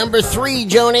in at number 3,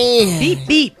 Joni? Beep,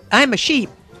 beep, I'm a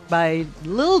sheep by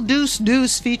Lil Deuce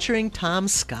Deuce featuring Tom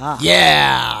Scott.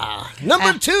 Yeah.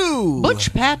 Number 2.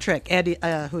 Butch Patrick, Eddie,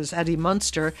 who's Eddie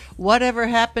Munster. Whatever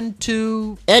happened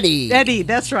to... Eddie. Eddie,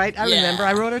 that's right. I remember.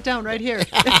 I wrote it down right here.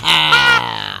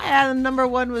 And number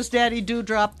 1 was Daddy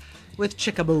Dewdrop with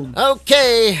Chicka Boom.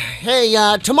 Okay. Hey,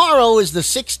 tomorrow is the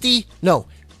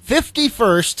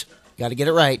 51st. Got to get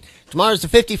it right. Tomorrow's the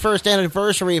 51st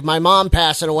anniversary of my mom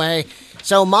passing away.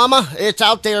 So, Mama, it's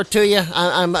out there to you.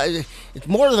 It's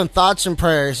more than thoughts and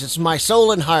prayers. It's my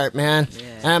soul and heart, man.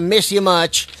 Yeah. I miss you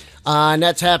much. And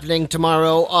that's happening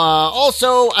tomorrow.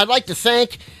 Also, I'd like to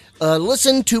thank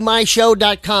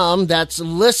listentomyshow.com. That's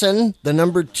listen, the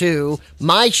number 2,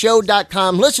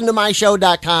 myshow.com.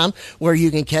 Listentomyshow.com, where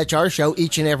you can catch our show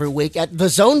each and every week at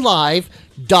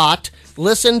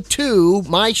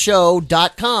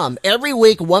thezonelive.listentomyshow.com. Every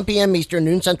week, 1 p.m. Eastern,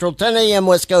 noon Central, 10 a.m.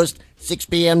 West Coast, 6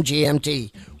 p.m.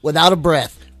 GMT. Without a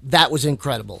breath. That was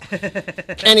incredible.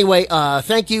 Anyway,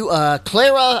 thank you,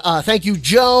 Clara. Thank you,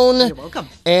 Joan. You're welcome.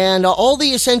 And all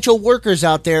the essential workers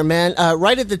out there, man.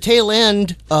 Right at the tail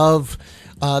end of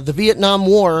the Vietnam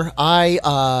War,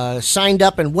 I signed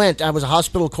up and went. I was a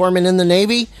hospital corpsman in the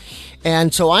Navy,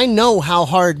 and so I know how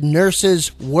hard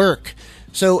nurses work.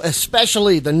 So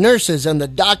especially the nurses and the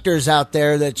doctors out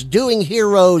there that's doing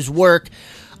heroes work,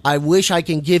 I wish I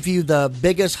can give you the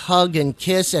biggest hug and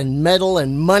kiss and medal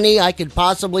and money I could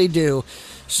possibly do.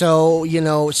 So,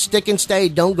 stick and stay,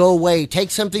 don't go away.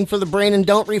 Take something for the brain and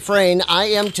don't refrain. I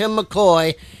am Tim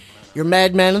McCoy, your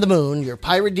madman of the moon, your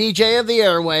pirate DJ of the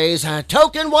airways.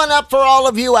 Token one up for all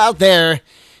of you out there.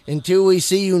 Until we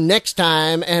see you next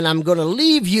time, and I'm going to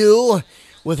leave you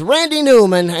with Randy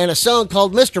Newman and a song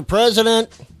called Mr. President,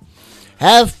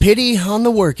 Have Pity on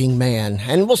the Working Man.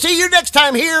 And we'll see you next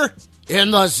time here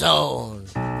in the Zone.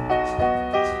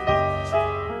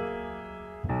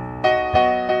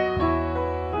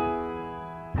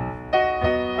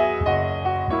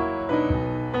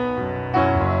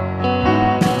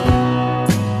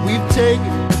 We've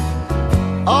taken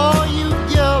all you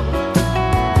give.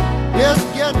 It's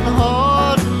getting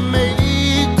hard to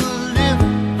make a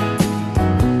living.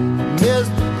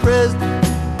 Mr. President,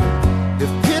 if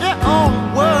pity on the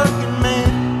working man.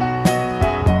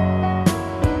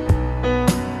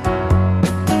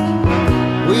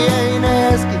 We ain't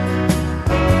asking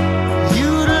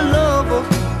you to love us.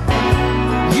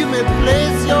 You may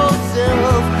place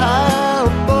yourself high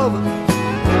above us.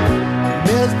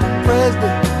 Mr.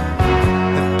 President,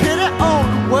 the pity on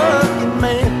the working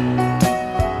man.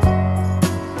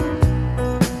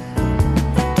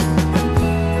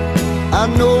 I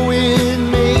know it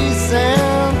may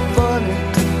sound funny,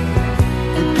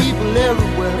 the people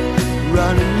everywhere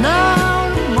running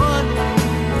out of money.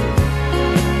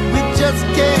 We just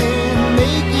can't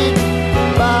make it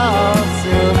by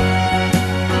ourselves.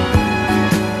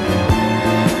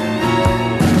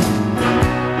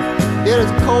 It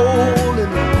is cold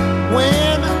and the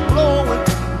wind is blowing.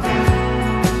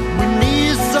 We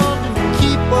need something to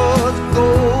keep us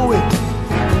going.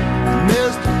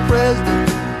 Mr. President,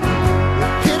 the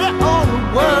pity on the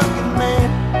working man.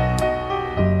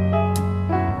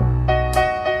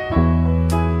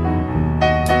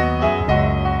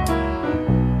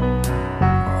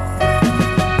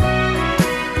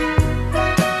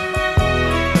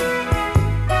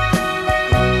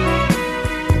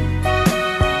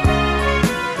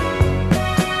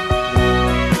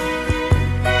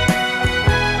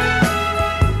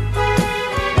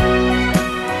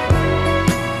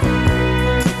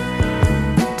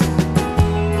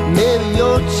 Maybe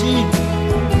you're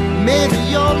cheating, maybe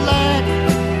you're lying,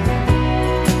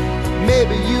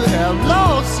 maybe you have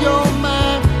lost your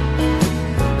mind.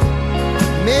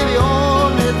 Maybe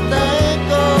only think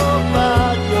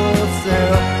about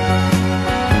yourself.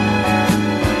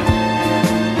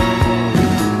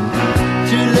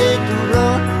 Too late to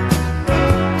run,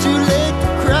 too late to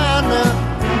cry now.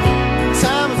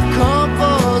 Time has come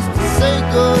for us to say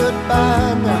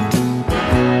goodbye now.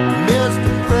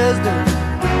 Mr. President,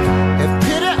 have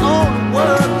pity on the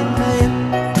working man.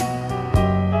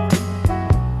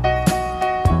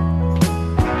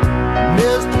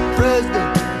 Mr.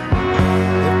 President,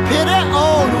 have pity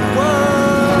on the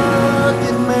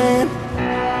working man.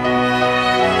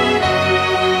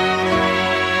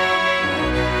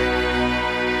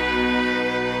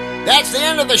 That's the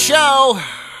end of the show.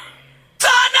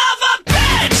 Son of a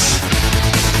bitch!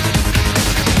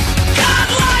 God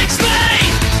likes me!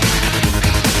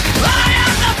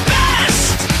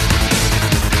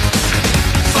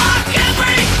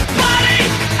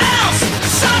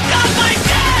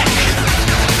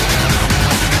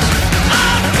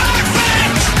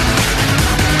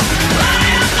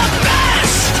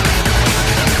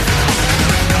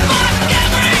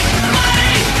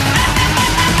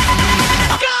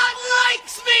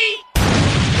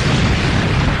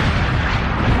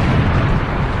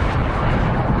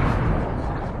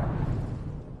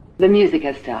 The music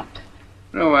has stopped.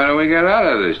 No, why don't we get out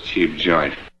of this cheap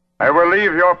joint? I will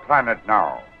leave your planet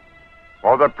now.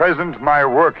 For the present, my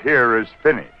work here is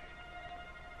finished.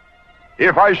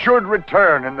 If I should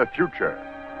return in the future,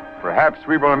 perhaps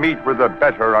we will meet with a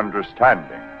better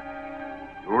understanding.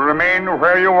 You will remain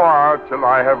where you are till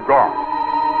I have gone.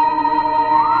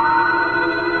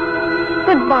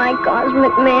 Goodbye,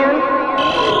 Cosmic Man.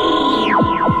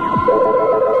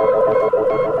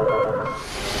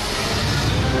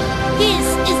 This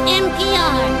is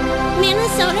NPR,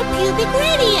 Minnesota Pubic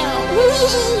Radio.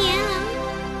 Yeah.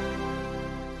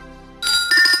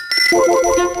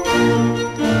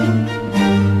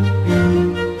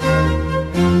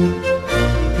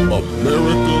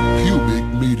 America Pubic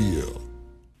Media.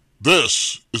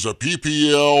 This is a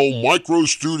PPL Micro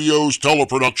Studios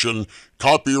teleproduction,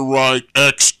 copyright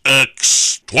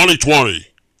XX 2020.